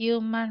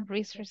Human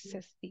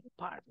Resources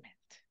Department.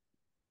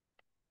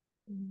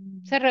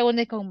 Se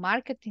reúne con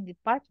Marketing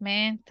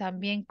Department,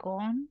 también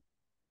con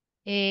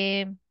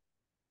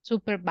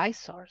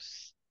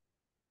supervisors.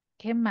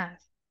 ¿Qué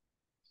más?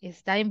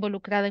 Está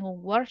involucrada en un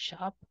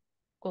workshop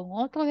con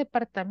otro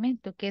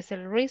departamento que es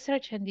el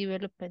Research and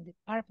Development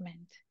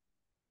Department.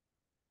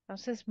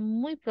 Entonces,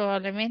 muy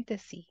probablemente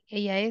sí,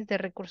 ella es de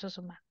recursos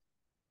humanos.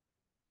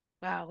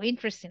 Wow,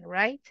 interesting,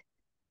 right?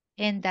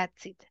 And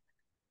that's it.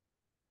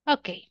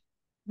 Ok,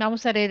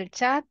 vamos a leer el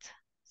chat.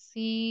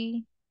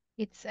 Sí,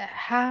 it's a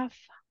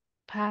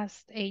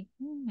 8:30.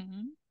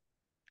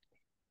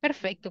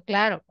 Perfecto,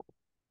 claro.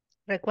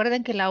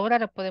 Recuerden que la hora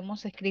la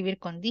podemos escribir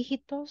con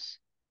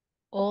dígitos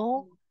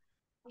o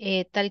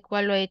tal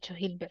cual lo ha hecho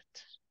Gilberto.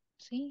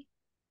 ¿Sí?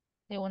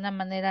 De una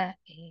manera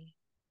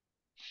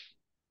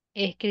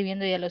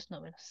escribiendo ya los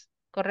números.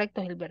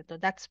 Correcto, Gilberto.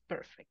 That's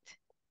perfect.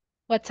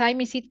 What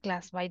time is it,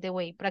 class, by the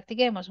way?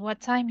 Practiquemos. What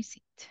time is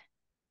it?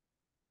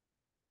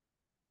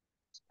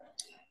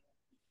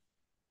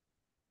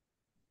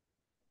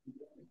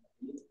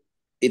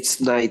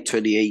 It's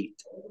 9:28.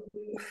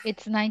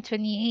 It's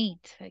 9:28.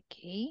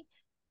 Ok.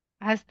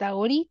 Hasta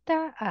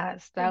ahorita,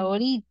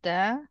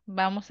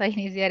 vamos a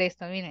iniciar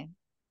esto, miren.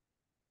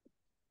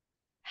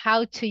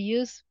 How to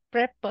use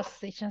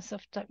prepositions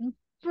of time.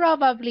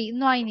 Probably,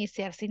 no a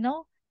iniciar,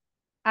 sino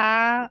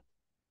a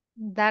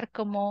dar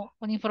como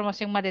una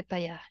información más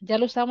detallada. Ya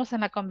lo usamos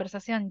en la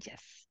conversación,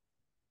 yes.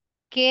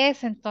 ¿Qué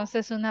es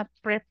entonces una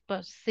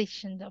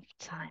preposition of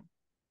time?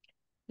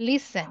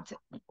 Listen,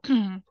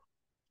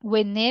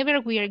 whenever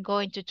we are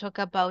going to talk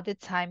about the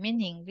time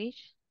in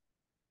English,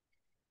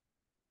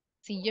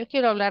 si yo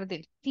quiero hablar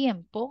del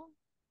tiempo,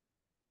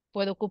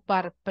 puedo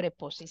ocupar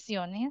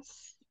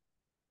preposiciones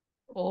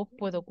o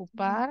puedo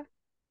ocupar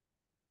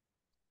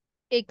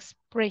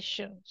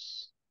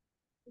expressions.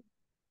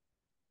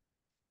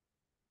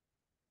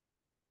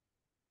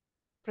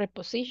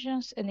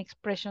 Prepositions and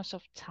expressions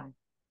of time.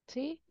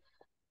 ¿Sí?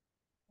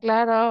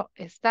 Claro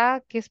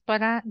está que es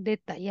para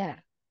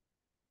detallar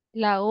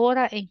la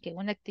hora en que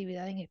una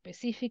actividad en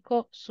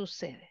específico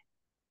sucede.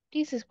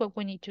 This is what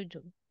we need to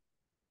do.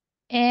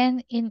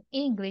 And in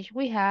English,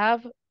 we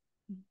have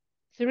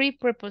 3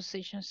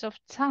 prepositions of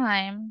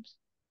time.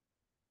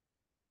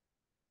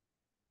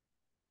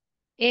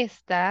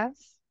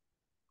 Estas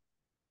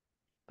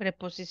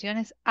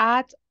preposiciones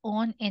at,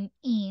 on, and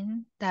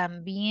in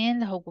también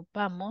las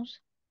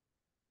ocupamos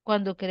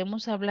cuando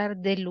queremos hablar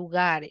de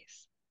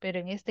lugares. Pero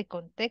en este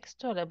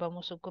contexto las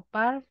vamos a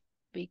ocupar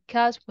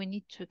because we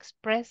need to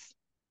express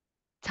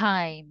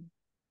time.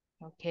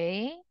 ¿Ok?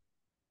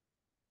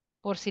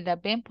 Por si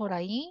las ven por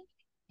ahí,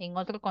 en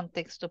otro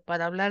contexto,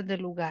 para hablar de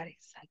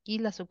lugares. Aquí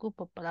las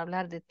ocupo para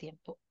hablar de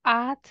tiempo.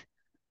 At,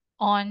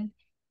 on,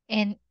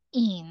 and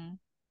in.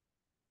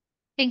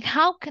 And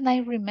how can I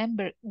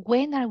remember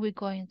when are we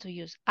going to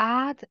use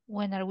at,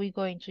 when are we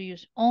going to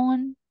use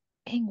on,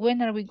 and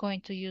when are we going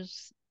to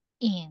use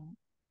in?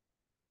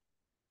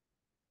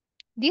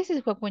 This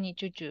is what we need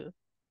to do.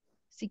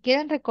 Si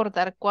quieren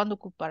recordar cuándo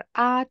ocupar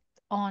at,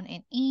 on,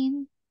 and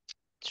in,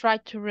 try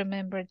to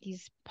remember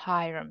this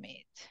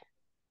pyramid.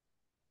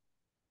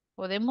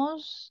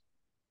 Podemos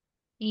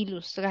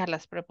ilustrar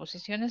las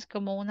preposiciones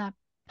como una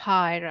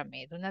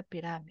pyramid, una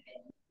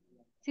pirámide.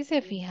 Si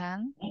se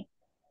fijan,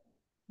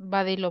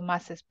 Va de lo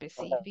más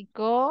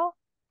específico.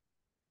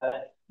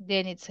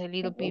 Then it's a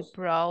little bit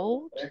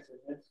broad.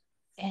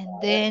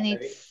 And then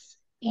it's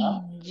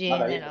in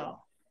general.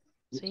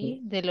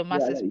 ¿Sí? De lo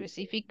más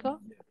específico.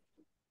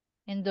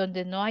 En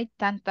donde no hay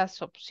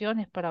tantas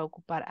opciones para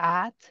ocupar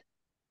at.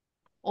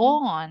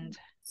 On.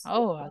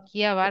 Oh,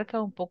 aquí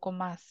abarca un poco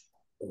más.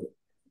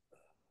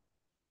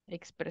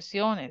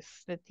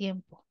 Expresiones de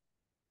tiempo.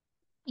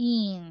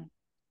 In.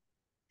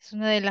 Es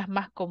una de las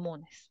más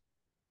comunes.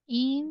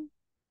 In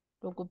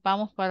lo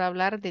ocupamos para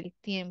hablar del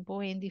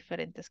tiempo en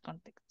diferentes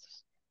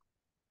contextos.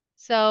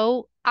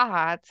 So,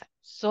 at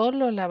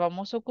solo la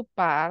vamos a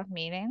ocupar,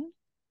 miren,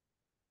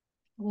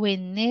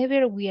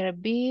 whenever we are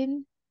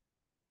being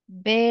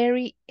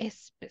very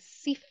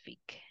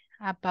specific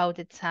about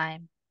the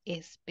time.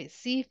 A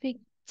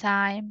specific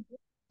time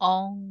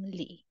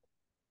only.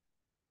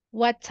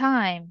 What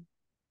time?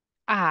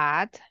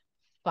 At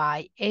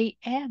 5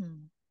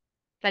 a.m.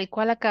 Tal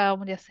cual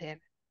acabamos de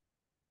hacer.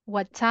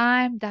 What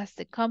time does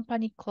the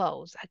company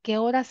close? ¿A qué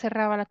hora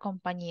cerraba la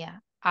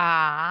compañía?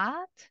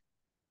 At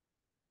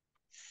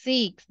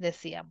 6,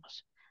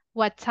 decíamos.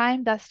 What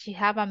time does she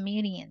have a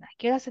meeting? ¿A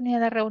qué hora tenía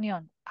la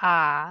reunión?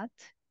 At,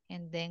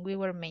 and then we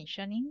were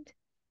mentioning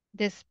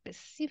the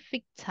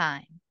specific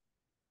time.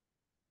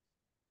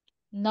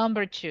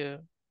 Number 2,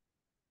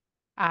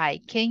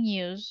 I can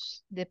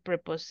use the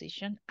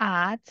preposition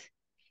at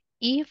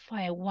if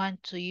I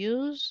want to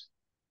use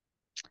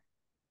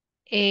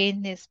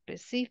in a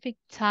specific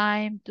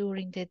time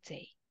during the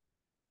day.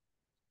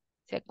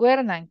 ¿Se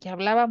acuerdan que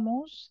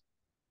hablábamos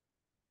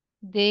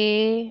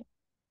de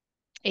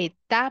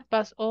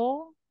etapas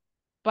o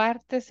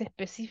partes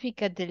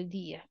específicas del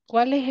día?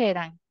 ¿Cuáles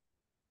eran?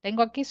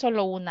 Tengo aquí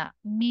solo una,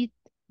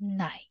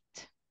 midnight.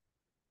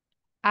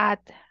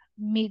 At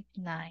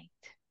midnight.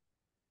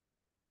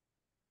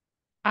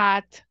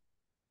 At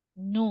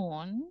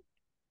noon.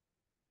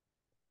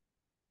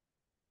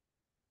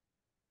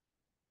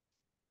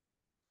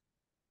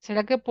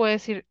 ¿Será que puedo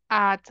decir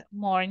at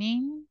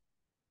morning?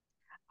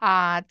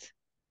 At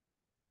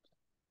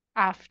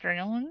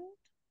afternoon?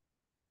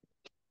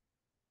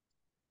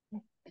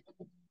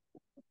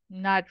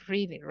 Not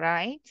really,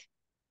 right?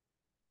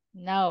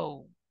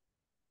 No.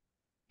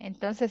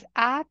 Entonces,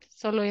 at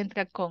solo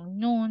entra con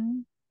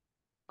noon,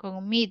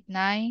 con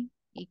midnight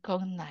y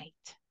con night.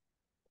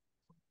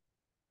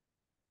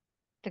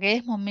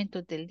 3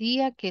 momentos del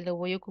día que lo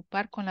voy a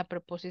ocupar con la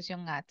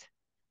preposición at.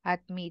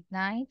 At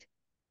midnight,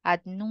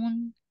 at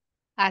noon,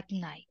 at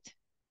night.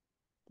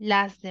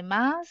 Las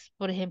demás,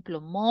 por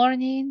ejemplo,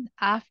 morning,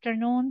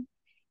 afternoon,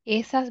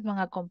 esas van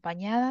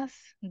acompañadas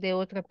de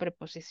otra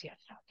preposición,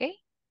 ¿ok?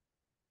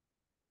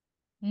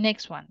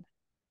 Next one.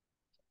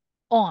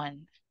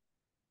 On.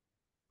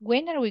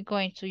 When are we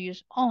going to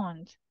use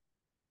on?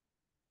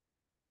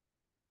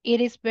 It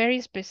is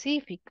very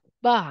specific,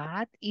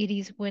 but it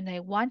is when I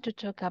want to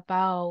talk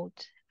about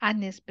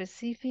a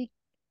specific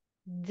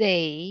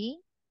day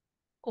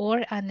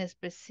or a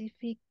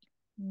specific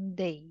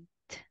date.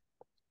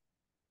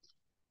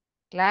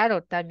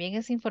 Claro, también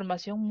es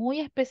información muy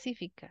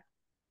específica,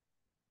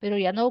 pero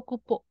ya no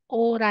ocupo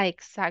hora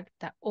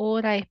exacta,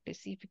 hora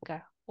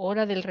específica,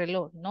 hora del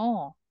reloj,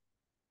 no.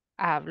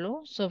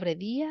 Hablo sobre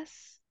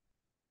días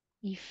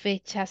y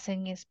fechas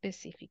en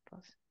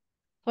específicos.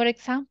 For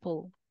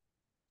example,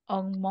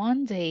 on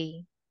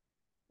Monday,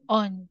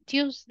 on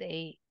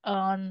Tuesday,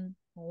 on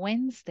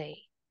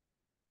Wednesday,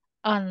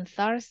 on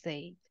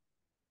Thursday,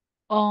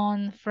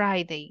 on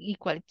Friday y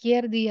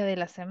cualquier día de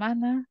la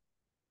semana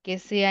que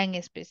sea en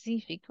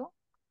específico,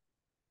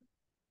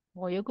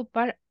 voy a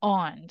ocupar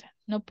on.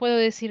 No puedo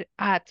decir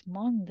at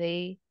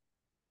Monday,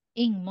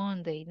 in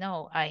Monday.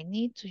 No, I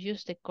need to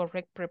use the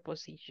correct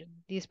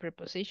preposition. This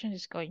preposition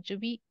is going to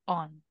be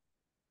on.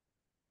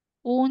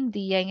 Un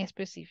día en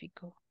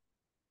específico.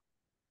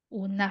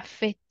 Una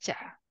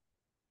fecha.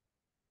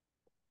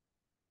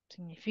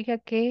 Significa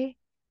que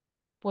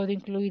puedo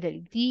incluir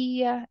el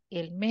día,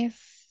 el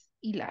mes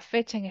y la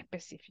fecha en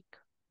específico.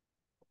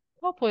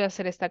 O puedo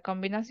hacer esta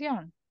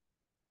combinación.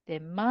 The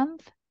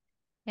month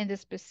and the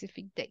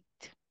specific date.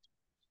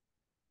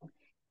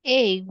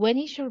 Hey, when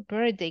is your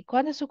birthday?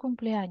 ¿Cuándo es su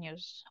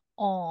cumpleaños?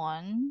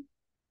 On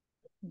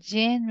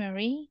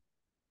January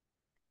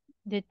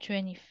the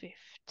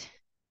 25th.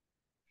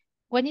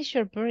 When is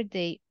your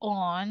birthday?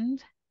 On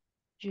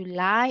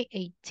July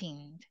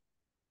 18th.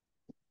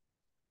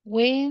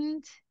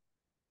 When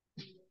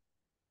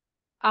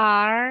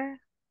are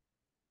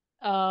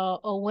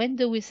or when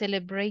do we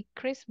celebrate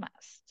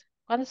Christmas?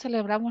 ¿Cuándo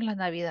celebramos la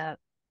Navidad?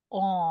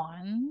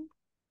 On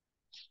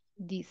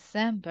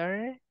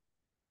December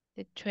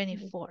the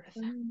 24th.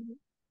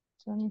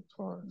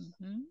 24th.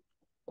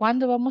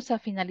 ¿Cuándo vamos a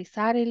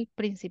finalizar el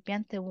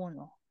principiante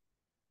 1?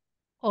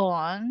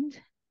 On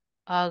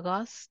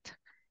August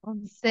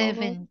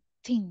 17th.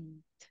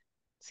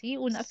 ¿Sí?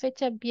 Una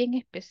fecha bien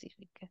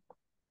específica.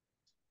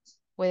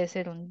 Puede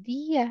ser un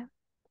día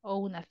o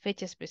una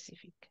fecha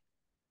específica.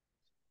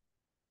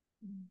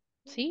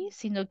 ¿Sí?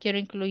 Si no quiero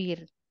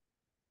incluir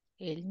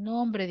el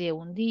nombre de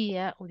un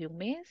día o de un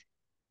mes,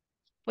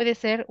 Puede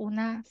ser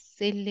una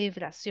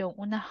celebración,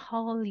 una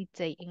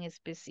holiday en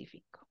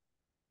específico.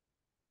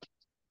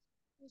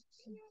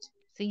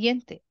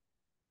 Siguiente.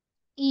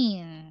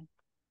 In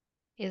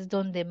es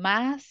donde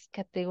más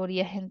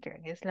categorías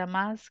entran, es la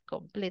más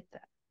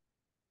completa.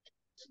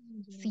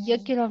 Si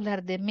yo quiero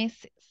hablar de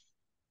meses,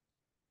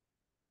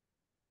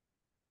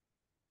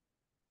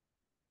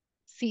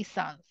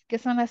 seasons. ¿Qué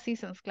son las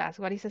seasons, class?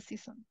 What is a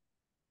season?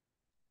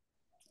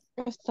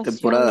 Estaciones.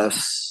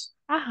 Temporadas.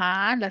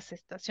 Ajá, las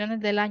estaciones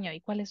del año.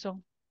 ¿Y cuáles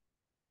son?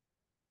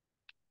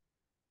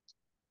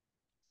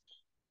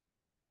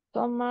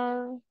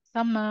 Summer.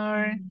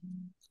 Summer,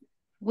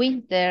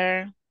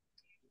 winter,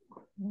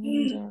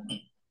 Winter.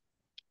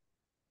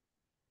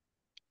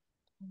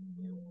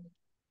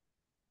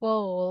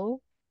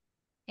 fall,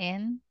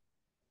 and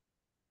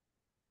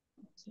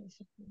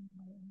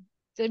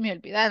se me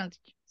olvidaron.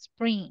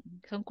 Spring.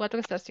 Son 4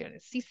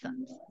 estaciones.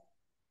 Seasons.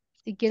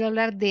 Si quiero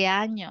hablar de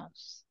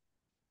años,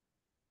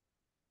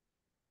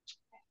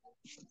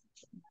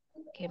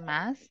 ¿qué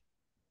más?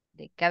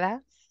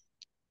 Décadas,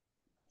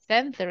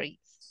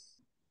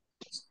 centuries,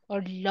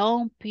 or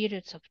long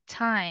periods of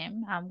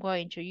time, I'm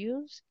going to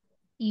use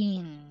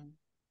in.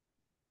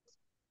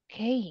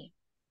 Ok.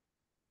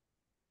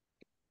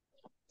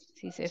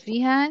 Si se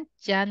fijan,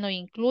 ya no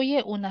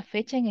incluye una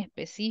fecha en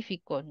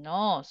específico.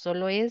 No,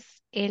 solo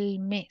es el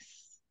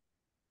mes.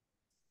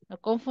 No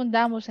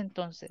confundamos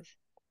entonces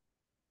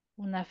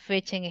una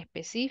fecha en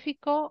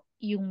específico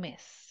y un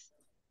mes.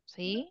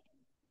 ¿Sí?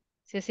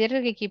 Si es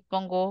cierto que aquí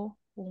pongo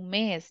un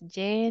mes,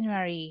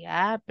 January,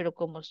 pero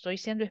como estoy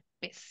siendo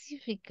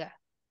específica,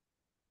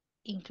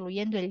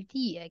 incluyendo el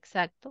día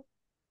exacto,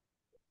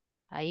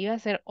 ahí va a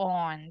ser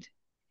on.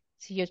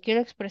 Si yo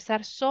quiero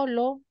expresar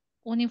solo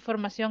una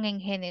información en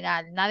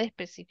general, nada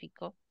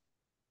específico,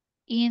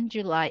 in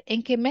July.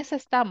 ¿En qué mes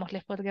estamos?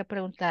 Les podría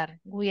preguntar.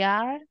 We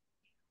are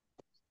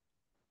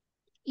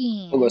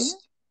in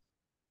August.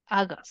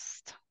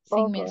 August, sin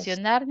August.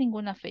 mencionar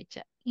ninguna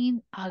fecha.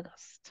 In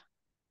August.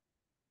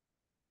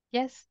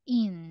 Yes,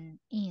 in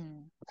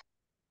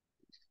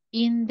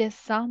the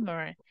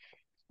summer.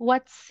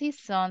 What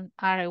season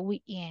are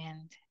we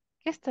in?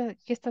 ¿Qué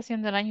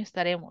estación del año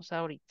estaremos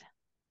ahorita?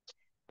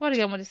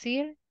 Podríamos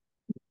decir,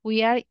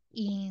 we are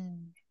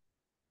in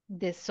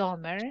the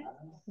summer.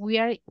 We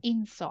are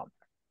in summer.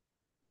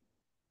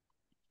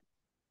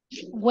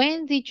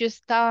 When did you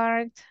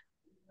start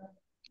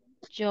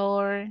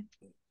your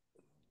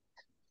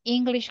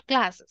English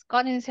classes?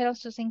 ¿Cuándo iniciaron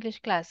sus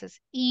English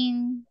classes?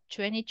 In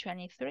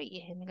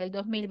 2023. En el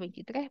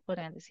 2023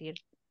 podrían decir.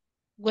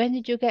 When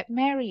did you get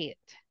married?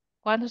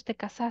 ¿Cuándo te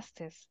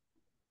casaste?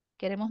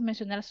 Queremos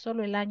mencionar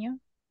solo el año.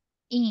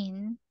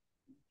 In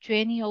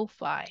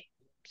 2005.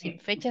 Sin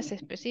fechas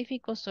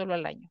específicas, solo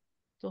el año.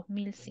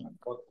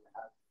 2005.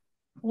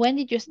 When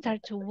did you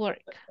start to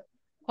work?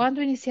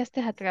 ¿Cuándo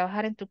iniciaste a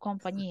trabajar en tu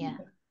compañía?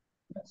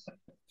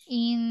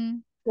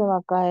 In Se va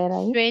a caer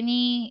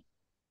ahí.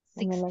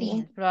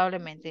 2016,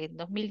 probablemente, en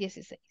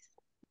 2016.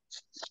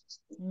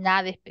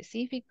 Nada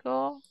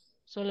específico,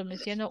 solo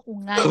menciono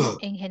un año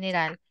en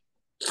general.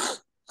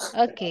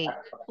 Ok,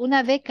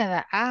 una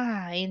década.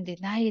 In the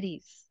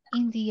 90s,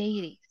 in the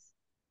 80s,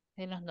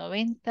 en los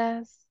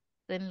 90s,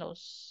 en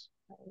los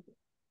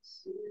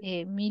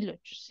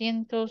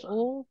 1800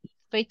 o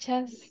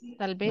fechas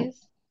tal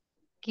vez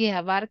que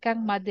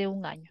abarcan más de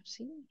un año,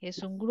 ¿sí? Es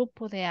un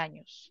grupo de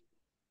años,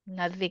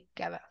 una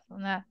década,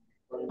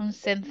 un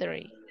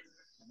century.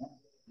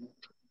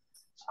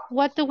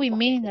 What do we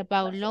mean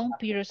about long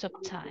periods of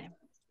time?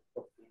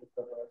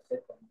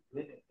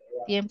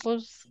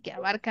 Tiempos que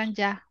abarcan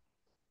ya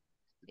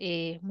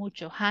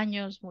muchos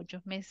años,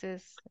 muchos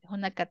meses, es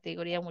una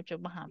categoría mucho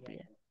más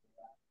amplia.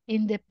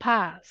 In the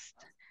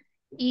past,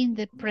 in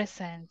the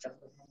present,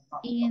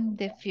 in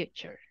the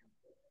future.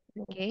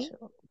 Okay.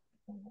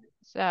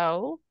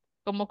 So,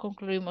 ¿cómo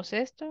concluimos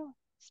esto? El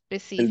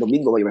Specific.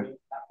 domingo va a llover.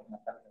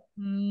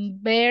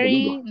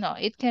 Very, Domingo. no,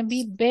 it can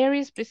be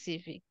very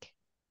specific.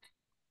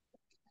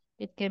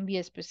 It can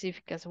be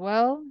specific as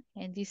well,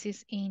 and this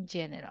is in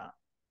general.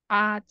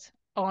 At,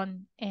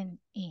 on, and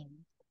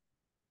in.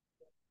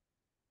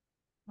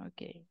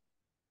 Okay.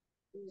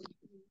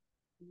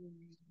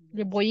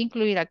 Le voy a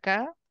incluir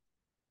acá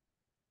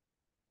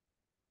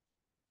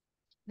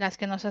las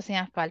que nos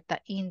hacían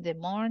falta. In the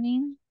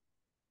morning,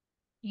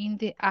 in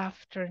the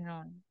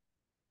afternoon.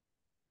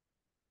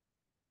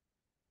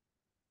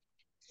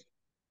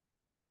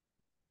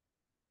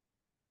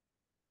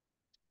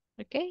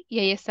 Ok, y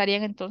ahí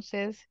estarían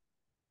entonces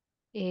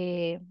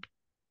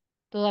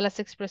todas las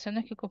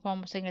expresiones que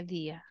ocupamos en el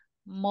día.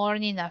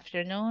 Morning,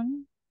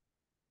 afternoon,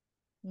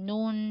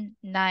 noon,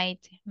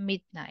 night,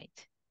 midnight.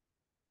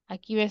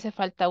 Aquí me hace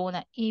falta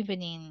una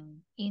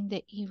evening, in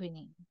the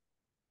evening.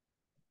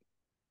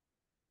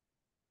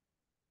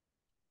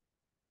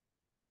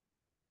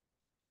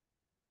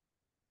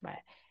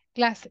 Vale.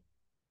 Clase.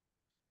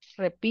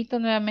 Repito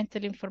nuevamente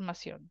la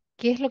información.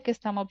 ¿Qué es lo que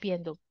estamos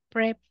viendo?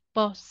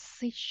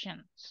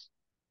 Prepositions.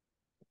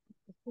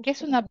 ¿Qué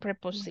es una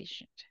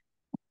preposition?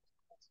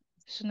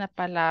 Es una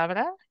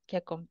palabra que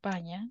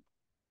acompaña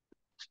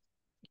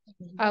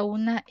a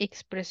una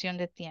expresión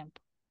de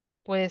tiempo.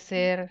 Puede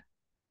ser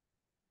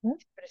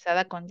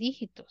expresada con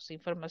dígitos,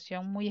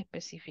 información muy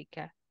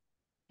específica.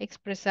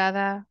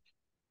 Expresada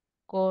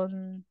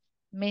con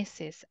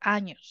meses,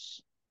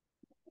 años,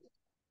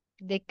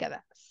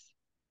 décadas,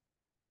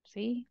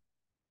 ¿sí?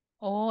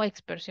 O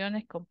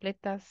expresiones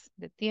completas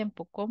de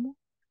tiempo como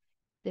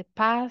the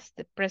past,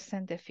 the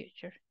present, the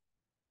future.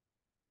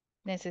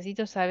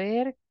 Necesito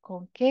saber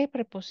con qué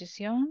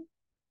preposición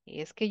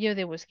es que yo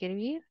debo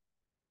escribir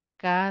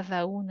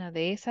cada una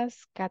de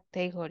esas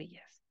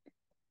categorías.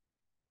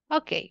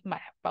 Ok,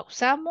 vale,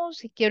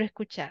 pausamos y quiero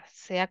escuchar.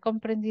 ¿Se ha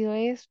comprendido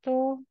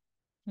esto?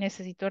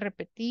 ¿Necesito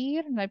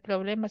repetir? No hay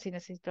problema si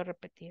necesito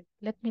repetir.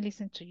 Let me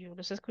listen to you.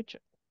 Los escucho.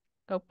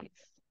 Go,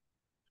 please.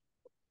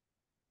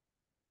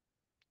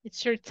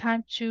 It's your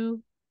time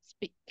to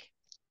speak.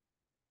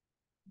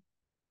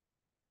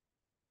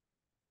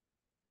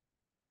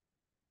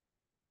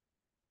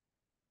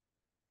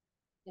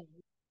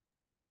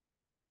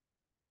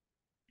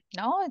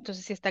 ¿No?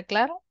 Entonces, ¿sí está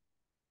claro?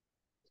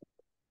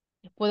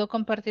 ¿Puedo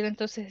compartir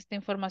entonces esta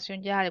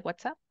información ya al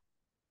WhatsApp?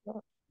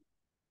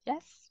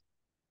 Yes.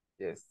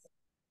 Yes.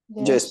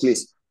 Yes,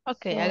 please.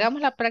 Ok,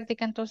 hagamos la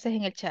práctica entonces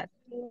en el chat.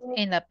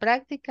 En la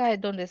práctica es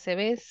donde se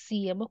ve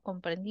si hemos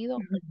comprendido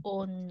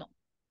o no.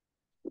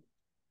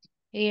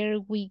 Here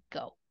we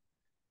go.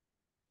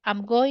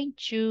 I'm going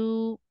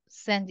to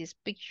send this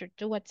picture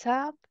to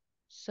WhatsApp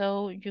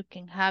so you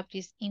can have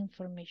this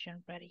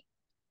information ready.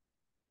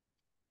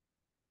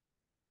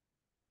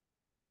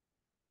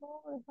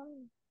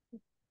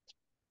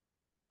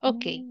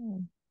 Ok,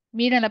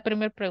 miren la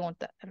primera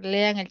pregunta.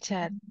 Lean el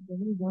chat.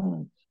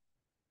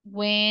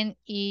 When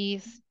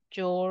is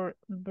your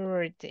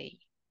birthday?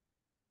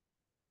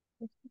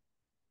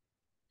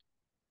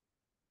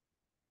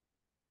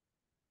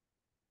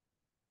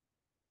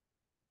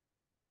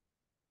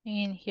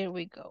 And here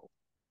we go.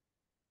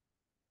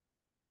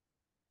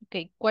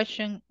 Okay,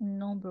 question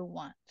number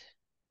 1.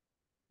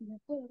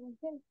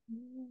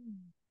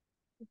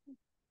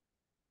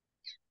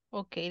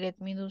 Okay, let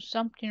me do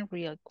something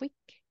real quick.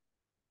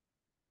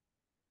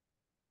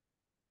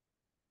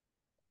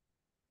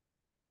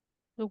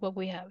 Look what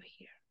we have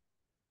here.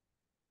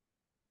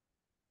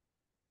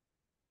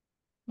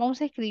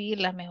 Vamos a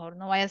escribirlas mejor,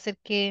 no vaya a ser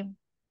que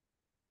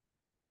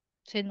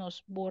se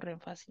nos borren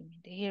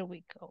fácilmente. Here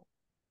we go.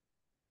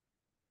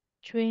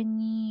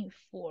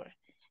 24.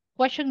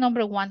 Question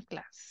number 1,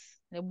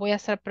 class. Les voy a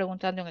estar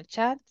preguntando en el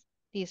chat.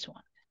 This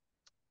one.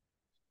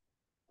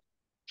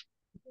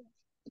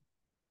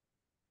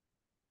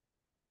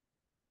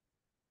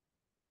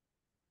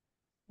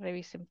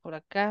 Revisen por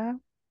acá.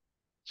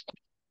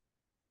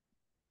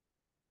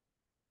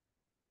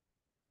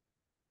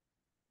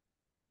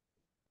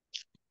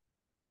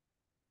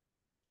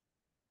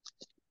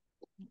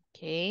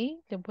 Ok,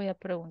 les voy a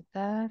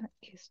preguntar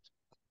esto.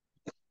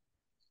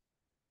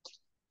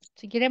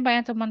 Si quieren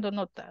vayan tomando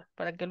nota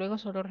para que luego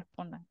solo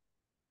respondan.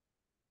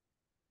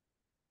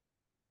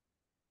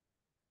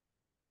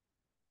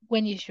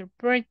 When is your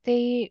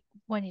birthday?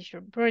 When is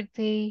your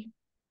birthday?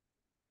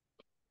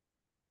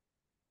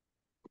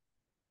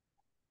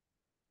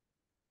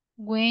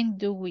 When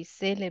do we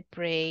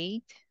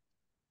celebrate?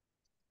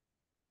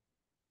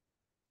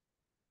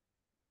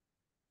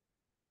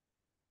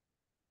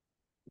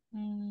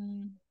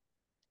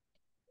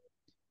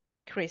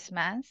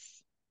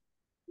 Christmas.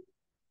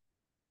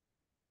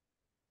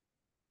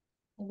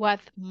 What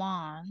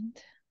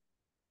month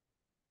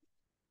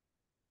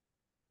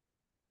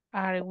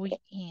are we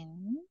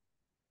in?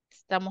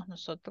 Estamos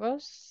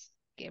nosotros.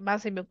 ¿Qué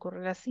más se me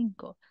ocurre las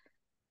 5?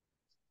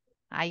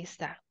 Ahí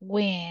está.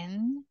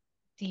 When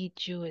did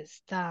you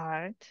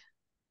start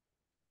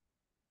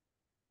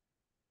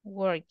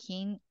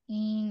working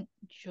in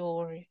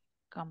your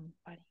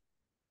company?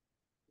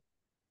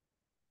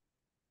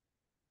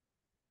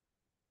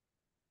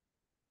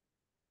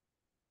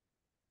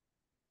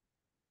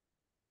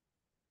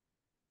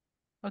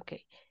 Ok.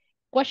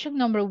 Question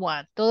number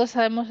 1. Todos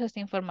sabemos esta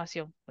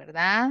información,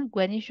 ¿verdad?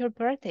 When is your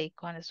birthday?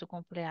 ¿Cuándo es su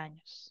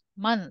cumpleaños?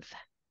 Month.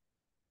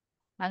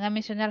 Van a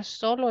mencionar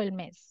solo el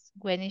mes.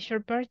 When is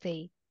your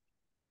birthday?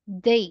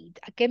 Date.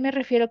 ¿A qué me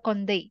refiero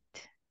con date?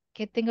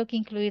 ¿Qué tengo que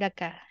incluir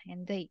acá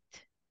en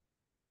date?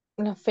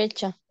 La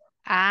fecha.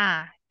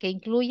 Ah, que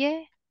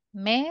incluye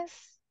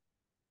mes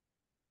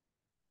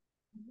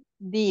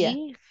Día.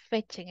 y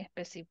fecha en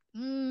específico.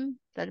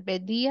 Tal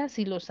vez día,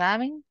 si lo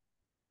saben,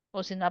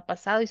 o si no ha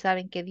pasado y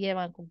saben qué día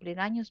van a cumplir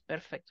años,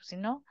 perfecto. Si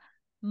no,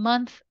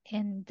 month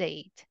and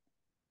date.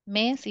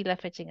 Mes y la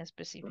fecha en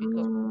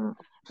específico.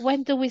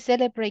 When do we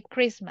celebrate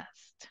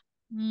Christmas?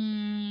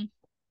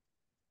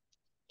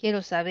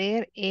 Quiero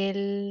saber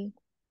el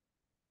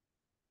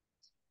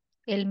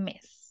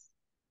mes.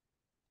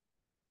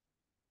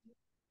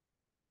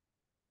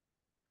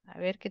 A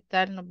ver qué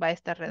tal nos va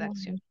esta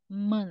redacción.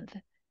 Month.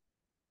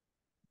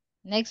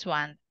 Next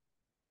one.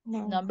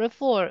 Number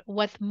 4.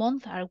 What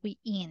month are we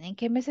in? ¿En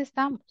qué mes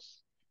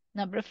estamos?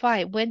 Number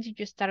 5. When did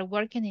you start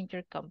working in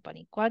your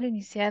company? ¿Cuándo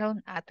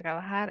iniciaron a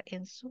trabajar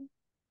en su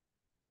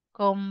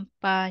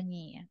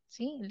compañía?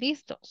 ¿Sí?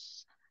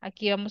 Listos.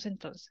 Aquí vamos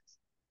entonces.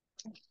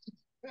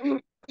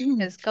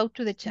 Let's go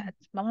to the chat.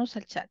 Vamos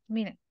al chat.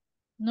 Miren.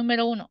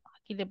 Número 1.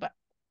 Aquí le va.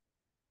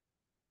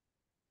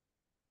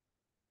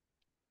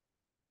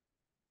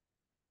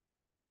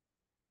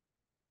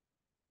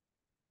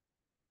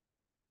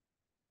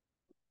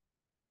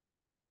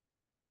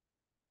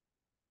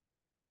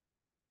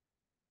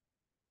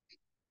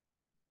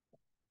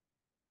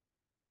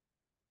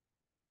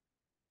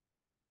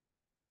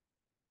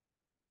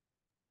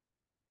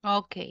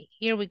 Okay,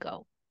 here we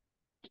go.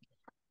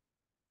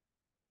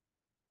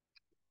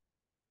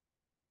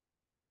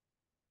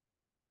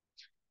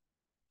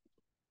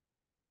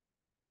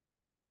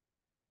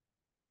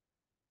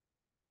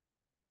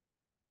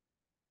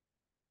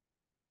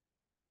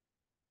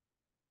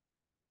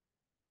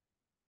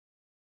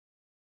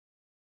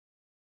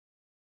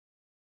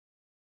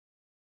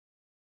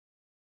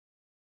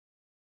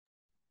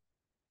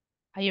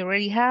 I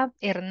already have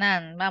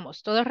Hernán.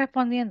 Vamos, todos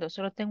respondiendo.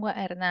 Solo tengo a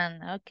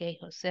Hernán. Ok,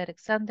 José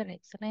Alexander,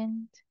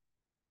 excelente.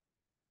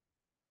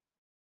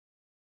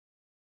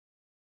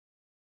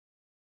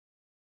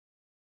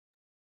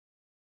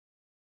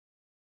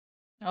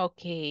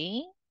 Ok.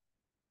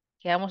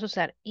 ¿Qué vamos a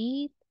usar?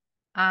 It,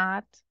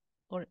 at,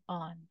 or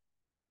on.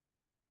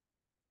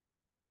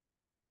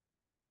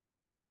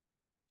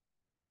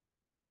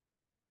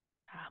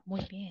 Ah,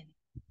 muy bien.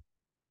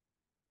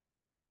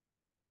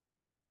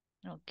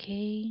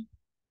 Ok.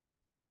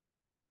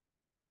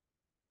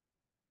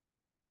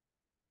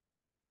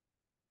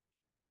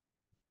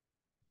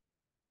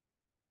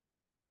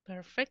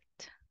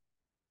 Perfect.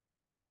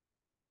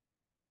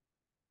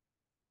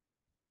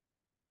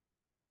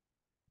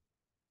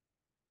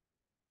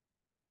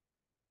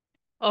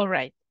 All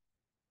right.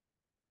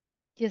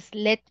 Just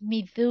let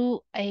me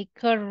do a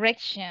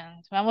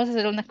correction. Vamos a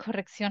hacer una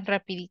corrección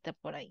rapidita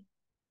por ahí.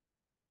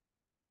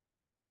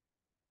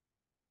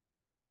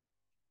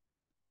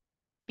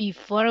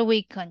 Before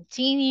we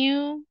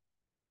continue,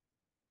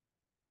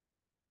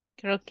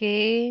 creo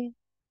que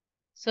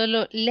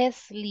solo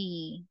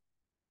Leslie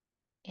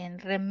en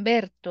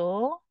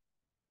Remberto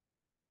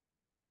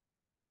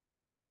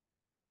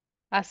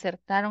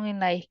acertaron en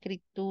la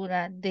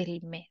escritura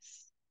del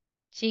mes.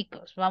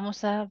 Chicos,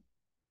 vamos a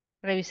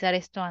revisar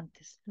esto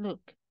antes.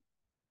 Look,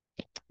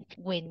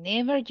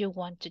 whenever you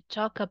want to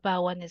talk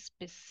about a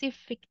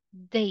specific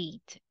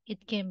date,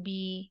 it can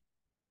be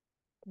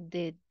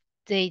the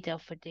date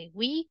of the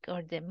week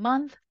or the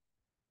month,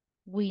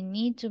 we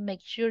need to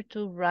make sure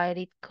to write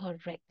it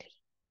correctly.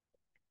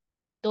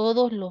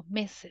 Todos los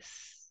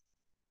meses,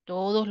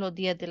 todos los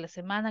días de la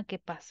semana, ¿qué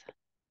pasa?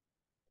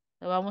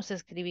 Lo vamos a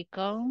escribir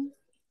con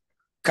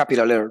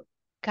Capital letter.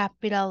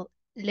 capital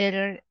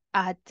letter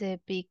at the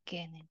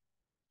beginning.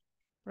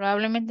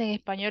 Probablemente en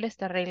español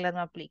esta regla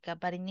no aplica,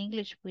 but in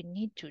English we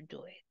need to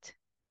do it.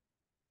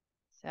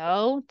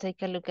 So,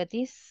 take a look at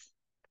this.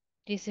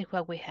 This is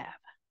what we have.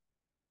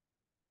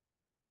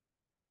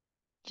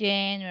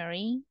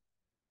 January.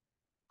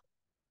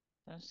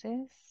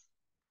 Entonces,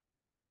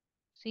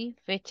 sí,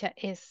 fecha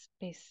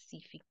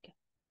específica.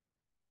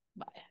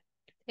 Vaya.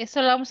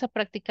 Eso lo vamos a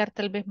practicar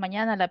tal vez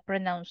mañana, la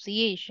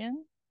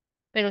pronunciation.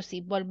 Pero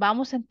sí,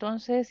 volvamos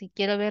entonces y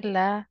quiero ver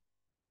la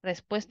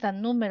respuesta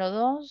número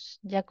 2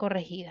 ya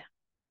corregida.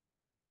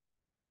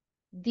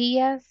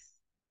 Días,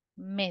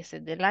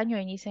 meses del año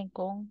inician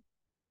con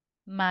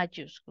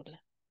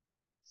mayúscula.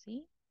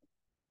 ¿Sí?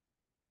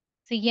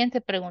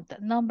 Siguiente pregunta,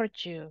 number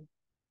 2.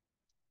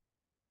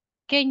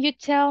 Can you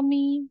tell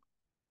me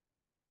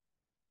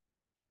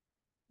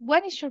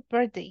when is your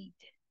birthday?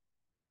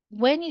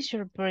 When is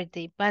your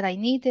birthday? But I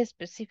need a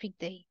specific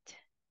date.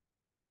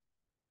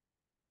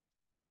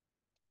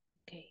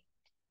 Okay.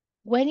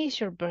 When is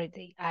your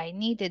birthday? I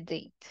need a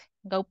date.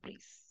 Go,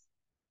 please.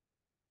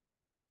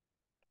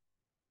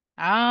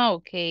 Ah,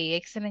 okay.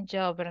 Excellent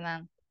job,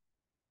 Hernan.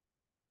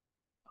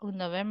 On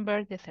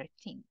November the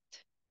 13th.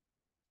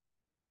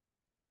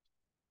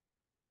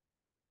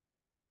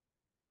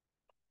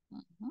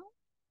 Mhm.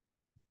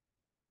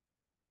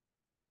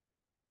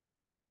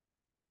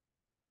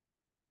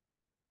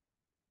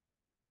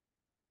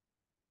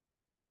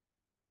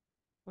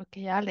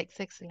 Okay, Alex,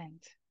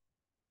 excellent.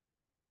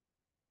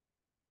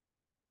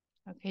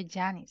 Okay,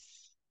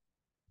 Janice.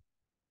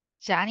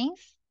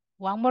 Janice,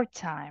 one more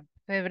time.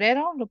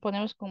 Febrero lo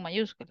ponemos con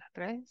mayúscula.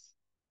 3.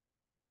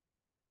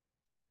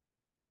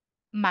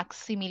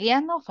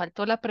 Maximiliano,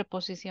 faltó la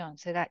preposición.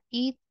 Será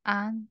it,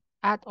 and,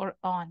 at, or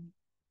on.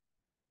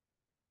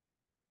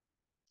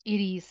 It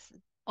is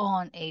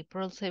on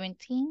April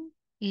 17.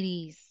 It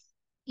is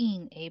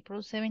in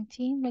April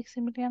 17,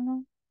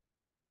 Maximiliano.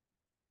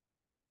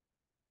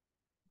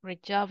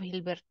 Great job,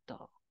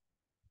 Gilberto.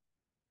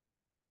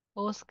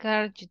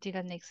 Oscar, you did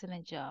an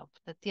excellent job.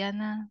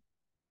 Tatiana,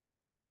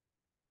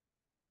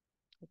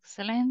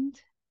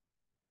 excellent.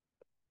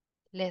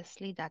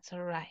 Leslie, that's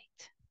all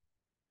right.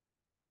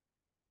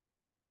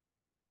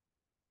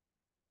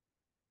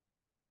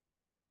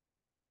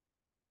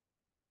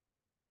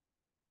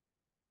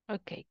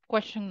 Ok,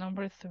 question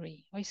number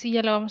 3. Hoy sí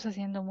ya lo vamos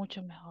haciendo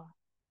mucho mejor.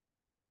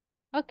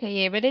 Ok,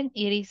 Evelyn,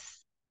 it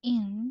is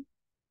in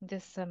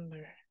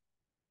December.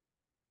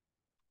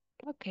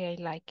 Okay, I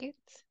like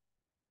it.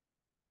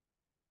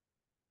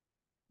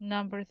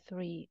 Number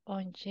 3,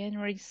 on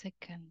January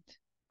 2nd.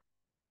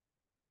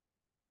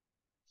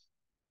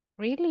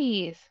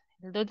 Really?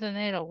 El 2 de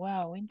enero.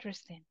 Wow,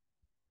 interesting.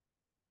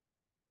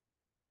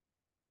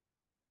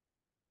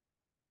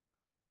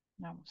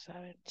 Vamos a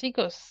ver.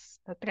 Chicos,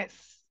 la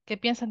 3. ¿Qué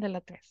piensan de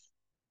la 3?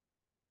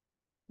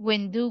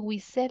 When do we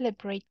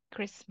celebrate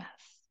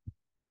Christmas?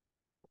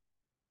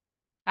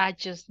 I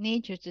just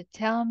need you to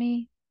tell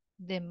me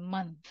the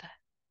month.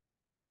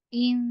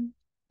 In,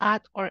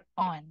 at, or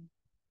on.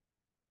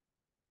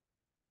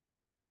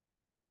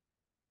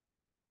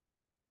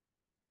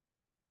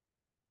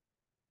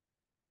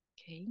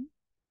 Okay.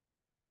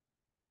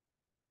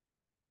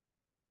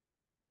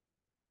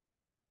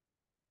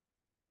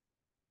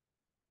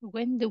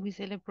 When do we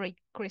celebrate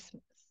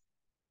Christmas?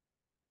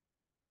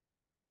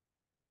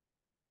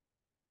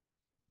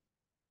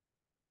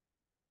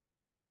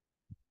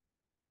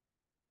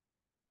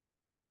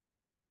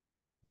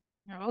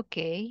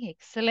 Okay,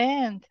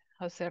 excellent.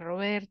 José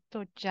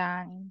Roberto,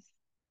 James,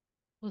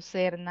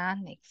 José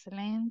Hernán,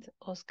 excellent.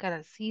 Oscar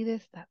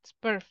Alcides, that's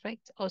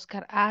perfect.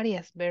 Oscar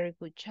Arias, very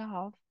good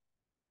job.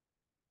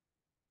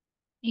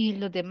 ¿Y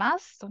los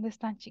demás? ¿Dónde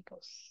están,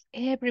 chicos?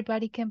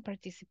 Everybody can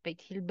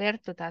participate.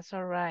 Gilberto, that's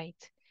all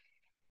right.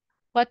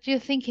 What do you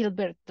think,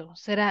 Gilberto?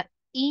 ¿Será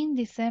in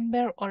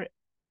December or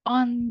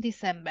on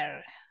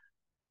December?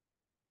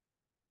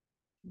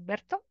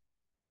 Gilberto,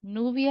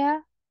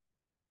 Nubia.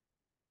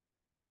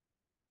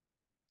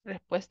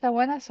 Respuesta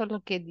buena,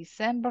 solo que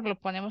December lo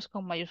ponemos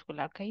con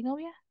mayúscula. ¿Ok,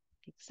 Nubia?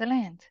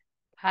 Excellent.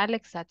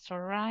 Alex, that's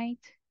all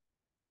right.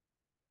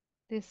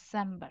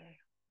 December.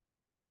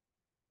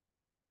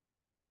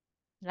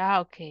 Ah,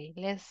 ok.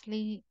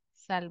 Leslie,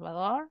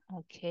 Salvador.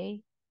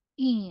 Ok.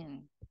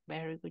 In.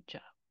 Very good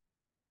job.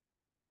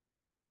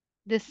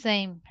 The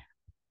same.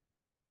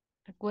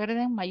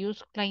 Recuerden,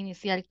 mayúscula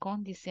inicial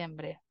con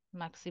diciembre.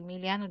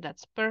 Maximiliano,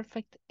 that's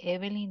perfect.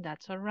 Evelyn,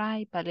 that's all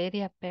right.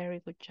 Valeria, very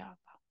good job.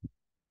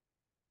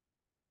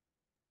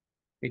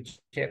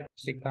 Teacher,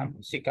 si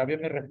cambio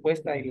mi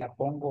respuesta y la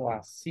pongo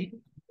así,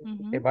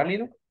 ¿es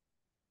válido?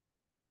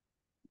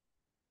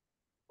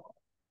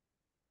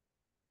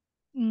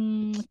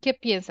 ¿Qué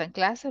piensan,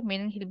 clase?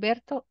 Miren,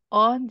 Gilberto,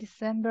 on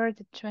December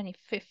the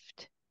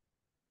 25th.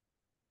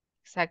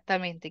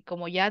 Exactamente.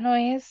 Como ya no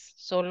es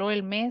solo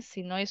el mes,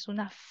 sino es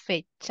una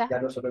fecha,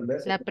 Ya no solo el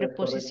mes, la es correcto.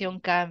 preposición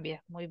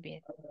cambia. Muy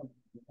bien.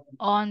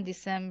 On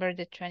December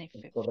the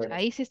 25th. Correcto.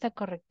 Ahí sí está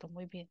correcto.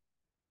 Muy bien.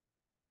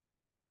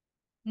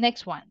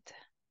 Next one.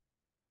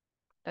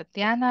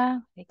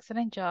 Tatiana,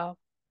 excellent job.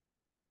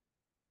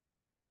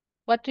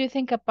 What do you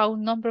think about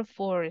number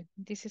 4?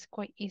 This is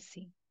quite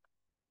easy.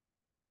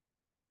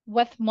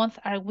 What month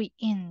are we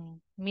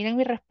in? Miren,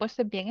 mi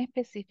respuesta es bien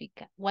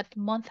específica. What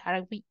month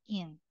are we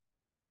in?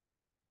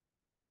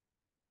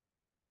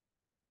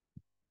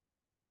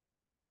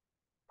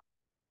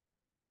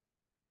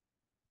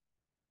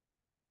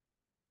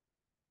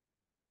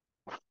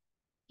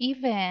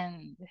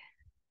 Even.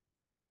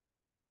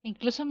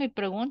 Incluso mi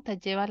pregunta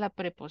lleva la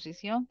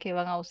preposición que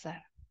van a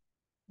usar.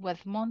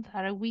 What month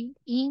are we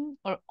in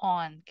or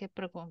on? ¿Qué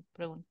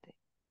pregunté?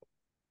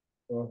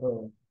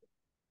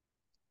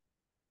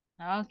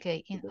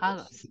 Okay, in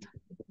August.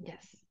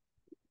 Yes.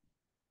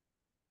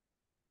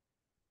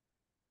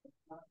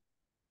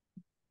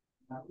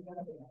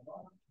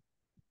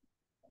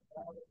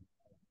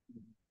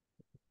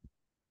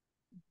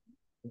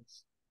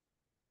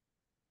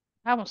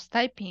 Vamos,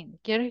 typing.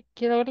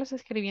 Quiero verlos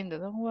escribiendo.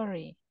 Don't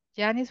worry.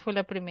 Janice fue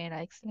la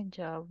primera. Excellent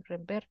job.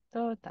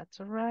 Roberto, that's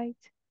all right.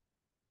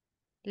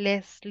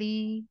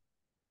 Leslie.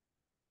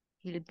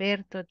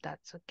 Gilberto,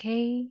 that's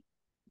okay.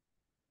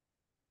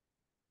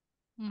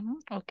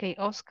 Ok,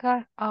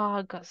 Oscar,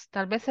 August.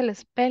 Tal vez el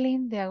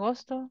spelling de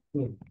agosto.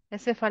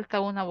 Ese falta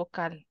una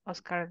vocal.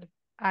 Oscar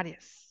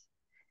Arias.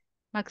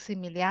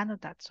 Maximiliano,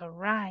 that's all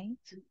right.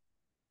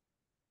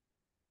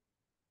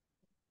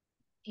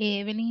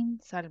 Evelyn,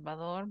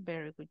 Salvador,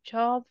 very good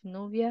job.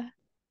 Nubia.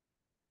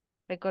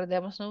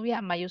 Recordemos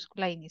Nubia,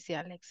 mayúscula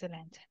inicial,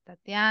 excelente.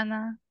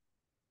 Tatiana,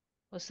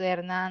 José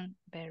Hernán,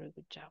 very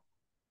good job.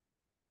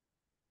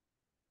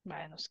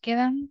 Vale, nos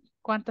quedan,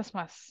 ¿cuántas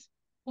más?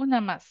 Una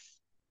más.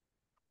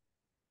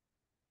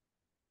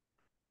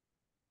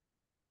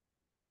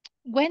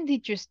 When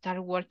did you start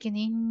working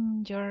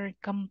in your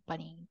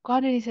company?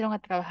 ¿Cuándo iniciaron a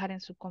trabajar en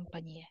su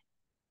compañía?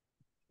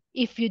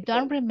 If you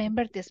don't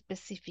remember the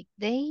specific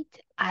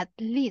date, at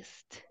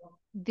least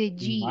the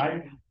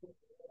year.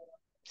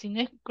 Si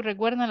no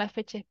recuerdan la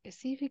fecha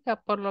específica,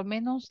 por lo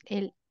menos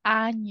el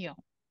año.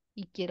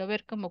 Y quiero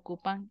ver cómo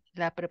ocupan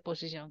la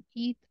preposición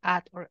it,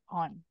 at, or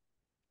on.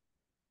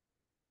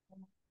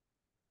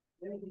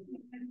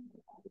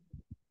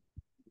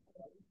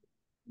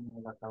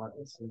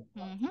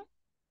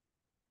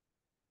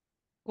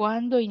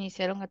 ¿Cuándo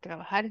iniciaron a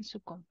trabajar en su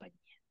compañía?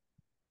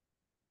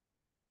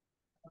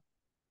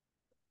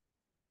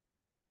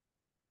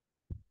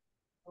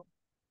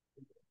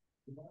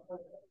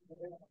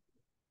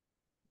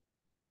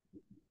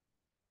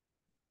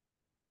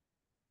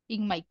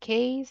 In my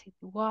case, it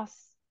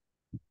was.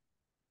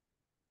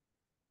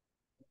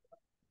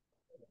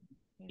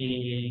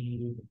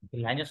 Y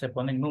el año se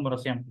pone en número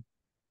siempre.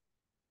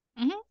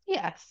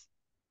 Yes.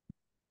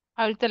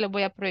 Ahorita les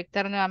voy a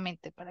proyectar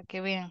nuevamente para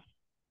que vean.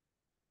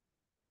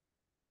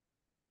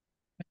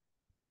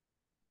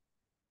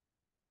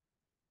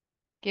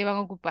 ¿Qué van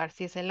a ocupar?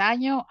 Si es el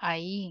año,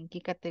 ahí en qué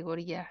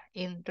categoría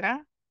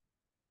entra.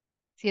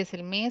 Si es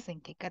el mes,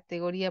 en qué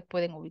categoría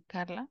pueden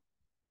ubicarla.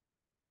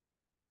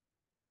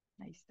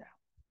 Ahí está.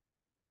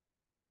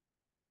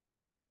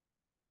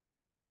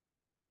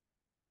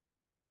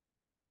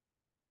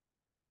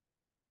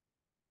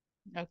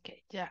 Ok,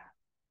 ya.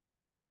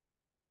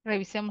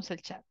 Revisemos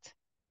el chat.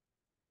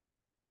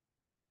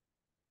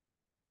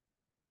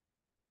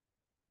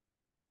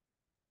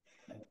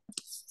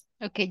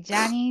 Ok,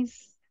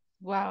 Janice.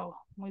 Wow,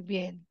 muy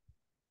bien.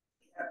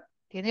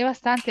 Tiene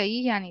bastante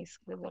ahí, Janice,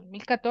 de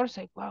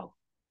 2014. Wow.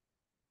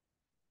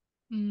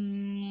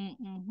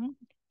 Ujú.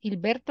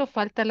 Gilberto,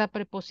 falta la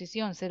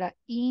preposición. ¿Será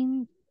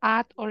in,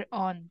 at or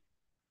on?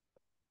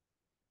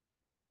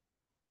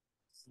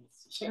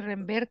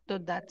 Remberto,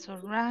 that's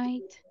all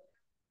right.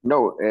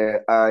 No,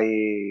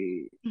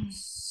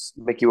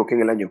 me equivoqué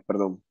en el año,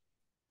 perdón.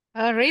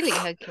 Oh, really?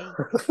 Okay.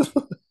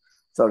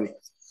 Sorry.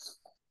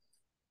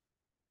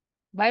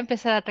 Va a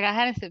empezar a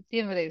trabajar en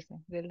septiembre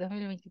del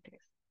 2023.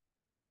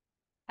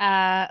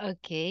 Ah,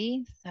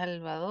 ok.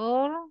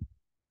 Salvador.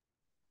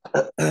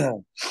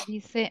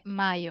 Dice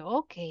mayo.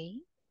 Ok.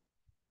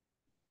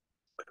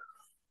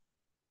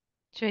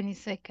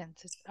 22nd.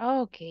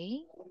 Ok.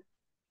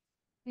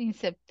 In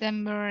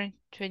September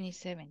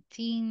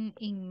 2017.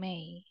 In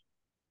May.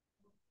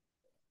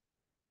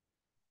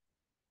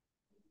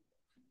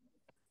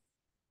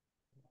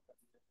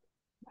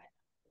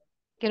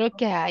 Creo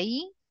que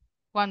ahí,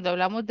 cuando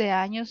hablamos de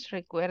años,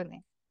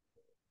 recuerden,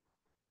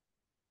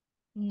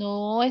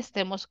 no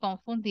estemos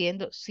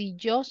confundiendo. Si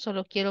yo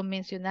solo quiero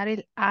mencionar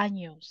el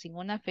año sin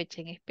una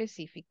fecha en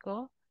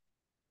específico,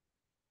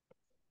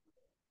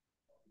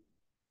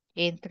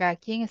 entra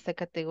aquí en esta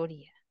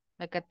categoría,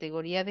 la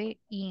categoría de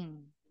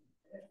in.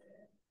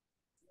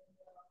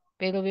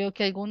 Pero veo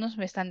que algunos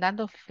me están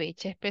dando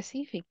fecha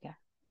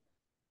específica.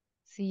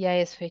 Si ya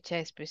es fecha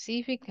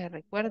específica,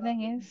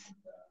 recuerden, es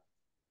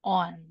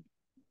on.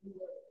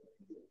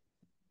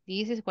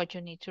 This is what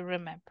you need to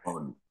remember.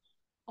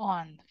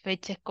 On.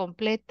 Fecha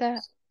completa,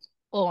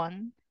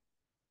 on.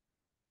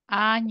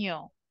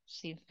 Año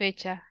sin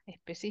fecha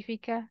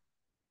específica,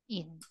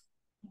 in.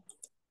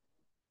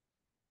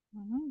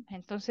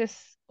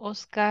 Entonces,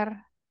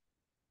 Oscar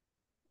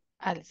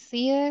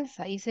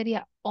Alcides, ahí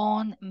sería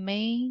on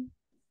May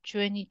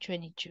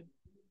 2022.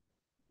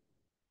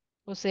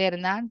 José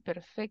Hernán,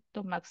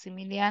 perfecto.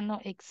 Maximiliano,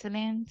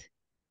 excelente.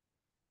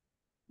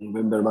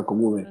 November va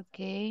con V.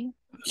 Ok.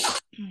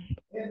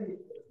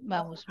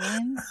 Vamos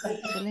bien,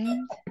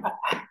 excelente.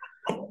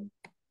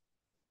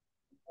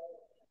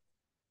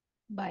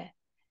 Vaya.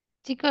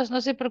 Chicos,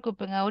 no se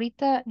preocupen,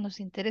 ahorita nos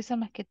interesa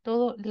más que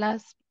todo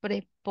las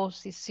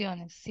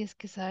preposiciones, si es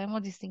que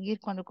sabemos distinguir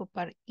cuando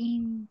ocupar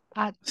in,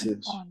 at, Así y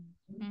es. on.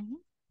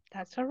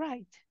 That's all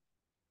right.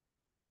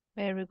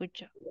 Very good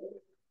job.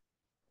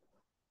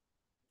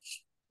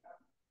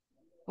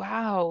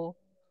 Wow.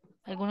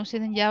 Algunos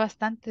tienen ya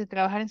bastante de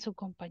trabajar en su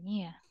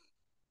compañía.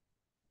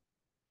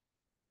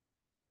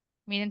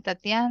 Miren,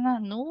 Tatiana,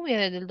 Nubia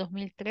desde el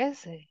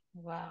 2013.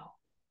 Wow.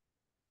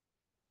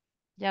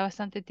 Ya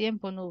bastante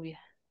tiempo,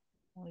 Nubia.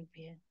 Muy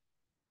bien.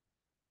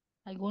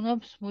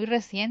 Algunos muy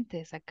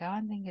recientes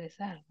acaban de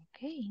ingresar. Ok,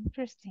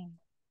 interesting.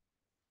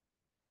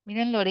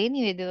 Miren,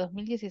 Loreni desde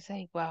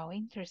 2016. Wow,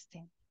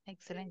 interesting.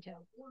 Excelente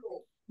job.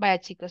 Vaya,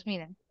 chicos,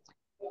 miren.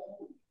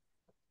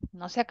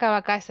 No se acaba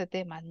acá este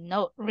tema.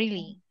 No,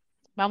 really.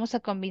 Vamos a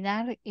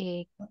combinar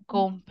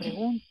con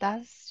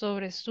preguntas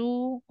sobre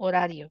su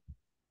horario.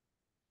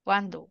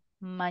 ¿Cuándo?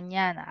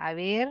 Mañana. A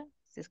ver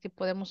si es que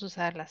podemos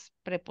usar las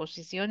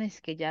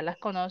preposiciones que ya las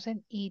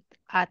conocen. It,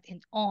 at,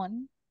 and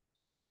on.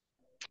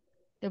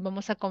 Les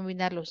vamos a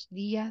combinar los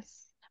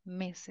días,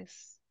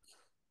 meses.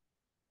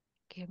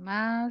 ¿Qué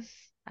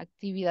más?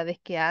 Actividades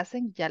que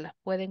hacen, ya las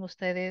pueden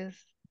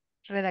ustedes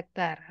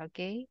redactar,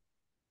 ¿ok?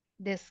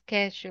 The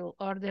schedule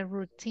or the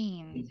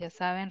routine, ya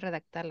saben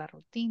redactar la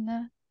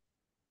rutina.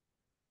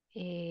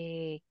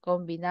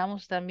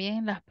 Combinamos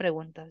también las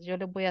preguntas. Yo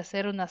les voy a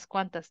hacer unas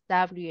cuantas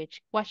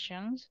WH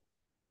questions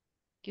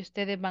que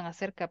ustedes van a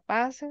ser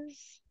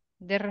capaces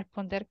de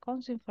responder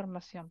con su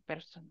información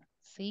personal,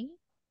 ¿sí?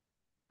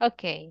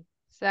 Ok,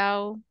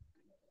 so,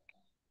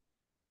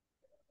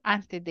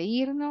 antes de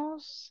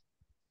irnos,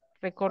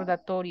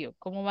 recordatorio,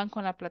 ¿cómo van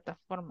con la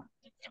plataforma?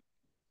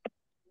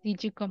 Did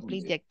you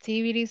complete the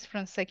activities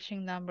from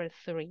section number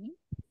 3?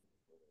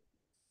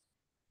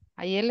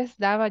 Ayer les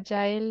daba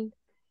ya el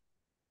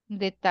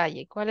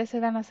detalle. ¿Cuáles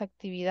eran las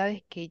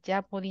actividades que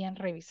ya podían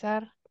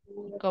revisar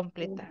y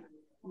completar?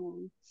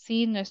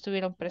 Si no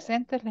estuvieron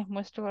presentes, les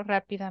muestro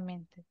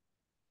rápidamente.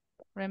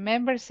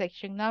 Remember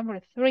section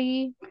number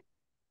 3.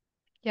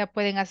 Ya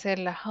pueden hacer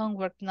la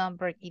homework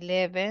number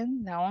 11,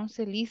 la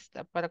 11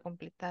 lista para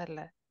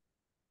completarla.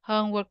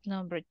 Homework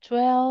number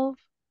 12,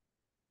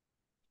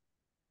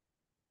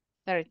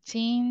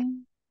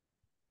 13,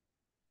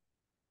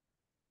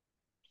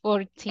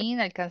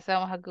 14.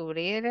 Alcanzamos a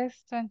cubrir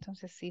esto,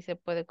 entonces sí se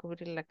puede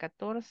cubrir la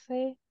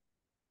 14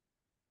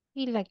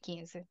 y la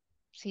 15.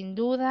 Sin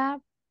duda,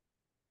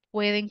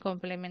 pueden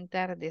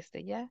complementar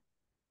desde ya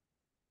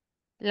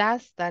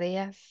las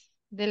tareas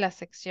de la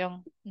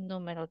sección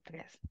número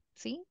 3,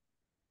 ¿sí?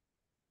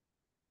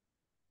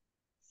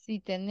 Si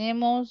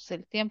tenemos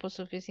el tiempo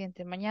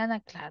suficiente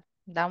mañana, claro,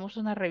 damos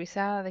una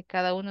revisada de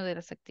cada una de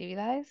las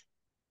actividades,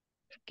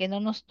 que no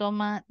nos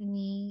toma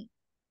ni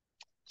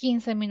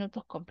 15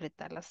 minutos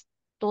completarlas,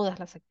 todas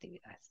las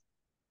actividades.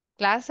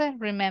 Clase,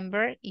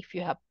 remember, if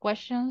you have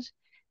questions,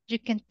 you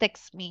can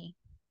text me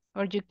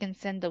or you can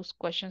send those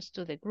questions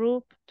to the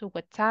group, to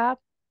WhatsApp.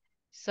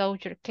 So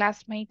your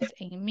classmates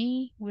and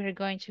me, we're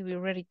going to be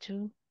ready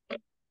to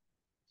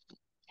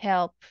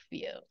help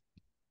you.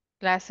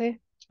 Clase,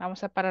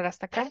 vamos a parar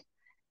hasta acá.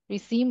 Lo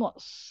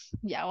hicimos.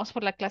 Ya vamos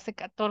por la clase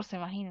 14,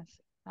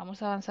 imagínense.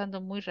 Vamos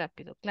avanzando muy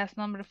rápido. Class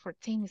number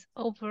 14 is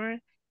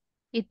over.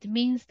 It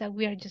means that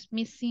we are just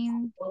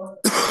missing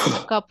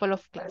a couple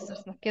of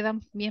classes. Nos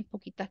quedan bien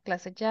poquitas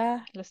clases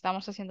ya. Lo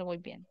estamos haciendo muy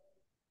bien.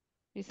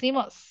 Lo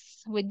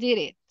hicimos. We did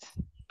it.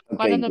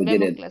 ¿Cuándo Okay, nos we did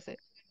vemos, it. clase?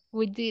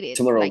 We did it.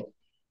 Tomorrow. Like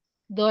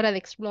Dora the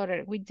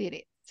Explorer. We did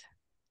it.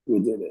 We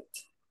did it.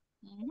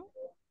 Ujú.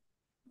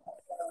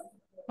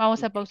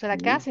 Vamos a pausar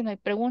acá. Si no hay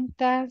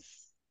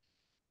preguntas,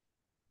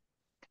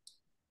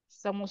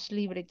 somos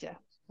libres ya.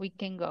 We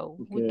can go.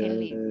 We can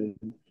leave. Okay.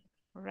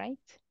 All right?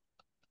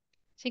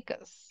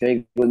 Chicos.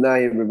 Okay, good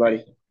night,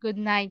 everybody. Good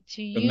night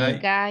to Good you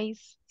night.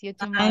 guys. See you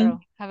tomorrow.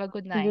 Have a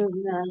good night. Good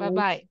night.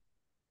 Bye-bye.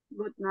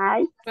 Good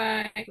night.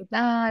 Bye. Good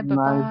night. Night,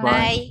 Bye-bye. bye.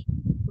 Bye.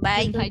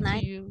 Bye. Good Good night to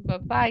night. you.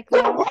 Bye-bye,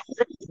 class.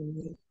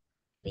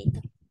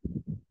 Listo.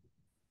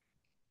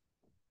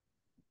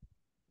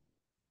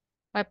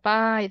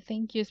 Bye-bye.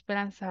 Thank you,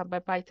 Esperanza.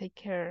 Bye-bye. Take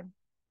care.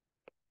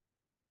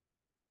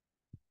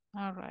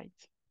 All right.